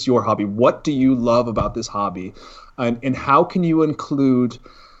 It's your hobby. What do you love about this hobby? And how can you include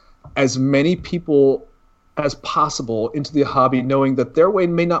as many people as possible into the hobby, knowing that their way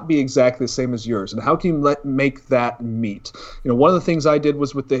may not be exactly the same as yours, and how can you make that meet? One of the things I did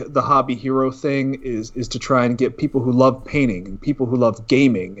was with the hobby hero thing is to try and get people who love painting and people who love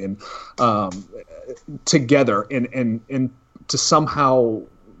gaming and together and to somehow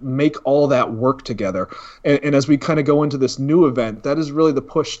make all that work together. And as we kind of go into this new event, that is really the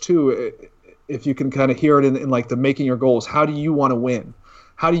push too. If you can kind of hear it in like the making your goals, how do you want to win?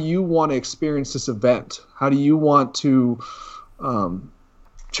 How do you want to experience this event? How do you want to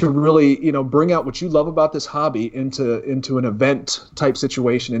really, bring out what you love about this hobby into an event type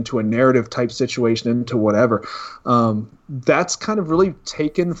situation, into a narrative type situation, into whatever? That's kind of really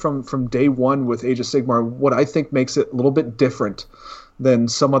taken from day one with Age of Sigmar. What I think makes it a little bit different than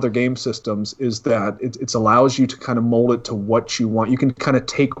some other game systems is that it allows you to kind of mold it to what you want. You can kind of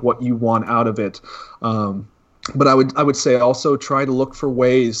take what you want out of it. But I would say also try to look for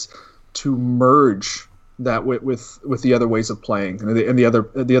ways to merge that with the other ways of playing and the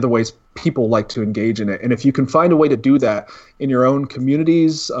other ways people like to engage in it. And if you can find a way to do that in your own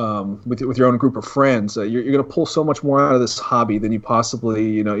communities, with your own group of friends, you're going to pull so much more out of this hobby than you possibly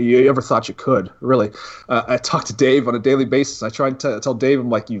you ever thought you could. Really, I talk to Dave on a daily basis. I try to tell Dave, I'm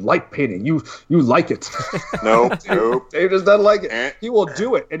like, you like painting, you like it. Nope. Dave just doesn't like it. He will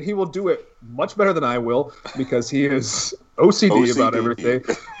do it, and he will do it much better than I will because he is OCD about everything.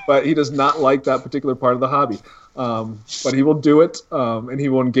 But he does not like that particular part of the hobby. But he will do it, and he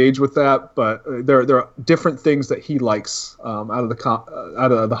will engage with that. But there are different things that he likes out of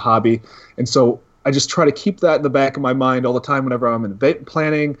the hobby, and so I just try to keep that in the back of my mind all the time whenever I'm in event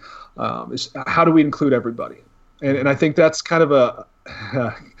planning. Is how do we include everybody? And I think that's kind of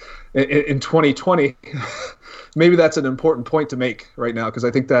in 2020. Maybe that's an important point to make right now, because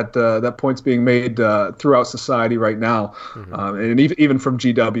I think that that point's being made throughout society right now, and even from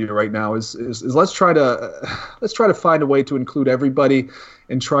GW right now is let's try to find a way to include everybody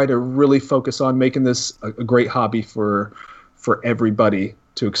and try to really focus on making this a great hobby for everybody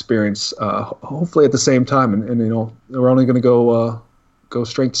to experience, hopefully at the same time, and we're only going to go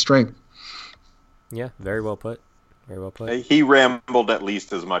strength to strength. Yeah, very well put. Very well played. He rambled at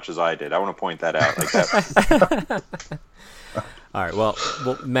least as much as I did. I want to point that out. Like that. All right. Well,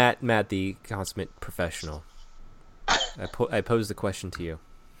 Matt, the consummate professional. I pose the question to you.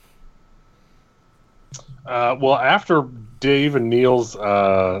 Well, after Dave and Neil's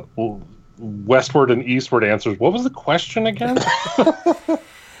westward and eastward answers, what was the question again?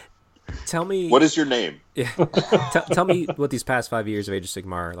 Tell me. What is your name? Yeah. Tell me what these past 5 years of Age of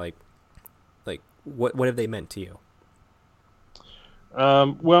Sigmar like what have they meant to you?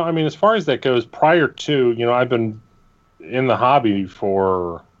 Well, I mean, as far as that goes, prior to, I've been in the hobby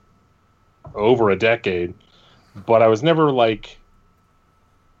for over a decade, but I was never I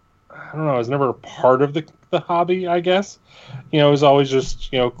don't know, I was never a part of the hobby, I guess. It was always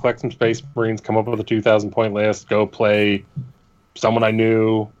just, collect some Space Marines, come up with a 2,000 point list, go play someone I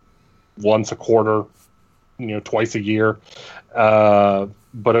knew once a quarter, twice a year.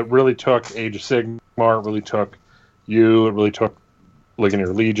 But it really took Age of Sigmar, it really took you, it really took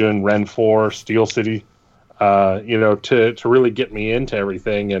Ligonier Legion, Ren 4, Steel City, to really get me into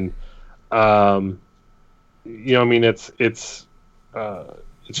everything. And, I mean, it's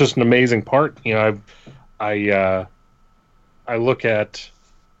just an amazing part. I look at,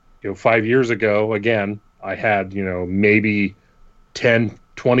 5 years ago, again, I had, maybe 10,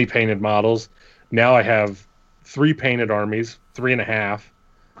 20 painted models. Now I have 3 painted armies,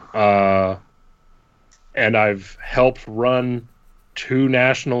 3.5. And I've helped run 2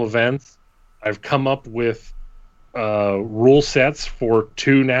 national events. I've come up with rule sets for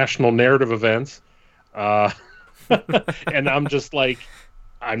 2 national narrative events. And I'm just like,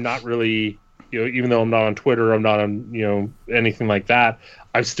 I'm not really, even though I'm not on Twitter, I'm not on, anything like that.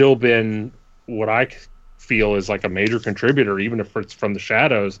 I've still been what I feel is like a major contributor, even if it's from the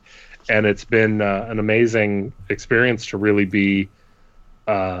shadows. And it's been an amazing experience to really be,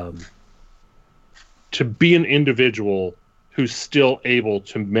 to be an individual who's still able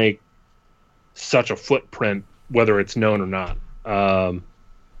to make such a footprint, whether it's known or not.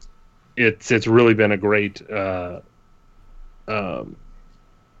 It's really been a great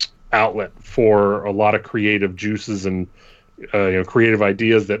outlet for a lot of creative juices and creative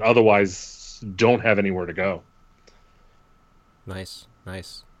ideas that otherwise don't have anywhere to go. Nice.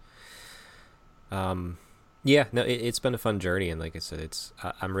 Yeah, no, it's been a fun journey, and like I said,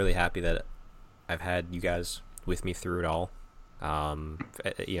 I'm really happy that I've had you guys with me through it all.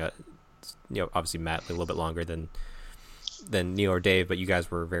 Obviously Matt a little bit longer than Neil or Dave, but you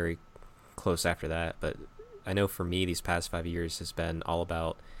guys were very close after that. But I know for me, these past 5 years has been all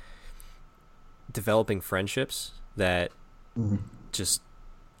about developing friendships that just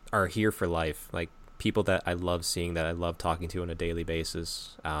are here for life. Like people that I love seeing, that I love talking to on a daily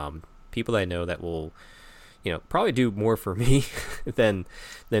basis. People that I know that will, probably do more for me than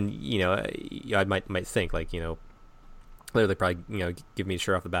I might think. Like, literally probably, give me a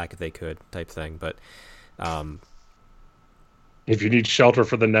shirt off the back if they could, type thing. But if you need shelter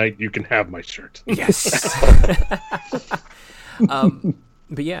for the night, you can have my shirt. Yes.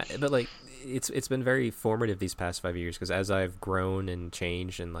 But yeah, but like it's been very formative these past 5 years, because as I've grown and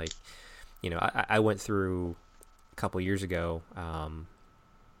changed, and like, I went through a couple years ago.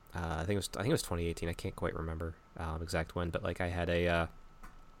 I think it was 2018. I can't quite remember exact when, but like I had a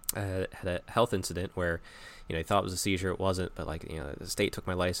health incident where, I thought it was a seizure. It wasn't, but like, the state took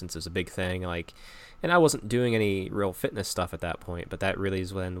my license. It was a big thing. Like, and I wasn't doing any real fitness stuff at that point, but that really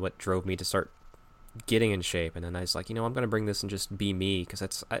is what drove me to start getting in shape. And then I was like, I'm going to bring this and just be me, because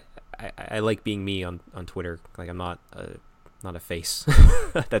that's, I like being me on Twitter. Like, I'm not a face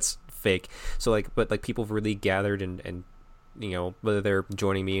that's fake. So like, but like people really gathered and whether they're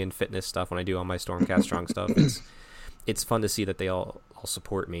joining me in fitness stuff when I do all my Stormcast Strong stuff, it's fun to see that they all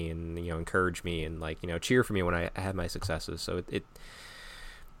support me and encourage me and like cheer for me when I have my successes. So it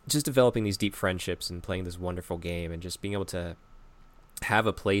just developing these deep friendships and playing this wonderful game and just being able to have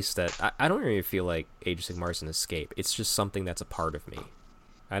a place that I don't really feel like Age of Sigmar is an escape. It's just something that's a part of me.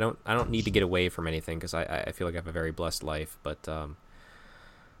 I don't need to get away from anything, because I feel like I have a very blessed life. But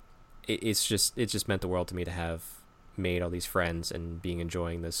it's just meant the world to me to have made all these friends and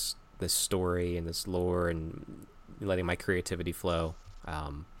enjoying this story and this lore and letting my creativity flow.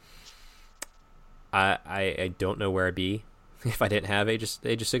 I don't know where I'd be if I didn't have Age of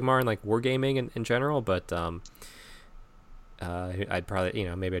Sigmar and like wargaming in general, but I'd probably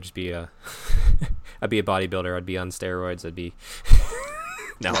maybe I'd just be I'd be a bodybuilder. I'd be on steroids. I'd be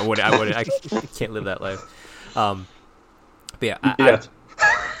no, I wouldn't. I can't live that life. But yeah,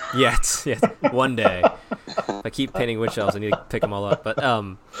 Yes, one day. If I keep painting witch elves, I need to pick them all up. But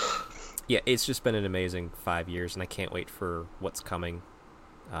yeah, it's just been an amazing 5 years, and I can't wait for what's coming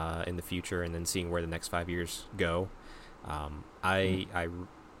in the future, and then seeing where the next 5 years go. I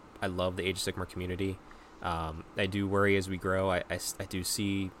love the Age of Sigmar community. I do worry as we grow. I do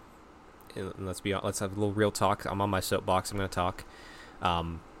see. Let's have a little real talk. I'm on my soapbox. I'm going to talk.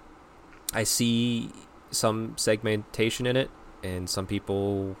 I see some segmentation in it, and some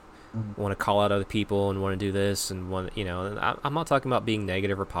people want to call out other people and want to do this and want, you know, and I'm not talking about being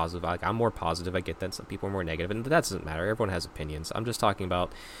negative or positive. Like, I'm more positive. I get that some people are more negative, and that doesn't matter. Everyone has opinions. I'm just talking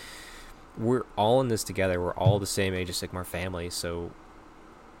about we're all in this together. We're all the same Age of Sigmar family, so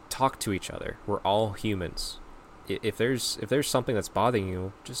talk to each other. We're all humans. If there's something that's bothering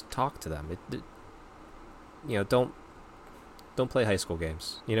you, just talk to them. You know, don't play high school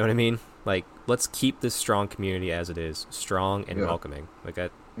games. You know what I mean? Like, let's keep this strong community as it is, strong and welcoming. Like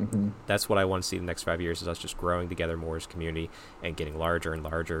that. Mm-hmm. That's what I want to see in the next 5 years, is us just growing together more as a community and getting larger and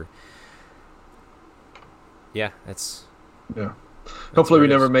larger. Yeah, that's... Yeah. Hopefully we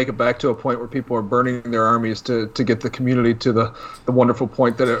never make it back to a point where people are burning their armies to get the community to the wonderful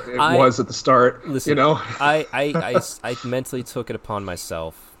point that it was at the start. Listen, you know? I mentally took it upon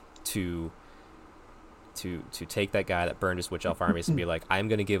myself to take that guy that burned his Witch Elf armies and be like, I'm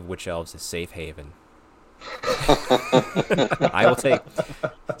going to give Witch Elves a safe haven. I will take.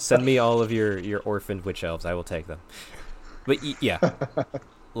 Send me all of your orphaned Witch Elves. I will take them. But yeah,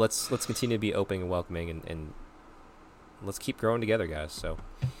 let's continue to be open and welcoming, and let's keep growing together, guys. So,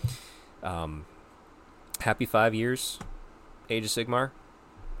 happy 5 years, Age of Sigmar,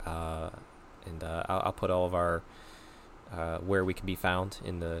 and I'll put all of our where we can be found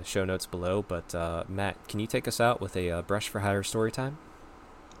in the show notes below. But Matt, can you take us out with a Brush for Hire story time?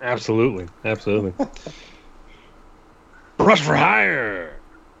 Absolutely. Brush for Hire!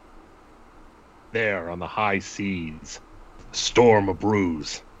 There on the high seas, a storm of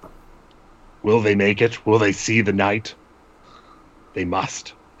brews. Will they make it? Will they see the night? They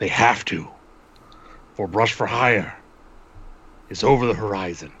must. They have to. For Brush for Hire is over the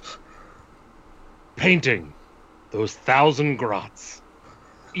horizon. Painting those 1,000 grots,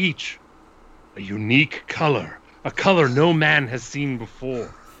 each a unique color, a color no man has seen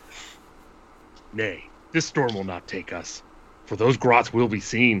before. Nay, this storm will not take us, for those grots will be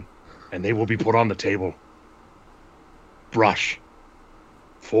seen, and they will be put on the table. Brush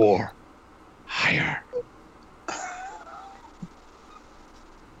for Hire.